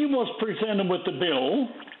 Well, when he was presented with the bill,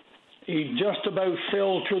 he just about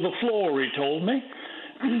fell to the floor, he told me.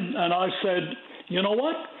 And I said, you know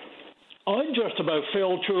what? I just about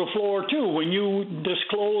fell to the floor, too, when you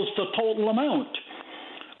disclosed the total amount,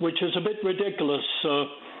 which is a bit ridiculous,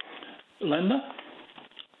 Linda.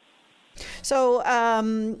 So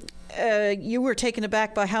you were taken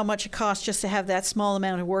aback by how much it cost just to have that small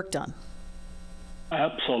amount of work done.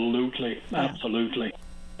 Absolutely. Out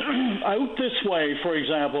this way, for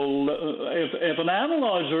example, if an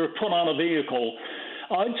analyzer put on a vehicle,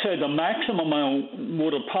 I'd say the maximum amount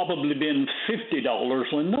would have probably been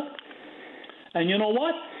 $50, Linda. And you know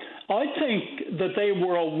what? I think that they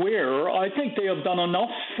were aware. I think they have done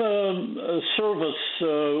enough service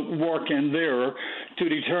work in there to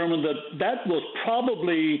determine that was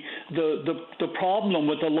probably the problem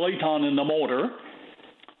with the light on in the motor.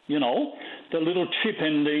 You know, the little chip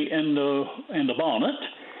in the bonnet.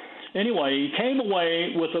 Anyway, he came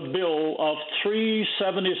away with a bill of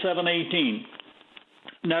 $377.18.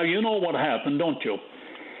 Now you know what happened, don't you?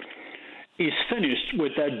 He's finished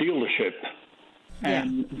with that dealership. Yeah.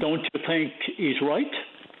 And don't you think he's right?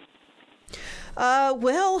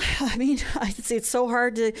 Well, I mean, it's so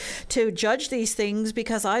hard to judge these things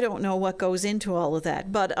because I don't know what goes into all of that.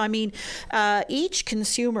 But, I mean, each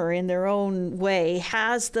consumer in their own way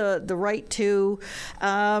has the right to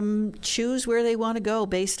choose where they want to go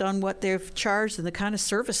based on what they've charged and the kind of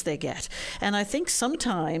service they get. And I think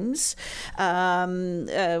sometimes,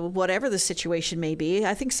 whatever the situation may be,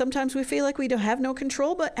 I think sometimes we feel like we don't have no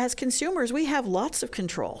control, but as consumers, we have lots of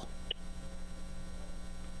control.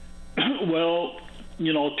 Well,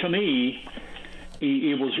 you know, to me,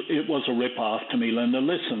 it was a rip-off to me, Linda.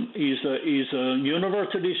 Listen, he's a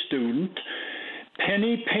university student,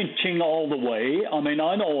 penny pinching all the way. I mean,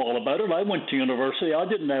 I know all about it. I went to university. I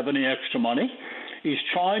didn't have any extra money. He's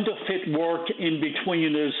trying to fit work in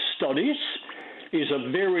between his studies. He's a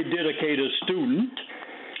very dedicated student.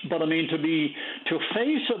 But I mean, to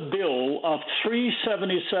face a bill of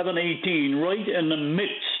 $377.18 right in the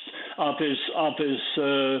midst of his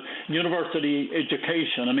university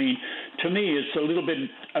education, I mean, to me, it's a little bit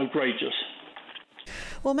outrageous.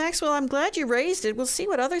 Well, Maxwell, I'm glad you raised it. We'll see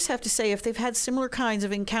what others have to say if they've had similar kinds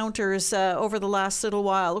of encounters over the last little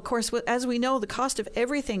while. Of course, as we know, the cost of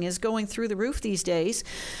everything is going through the roof these days.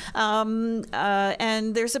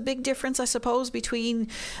 And there's a big difference, I suppose, between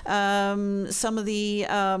some of the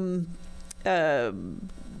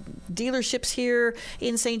dealerships here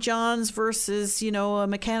in St. John's versus, you know, a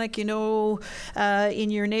mechanic, you know, in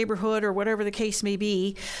your neighborhood or whatever the case may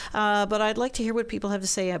be. But I'd like to hear what people have to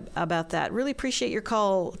say about that. Really appreciate your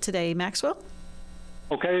call today, Maxwell.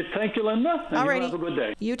 Okay, thank you, Linda. And you have a good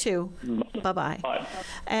day. You too. Bye-bye. Bye.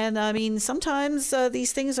 And I mean, sometimes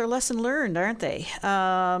these things are lesson learned, aren't they?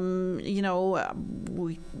 You know,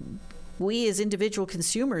 we as individual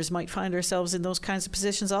consumers might find ourselves in those kinds of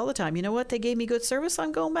positions all the time. You know what? They gave me good service.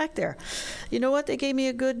 I'm going back there. You know what? They gave me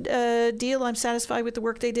a good deal. I'm satisfied with the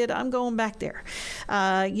work they did. I'm going back there.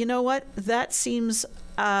 You know what? That seems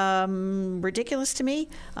ridiculous to me.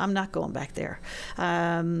 I'm not going back there.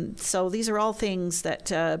 So these are all things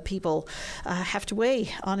that people have to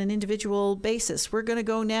weigh on an individual basis. We're going to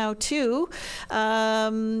go now to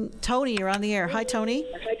Tony. You're on the air. Hi, Tony.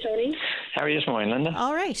 Hi, Tony. How are you this morning, Linda?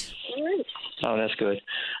 All right. Oh, that's good.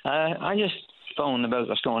 I just phoned about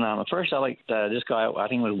what's going on. At first, I liked this guy, I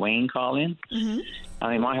think it was Wayne, call in. Mm-hmm.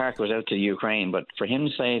 I mean, my heart goes out to Ukraine, but for him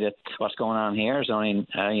to say that what's going on here is only,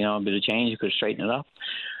 a bit of change, you could straighten it up.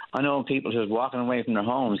 I know people who's walking away from their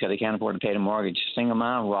homes because they can't afford to pay the mortgage. Single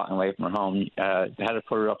mom walking away from her home, had to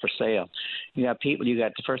put her up for sale. You got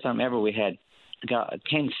the first time ever we had got a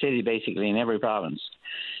tent city basically in every province.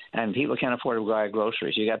 And people can't afford to buy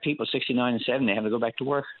groceries. You got people 69 and 70 have to go back to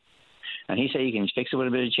work. And he said you can fix it with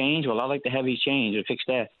a bit of change. Well, I'd like to have his change to fix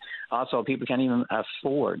that. Also, people can't even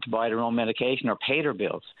afford to buy their own medication or pay their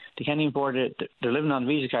bills. They can't even afford it. They're living on a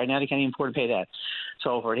Visa card now. They can't even afford to pay that.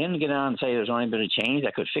 So for him to get on and say there's only a bit of change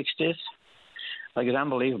that could fix this, like, it's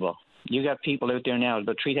unbelievable. You got people out there now,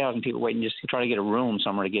 about 3,000 people waiting just to try to get a room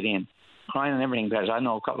somewhere to get in, crying and everything. Because I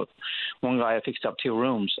know one guy fixed up 2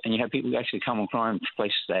 rooms, and you have people who actually come and crying for a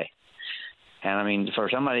place to stay. And, I mean, for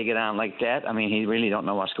somebody to get on like that, I mean, he really don't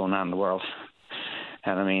know what's going on in the world.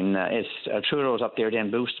 And, I mean, it's Trudeau's up there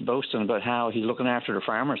then boasting about how he's looking after the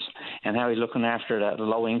farmers and how he's looking after the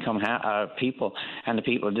low-income people and the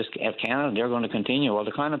people of Canada. They're going to continue. Well,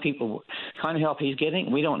 the kind of help he's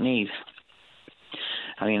getting, we don't need.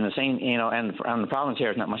 I mean, the same, and the province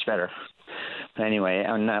here is not much better. Anyway,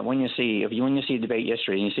 and when you see the debate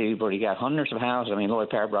yesterday, and you see where you got hundreds of houses. I mean, Lloyd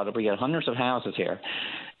Parr brought up, we got hundreds of houses here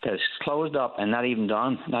that's closed up and not even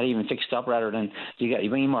done, not even fixed up. Rather than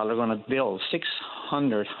meanwhile, they're going to build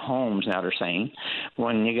 600 homes now. They're saying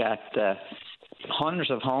when you got hundreds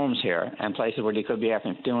of homes here and places where they could be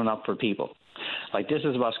doing up for people. Like, this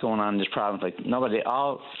is what's going on in this province. Like, nobody,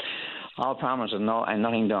 all promises and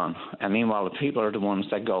nothing done. And meanwhile, the people are the ones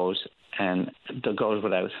that goes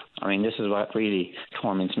without. I mean, this is what really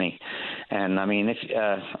torments me. And I mean,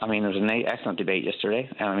 there was an excellent debate yesterday.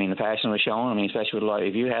 I mean, the passion was shown. I mean, especially with Lloyd.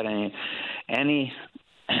 If you had any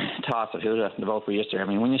thoughts of who to vote for yesterday, I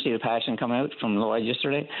mean, when you see the passion come out from Lloyd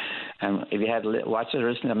yesterday, and if you had watched it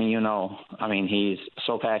or listened, I mean, he's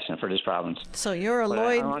so passionate for this province. So you're a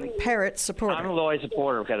Lloyd Parrott supporter. I'm a Lloyd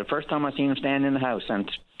supporter because the first time I seen him stand in the House and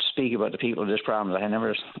speak about the people of this province, I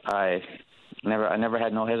never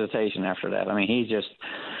had no hesitation after that. I mean, he's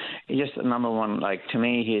just number one. Like, to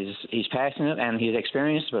me, he's passionate and he's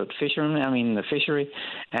experienced about the fishery,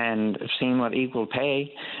 and seeing what equal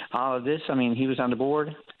pay, all of this. I mean, he was on the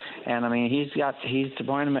board, and I mean, he's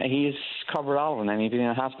covered all of them. I mean, he's been in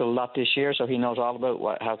the hospital a lot this year, so he knows all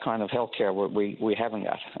about how kind of health care we haven't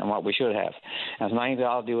got and what we should have. And it's nothing to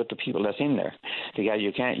all do with the people that's in there, because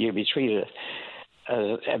you'll be treated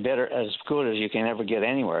as good as you can ever get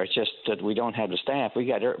anywhere. It's just that we don't have the staff. We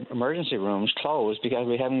got emergency rooms closed because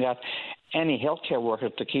we haven't got any healthcare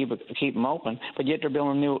workers to keep them open, but yet they're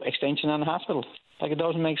building a new extension on the hospital. Like, it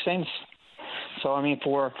doesn't make sense. So I mean,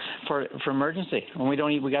 for emergency, when we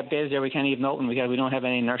got beds there, we can't even open because we don't have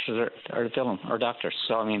any nurses or to fill them, or doctors.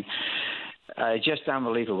 So I mean, just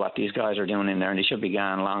unbelievable what these guys are doing in there, and they should be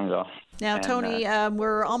gone long ago. Now, Tony,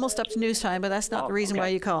 we're almost up to news time, but that's not the reason why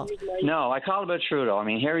you called. No, I called about Trudeau. I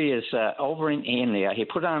mean, here he is over in India. He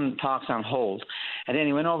put on talks on hold, and then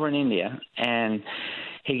he went over in India, and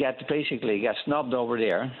he got snubbed over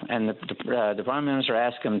there, and the Prime Minister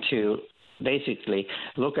asked him to basically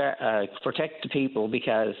look at protect the people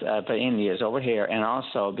because India is over here, and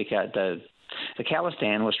also because the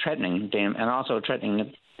Khalistan was threatening them and also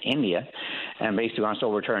threatening India, and basically wants to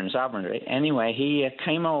overturn sovereignty. Anyway, he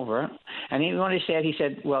came over, and what he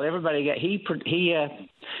said, well, everybody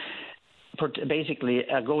basically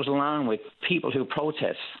goes along with people who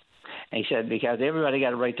protest. And he said because everybody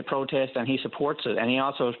got a right to protest, and he supports it, and he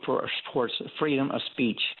also supports freedom of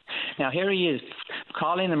speech. Now here he is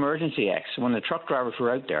calling emergency acts when the truck drivers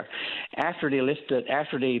were out there after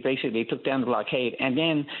they basically took down the blockade, and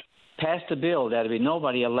then passed a bill that would be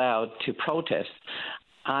nobody allowed to protest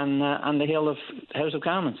on the House of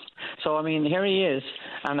Commons. So I mean, here he is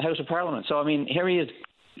on the House of Parliament. So I mean, here he is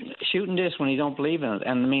shooting this when he don't believe in it.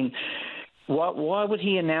 And I mean, why would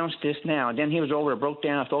he announce this now? And then he was over, it broke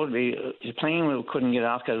down. I thought his plane couldn't get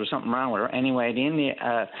off because there was something wrong with her. Anyway,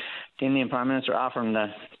 the Indian Prime Minister offered him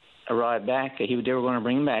to arrive back. They were going to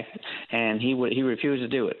bring him back, and he refused to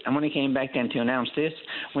do it. And when he came back then to announce this,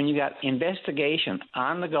 when you got investigation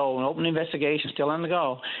on the go, an open investigation still on the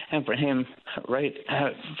go, and for him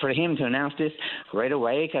to announce this right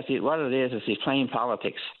away, because what it is he's playing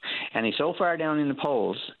politics, and he's so far down in the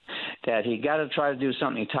polls that he got to try to do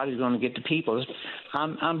something. He thought he was going to get the people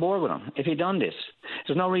on board with him. If he'd done this,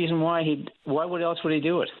 there's no reason why else would he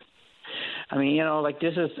do it? I mean, like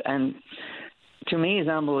this is, and to me, it's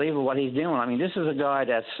unbelievable what he's doing. I mean, this is a guy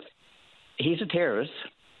he's a terrorist,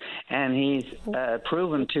 and he's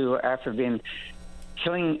proven to, after being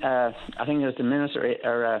killing, I think it was the minister,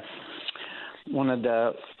 or one of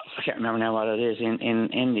the, I can't remember now what it is, in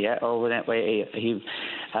India, over that way,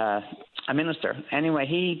 a minister. Anyway,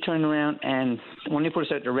 he turned around, and when they put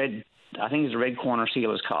us out I think it's the red corner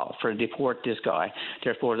seal is called, for deport this guy.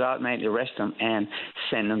 They're supposed to automatically arrest him and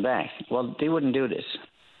send him back. Well, they wouldn't do this.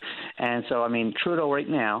 And so, I mean, Trudeau right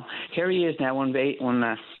now, here he is now when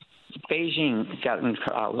Beijing got him,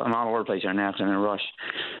 I'm all over the place here now because I'm in a rush.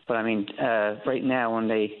 But, I mean, right now when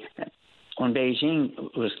Beijing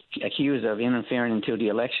was accused of interfering into the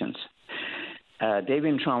elections, they've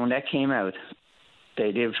been trying, when that came out,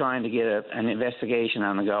 they were trying to get an investigation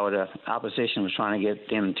on the go. The opposition was trying to get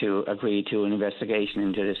them to agree to an investigation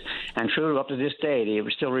into this. And Trudeau, up to this day, they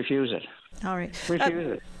still refuse it. All right.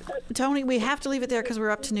 Refuse it. Tony, we have to leave it there because we're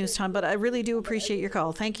up to news time, but I really do appreciate your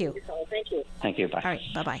call. Thank you. Thank you. Bye. All right.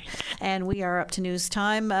 Bye-bye. And we are up to news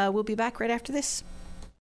time. We'll be back right after this.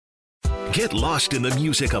 Get lost in the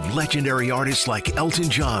music of legendary artists like Elton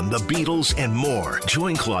John, the Beatles, and more.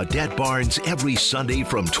 Join Claudette Barnes every Sunday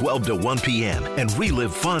from 12 to 1 p.m. and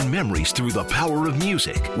relive fond memories through the power of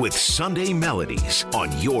music with Sunday Melodies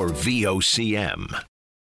on your VOCM.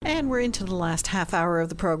 And we're into the last half hour of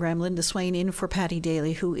the program. Linda Swain in for Patty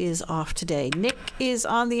Daly, who is off today. Nick is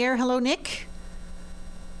on the air. Hello, Nick.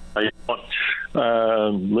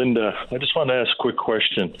 Linda, I just want to ask a quick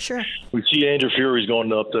question. Sure. We see Andrew Fury's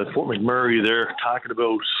going up to Fort McMurray there, talking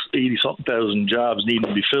about 80-something thousand jobs needing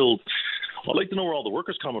to be filled. I'd like to know where all the work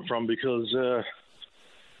is coming from, because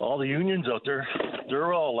all the unions out there,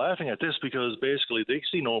 they're all laughing at this, because basically they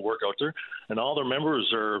see no work out there, and all their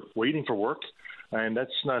members are waiting for work, and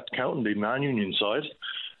that's not counting the non-union side.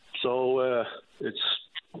 So it's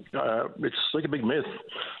like a big myth.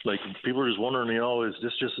 Like, people are just wondering, is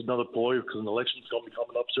this just another ploy because an election's going to be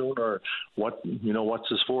coming up soon, or what? What's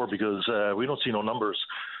this for? Because we don't see no numbers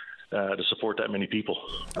to support that many people.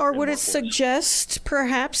 Or would it suggest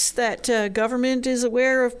perhaps that government is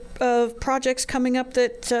aware of projects coming up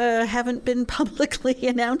that haven't been publicly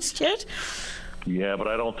announced yet? Yeah, but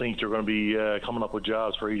I don't think they're going to be coming up with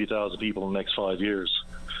jobs for 80,000 people in the next 5 years.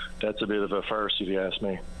 That's a bit of a farce, if you ask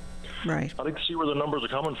me. Right. I'd like to see where the numbers are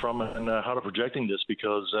coming from and how they're projecting this,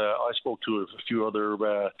 because I spoke to a few other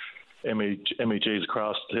MHAs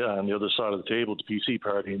across on the other side of the table, the PC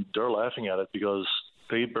party, and they're laughing at it because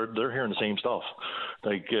they're hearing the same stuff.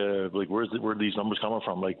 Like where are these numbers coming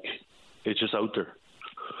from? Like, it's just out there.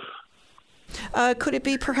 Could it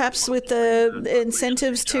be perhaps with the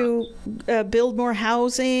incentives to build more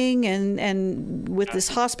housing and with this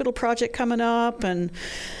hospital project coming up, and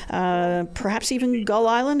perhaps even Gull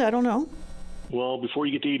Island? I don't know. Well, before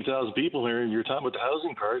you get to 80,000 people here, and you're talking about the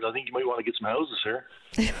housing part, I think you might want to get some houses here.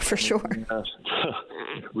 For sure.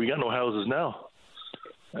 We got no houses now,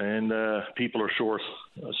 and people are short.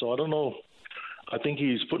 So I don't know. I think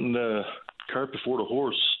he's putting the cart before the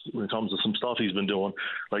horse when it comes to some stuff he's been doing,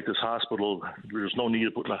 like this hospital. There's no need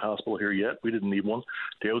of putting a hospital here yet. We didn't need one.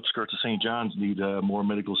 The outskirts of St. John's need more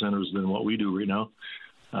medical centers than what we do right now.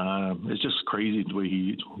 It's just crazy the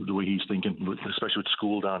way he's thinking, especially with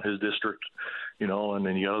school down his district, and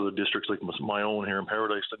then you got other districts like my own here in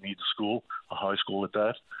Paradise that needs a school, a high school at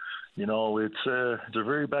that. It's a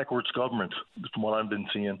very backwards government from what I've been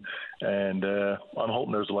seeing, and I'm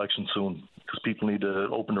hoping there's elections soon, because people need to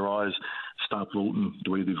open their eyes, stop voting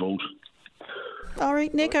the way they vote. All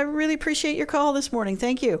right, Nick, I really appreciate your call this morning.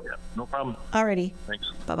 Thank you. Yeah, no problem. All righty.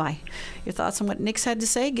 Thanks. Bye-bye. Your thoughts on what Nick's had to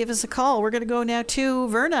say, give us a call. We're going to go now to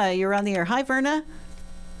Verna. You're on the air. Hi, Verna.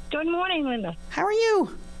 Good morning, Linda. How are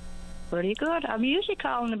you? Pretty good. I'm usually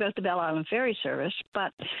calling about the Bell Island Ferry Service,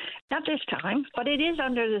 but not this time. But it is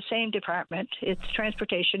under the same department. It's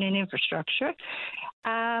Transportation and Infrastructure.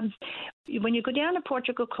 When you go down to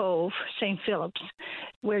Portugal Cove, St. Philip's,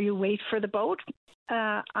 where you wait for the boat,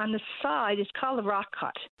 on the side is called the Rock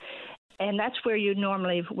Cut. And that's where you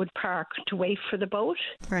normally would park to wait for the boat.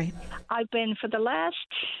 Right. I've been, for the last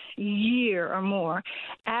year or more,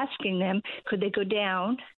 asking them, could they go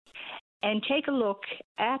down and take a look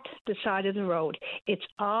at the side of the road. It's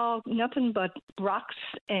all nothing but rocks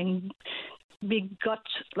and big guts,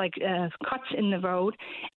 like cuts in the road,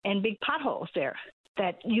 and big potholes there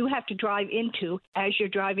that you have to drive into as you're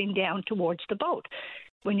driving down towards the boat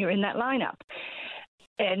when you're in that lineup.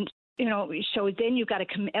 And, so then you've got to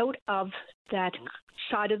come out of that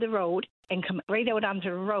side of the road and come right out onto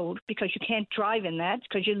the road, because you can't drive in that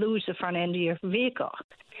because you lose the front end of your vehicle.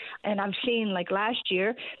 And I've seen, like last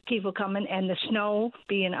year, people coming and the snow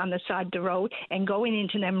being on the side of the road and going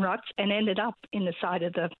into them ruts and ended up in the side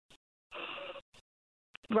of the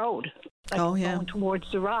road, going towards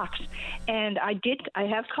the rocks. And I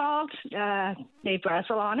have called Dave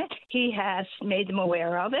Brazel on it. He has made them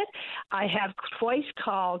aware of it. I have twice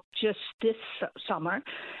called just this summer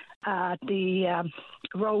the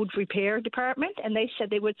road repair department, and they said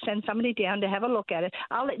they would send somebody down to have a look at it.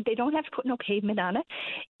 They don't have to put no pavement on it.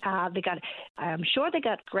 I'm sure they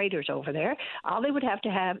got graders over there. All they would have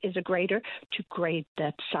to have is a grader to grade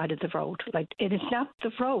that side of the road. And it's not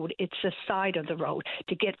the road, it's the side of the road,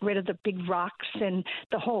 to get rid of the big rocks and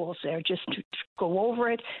the holes there, just to go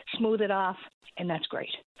over it, smooth it off, and that's great.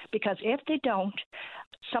 Because if they don't,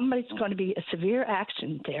 somebody's going to be a severe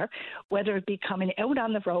accident there, whether it be coming out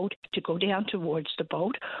on the road to go down towards the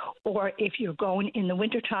boat, or if you're going in the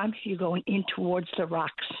wintertime, you're going in towards the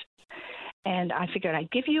rocks. And I figured I'd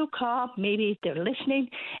give you a call. Maybe they're listening,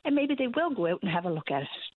 and maybe they will go out and have a look at it.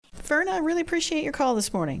 Verna, I really appreciate your call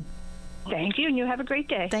this morning. Thank you, and you have a great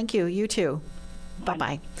day. Thank you. You too.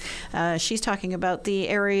 Bye-bye. She's talking about the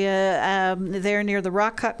area there near the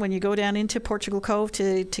Rock Cut when you go down into Portugal Cove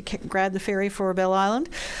to grab the ferry for Bell Island.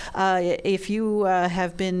 If you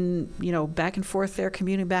have been, back and forth there,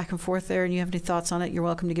 commuting back and forth there, and you have any thoughts on it, you're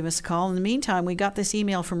welcome to give us a call. In the meantime, we got this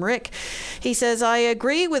email from Rick. He says, I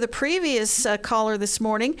agree with a previous caller this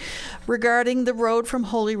morning regarding the road from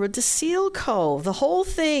Holyrood to Seal Cove. The whole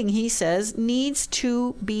thing, he says, needs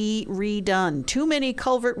to be redone. Too many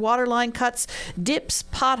culvert waterline cuts, dips,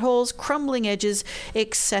 potholes, crumbling edges,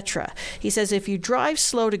 etc. He says if you drive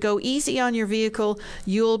slow, to go easy on your vehicle,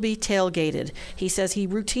 you'll be tailgated. He says he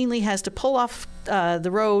routinely has to pull off the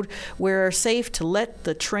road where safe to let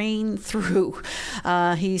the train through.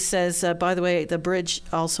 He says, by the way, the bridge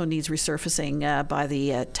also needs resurfacing by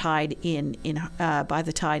the tide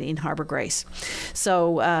in Harbour Grace.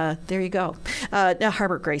 So there you go.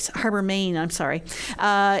 Harbour Main. I'm sorry.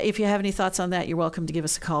 If you have any thoughts on that, you're welcome to give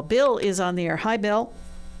us a call. Bill is on the air. Hi, Bill.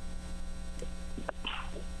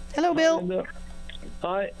 Hello, Bill.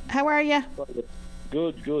 Hi. How are you?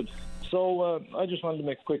 Good. So I just wanted to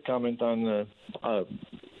make a quick comment on a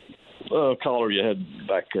caller you had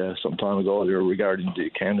back some time ago there regarding the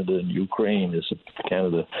Canada and Ukraine,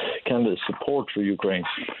 Canada's support for Ukraine.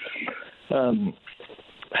 And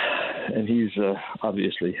he's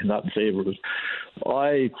obviously not in favour of it.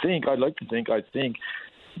 I think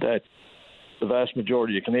that the vast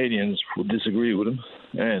majority of Canadians would disagree with him,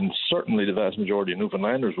 and certainly the vast majority of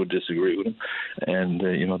Newfoundlanders would disagree with him. And,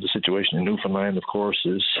 the situation in Newfoundland, of course,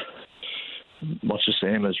 is much the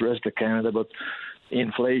same as the rest of Canada, but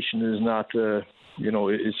inflation is not,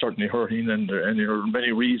 is certainly hurting, and there are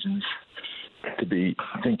many reasons to be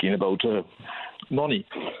thinking about money.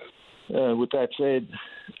 With that said,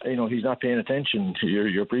 he's not paying attention to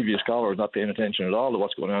your previous caller is not paying attention at all to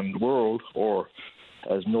what's going on in the world, or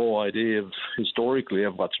has no idea historically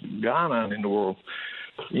of what's gone on in the world.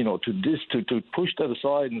 To push that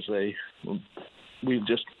aside and say, we'll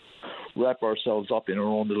just wrap ourselves up in our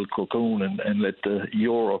own little cocoon and let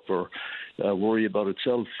Europe worry about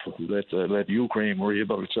itself, let Ukraine worry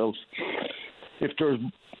about itself. If there's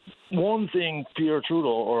one thing Pierre Trudeau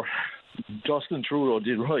or Justin Trudeau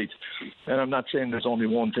did right, and I'm not saying there's only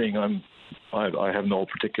one thing, I have no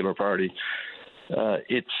particular party,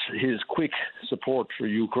 it's his quick support for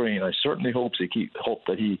Ukraine. I certainly hope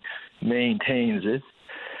that he maintains it.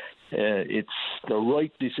 It's the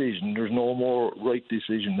right decision. There's no more right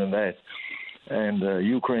decision than that. And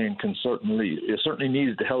Ukraine certainly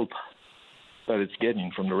needs the help that it's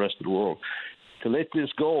getting from the rest of the world. To let this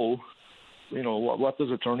go, what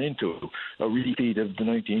does it turn into? A repeat of the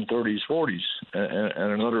 1930s, 40s,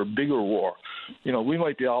 and another bigger war. We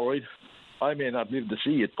might be all right. I may not live to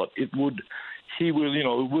see it, but it will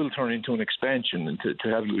turn into an expansion, and to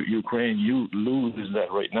have Ukraine lose that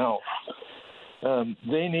right now.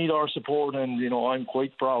 They need our support, and I'm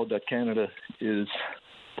quite proud that Canada is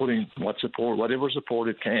putting whatever support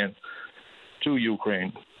it can to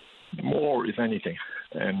Ukraine, more if anything.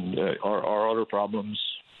 And our other problems,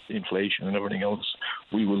 inflation and everything else,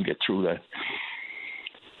 we will get through that.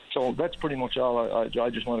 So that's pretty much all. I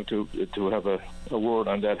just wanted to have a word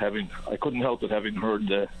on that. I couldn't help it having heard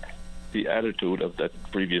the attitude of that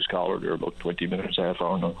previous caller there about 20 minutes, half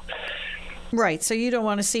hour now. Right. So you don't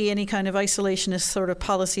want to see any kind of isolationist sort of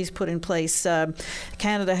policies put in place.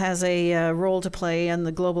 Canada has a role to play on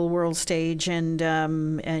the global world stage, and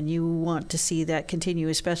you want to see that continue,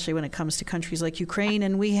 especially when it comes to countries like Ukraine.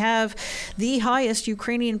 And we have the highest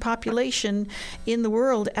Ukrainian population in the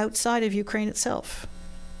world outside of Ukraine itself.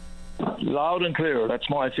 Loud and clear. That's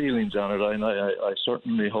my feelings on it. I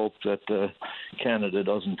certainly hope that Canada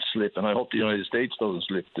doesn't slip, and I hope the United States doesn't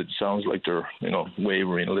slip. It sounds like they're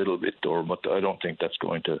wavering a little bit, but I don't think that's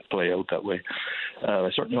going to play out that way. I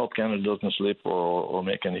certainly hope Canada doesn't slip or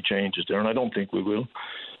make any changes there, and I don't think we will.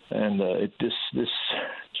 And this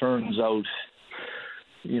turns out,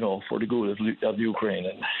 for the good of Ukraine,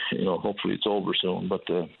 and hopefully it's over soon. But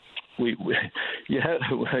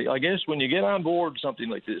I guess when you get on board something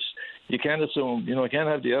like this, you can't assume, you can't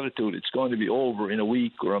have the attitude it's going to be over in a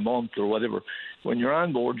week or a month or whatever. When you're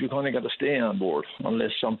on board, you kind of got to stay on board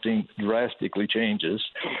unless something drastically changes.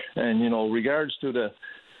 And, regards to the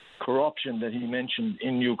corruption that he mentioned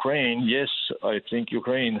in Ukraine, yes, I think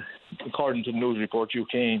Ukraine, according to the news report,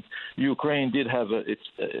 Ukraine did have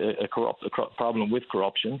a problem with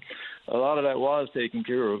corruption. A lot of that was taken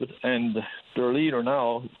care of, and their leader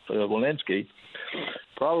now, Zelensky,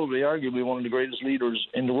 probably arguably one of the greatest leaders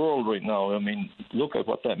in the world right now. I mean, look at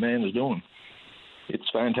what that man is doing. It's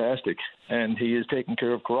fantastic, and he is taking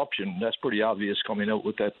care of corruption. That's pretty obvious coming out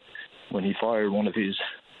with that when he fired one of his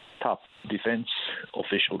top defense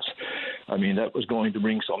officials. I mean, that was going to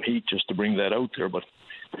bring some heat just to bring that out there, but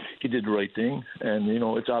he did the right thing, and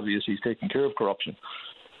it's obvious he's taking care of corruption.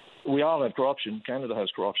 We all have corruption. Canada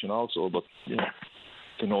has corruption also, but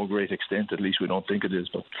to no great extent. At least we don't think it is.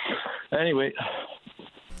 But anyway,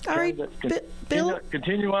 all right, Bill,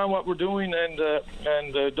 continue on what we're doing,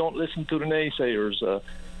 and don't listen to the naysayers.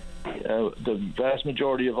 The vast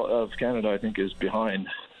majority of Canada, I think, is behind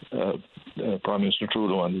Prime Minister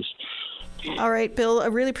Trudeau on this. All right, Bill, I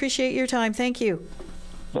really appreciate your time. Thank you.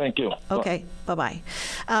 Thank you. Okay, bye-bye.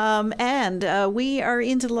 And we are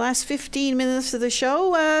into the last 15 minutes of the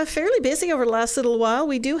show. Fairly busy over the last little while.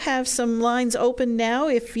 We do have some lines open now.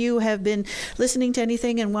 If you have been listening to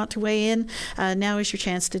anything and want to weigh in, now is your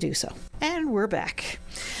chance to do so. And we're back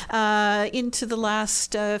into the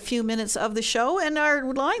last few minutes of the show, and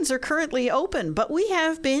our lines are currently open. But we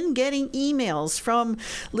have been getting emails from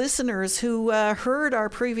listeners who heard our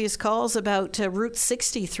previous calls about Route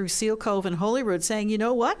 60 through Seal Cove and Holyrood, saying, you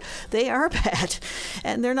know what, they are bad,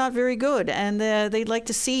 and they're not very good, and they'd like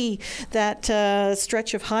to see that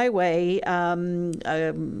stretch of highway,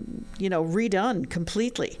 redone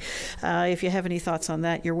completely. If you have any thoughts on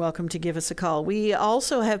that, you're welcome to give us a call. We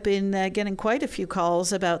also have been getting quite a few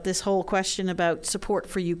calls about this whole question about support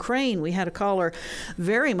for Ukraine. We had a caller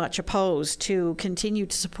very much opposed to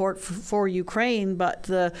continued support for Ukraine, but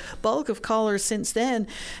the bulk of callers since then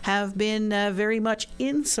have been very much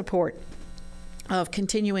in support of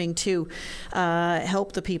continuing to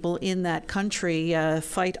help the people in that country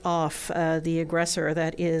fight off the aggressor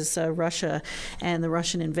that is Russia and the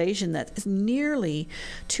Russian invasion that is nearly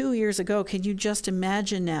 2 years ago. Can you just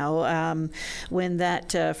imagine now when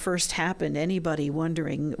that first happened, anybody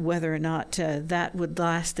wondering whether or not that would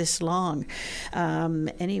last this long?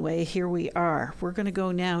 Anyway, here we are. We're going to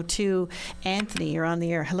go now to Anthony. You're on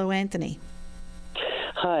the air. Hello, Anthony.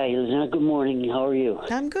 Hi, Lizanne. Good morning. How are you?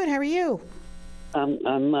 I'm good. How are you?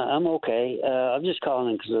 I'm okay. I'm just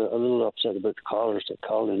calling because I'm a little upset about the callers that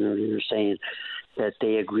called in earlier saying that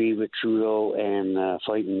they agree with Trudeau and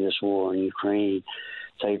fighting this war in Ukraine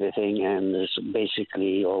type of thing, and there's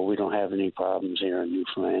basically, we don't have any problems here in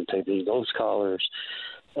Newfoundland type of thing. Those callers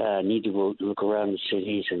need to go look around the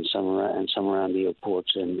cities and some around the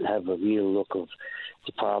airports and have a real look of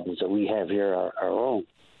the problems that we have here, our own.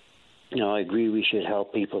 I agree we should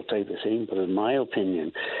help people type of thing, but in my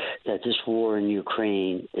opinion, that this war in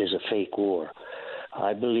Ukraine is a fake war.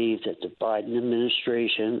 I believe that the Biden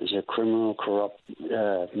administration is a criminal, corrupt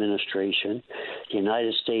administration. The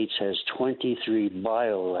United States has 23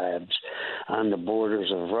 biolabs on the borders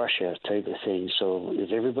of Russia type of thing. So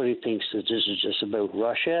if everybody thinks that this is just about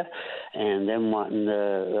Russia and them wanting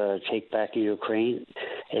to take back Ukraine,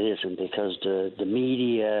 it isn't, because the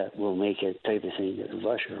media will make it type of thing that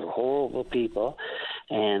Russia are horrible people,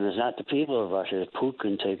 and it's not the people of Russia, it's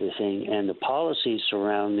Putin type of thing, and the policies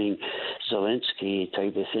surrounding Zelensky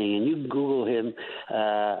type of thing. And you can Google him,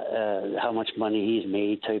 how much money he's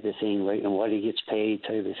made type of thing, right, and what he gets paid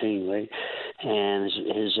type of thing, right, and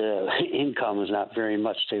his income is not very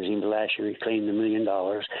much type of thing. But last year he claimed $1 million,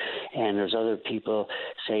 and there's other people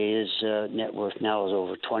say his net worth now is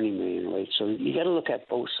over $20 million, right? So you got to look at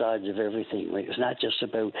both sides of everything, right? It's not just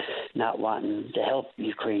about not wanting to help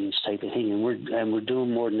Ukraine's type of thing, and we're doing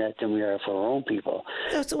more than that than we are for our own people.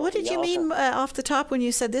 So what did you mean off the top when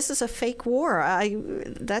you said this is a fake war?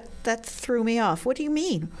 That threw me off. What do you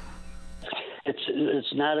mean?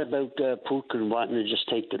 It's not about Putin wanting to just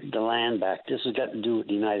take the land back. This has got to do with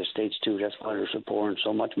the United States too. That's why they're pouring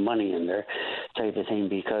so much money in there, type of thing.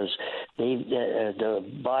 Because the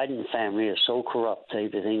Biden family is so corrupt,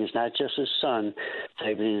 type of thing. It's not just his son,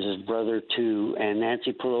 type of thing. It's his brother too, and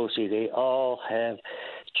Nancy Pelosi. They all have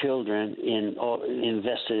children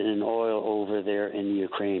invested in oil over there in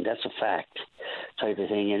Ukraine. That's a fact, type of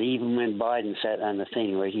thing. And even when Biden sat on the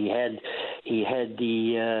thing, right, he had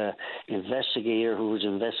the investigator who was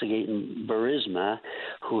investigating Burisma,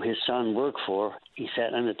 who his son worked for. He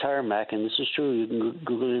sat on the tarmac, and this is true, you can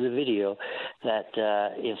Google in the video, that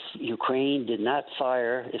if Ukraine did not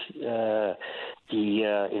fire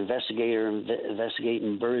the investigator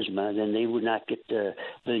investigating Burisma, then they would not get the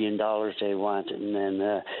 $1 billion they wanted. And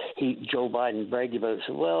then Joe Biden bragged about it,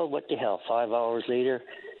 said, well, what the hell, 5 hours later,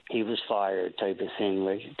 he was fired, type of thing.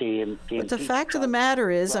 Like but the fact of the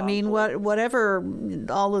matter is, I mean, whatever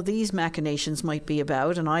all of these machinations might be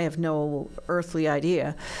about, and I have no earthly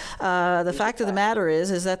idea, the fact of the matter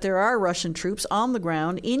is that there are Russian troops on the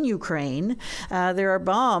ground in Ukraine. There are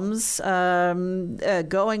bombs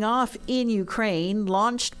going off in Ukraine,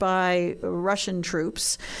 launched by Russian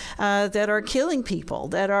troops, that are killing people,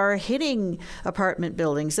 that are hitting apartment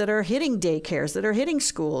buildings, that are hitting daycares, that are hitting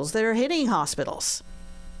schools, that are hitting hospitals.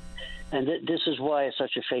 And this is why it's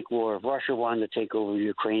such a fake war. If Russia wanted to take over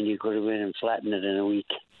Ukraine, you could have been and flattened it in a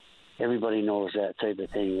week. Everybody knows that type of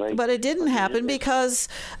thing, right? But it didn't happen because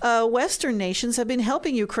Western nations have been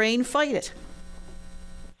helping Ukraine fight it.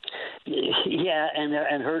 Yeah,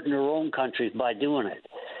 and hurting their own countries by doing it.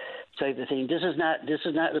 Type of thing. This is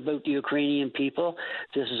not about the Ukrainian people.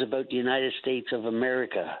 This is about the United States of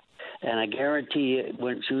America. And I guarantee you,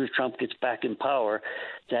 when as soon as Trump gets back in power,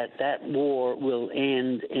 that war will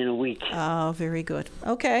end in a week. Oh, very good.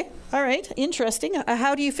 Okay. All right. Interesting.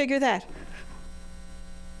 How do you figure that?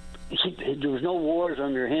 There was no wars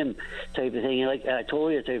under him, type of thing. Like I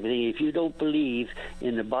told you, type of thing. If you don't believe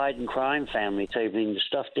in the Biden crime family, type of thing, the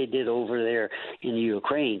stuff they did over there in the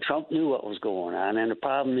Ukraine, Trump knew what was going on. And the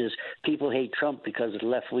problem is, people hate Trump because of the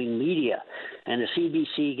left-wing media, and the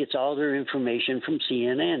CBC gets all their information from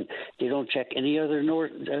CNN. They don't check any other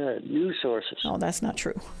news sources. Oh, that's not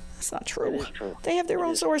true. That's not true. It is true. They have their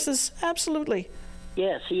own sources. Absolutely.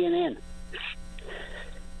 Yeah, CNN.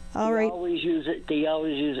 All right. They always use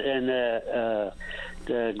it, and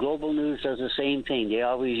the Global News does the same thing. They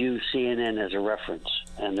always use CNN as a reference,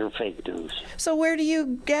 and they're fake news. So where do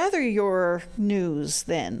you gather your news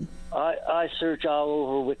then? I search all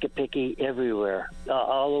over Wikipedia, everywhere,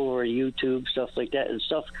 all over YouTube, stuff like that, and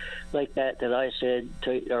stuff like that I said,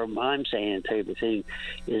 or I'm saying type of thing,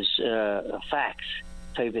 is facts.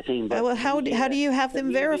 Type of thing. But well, how do you have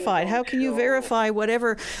them verified? How can you verify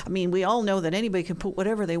whatever? I mean, we all know that anybody can put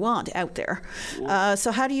whatever they want out there.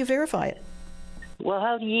 So how do you verify it? Well,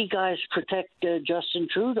 how do you guys protect Justin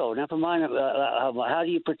Trudeau? Never mind. How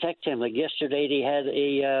do you protect him? Like yesterday, they had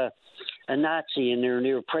a Nazi in there, and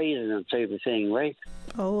they were praising him, type of thing, right?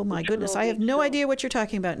 Oh my goodness! I have no idea what you're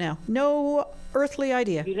talking about now. No earthly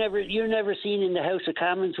idea. You never seen in the House of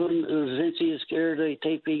Commons when Zelensky was scared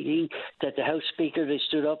type thing that the House Speaker, they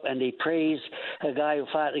stood up and they praised a guy who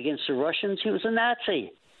fought against the Russians. He was a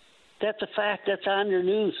Nazi. That's a fact. That's on your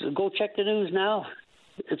news. Go check the news now.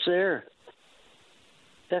 It's there.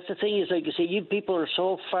 That's the thing is, like you say, you people are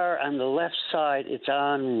so far on the left side. It's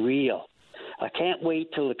unreal. I can't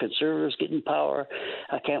wait till the Conservatives get in power.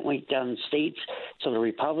 I can't wait down in states till the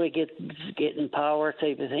Republicans get in power,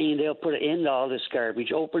 type of thing. They'll put an end to all this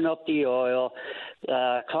garbage, open up the oil,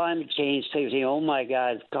 climate change, type of thing. Oh my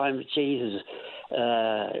God, climate change is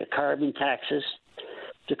carbon taxes.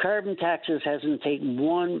 The carbon taxes hasn't taken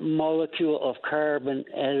one molecule of carbon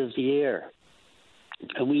out of the air.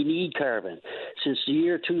 And we need carbon. Since the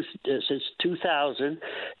year since 2000,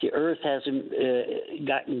 the Earth hasn't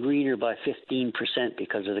gotten greener by 15%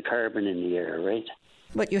 because of the carbon in the air, right?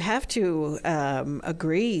 But you have to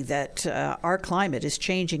agree that our climate is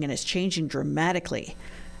changing, and it's changing dramatically,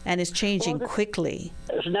 and it's changing quickly.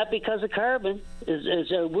 It's not because of carbon.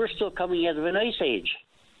 We're still coming out of an ice age.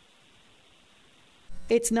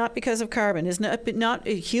 It's not because of carbon. It's not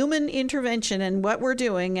human intervention and what we're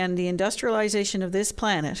doing and the industrialization of this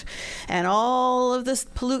planet and all of the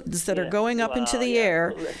pollutants that are going up into the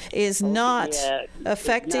air is not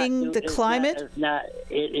affecting the climate.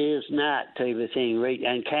 It is not type of thing, right?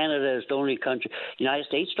 And Canada is the only country. United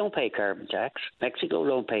States don't pay carbon tax. Mexico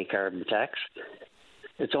don't pay carbon tax.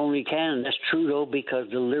 It's only Canada. That's Trudeau because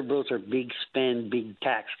the Liberals are big spend, big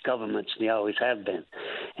tax governments, and they always have been.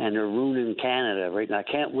 And they're ruining Canada, right? And I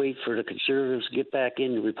can't wait for the Conservatives to get back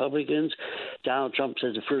in, the Republicans. Donald Trump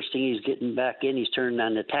says the first thing he's getting back in, he's turning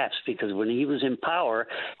on the taps because when he was in power,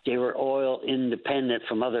 they were oil independent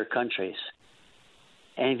from other countries.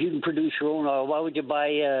 And if you can produce your own oil, why would you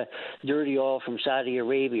buy dirty oil from Saudi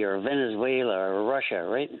Arabia or Venezuela or Russia,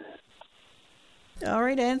 right? All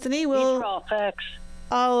right, Anthony. These are all facts.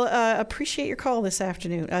 I'll appreciate your call this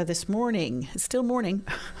afternoon, this morning. It's still morning.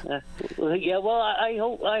 Yeah, well,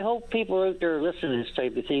 I hope people are out there listening to this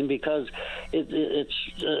type of thing because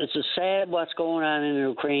it's a sad what's going on in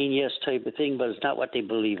Ukraine, yes, type of thing, but it's not what they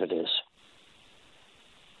believe it is.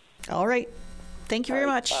 All right. Thank you very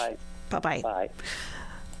much. Bye. Bye-bye. Bye.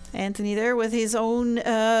 Anthony there with his own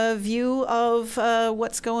view of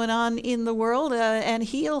what's going on in the world, and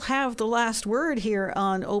he'll have the last word here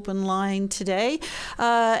on Open Line today.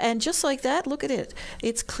 And just like that, look at it.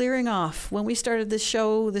 It's clearing off. When we started this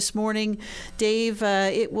show this morning, Dave,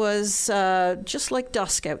 it was just like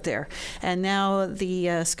dusk out there. And now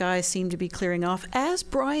the skies seem to be clearing off, as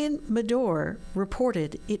Brian Medore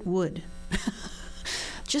reported it would.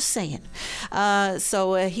 Just saying.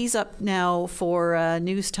 So he's up now for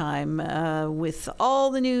news time with all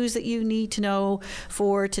the news that you need to know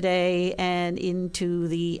for today and into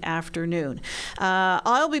the afternoon.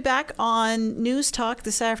 I'll be back on News Talk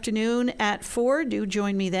this afternoon at 4. Do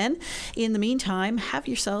join me then. In the meantime, have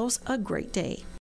yourselves a great day.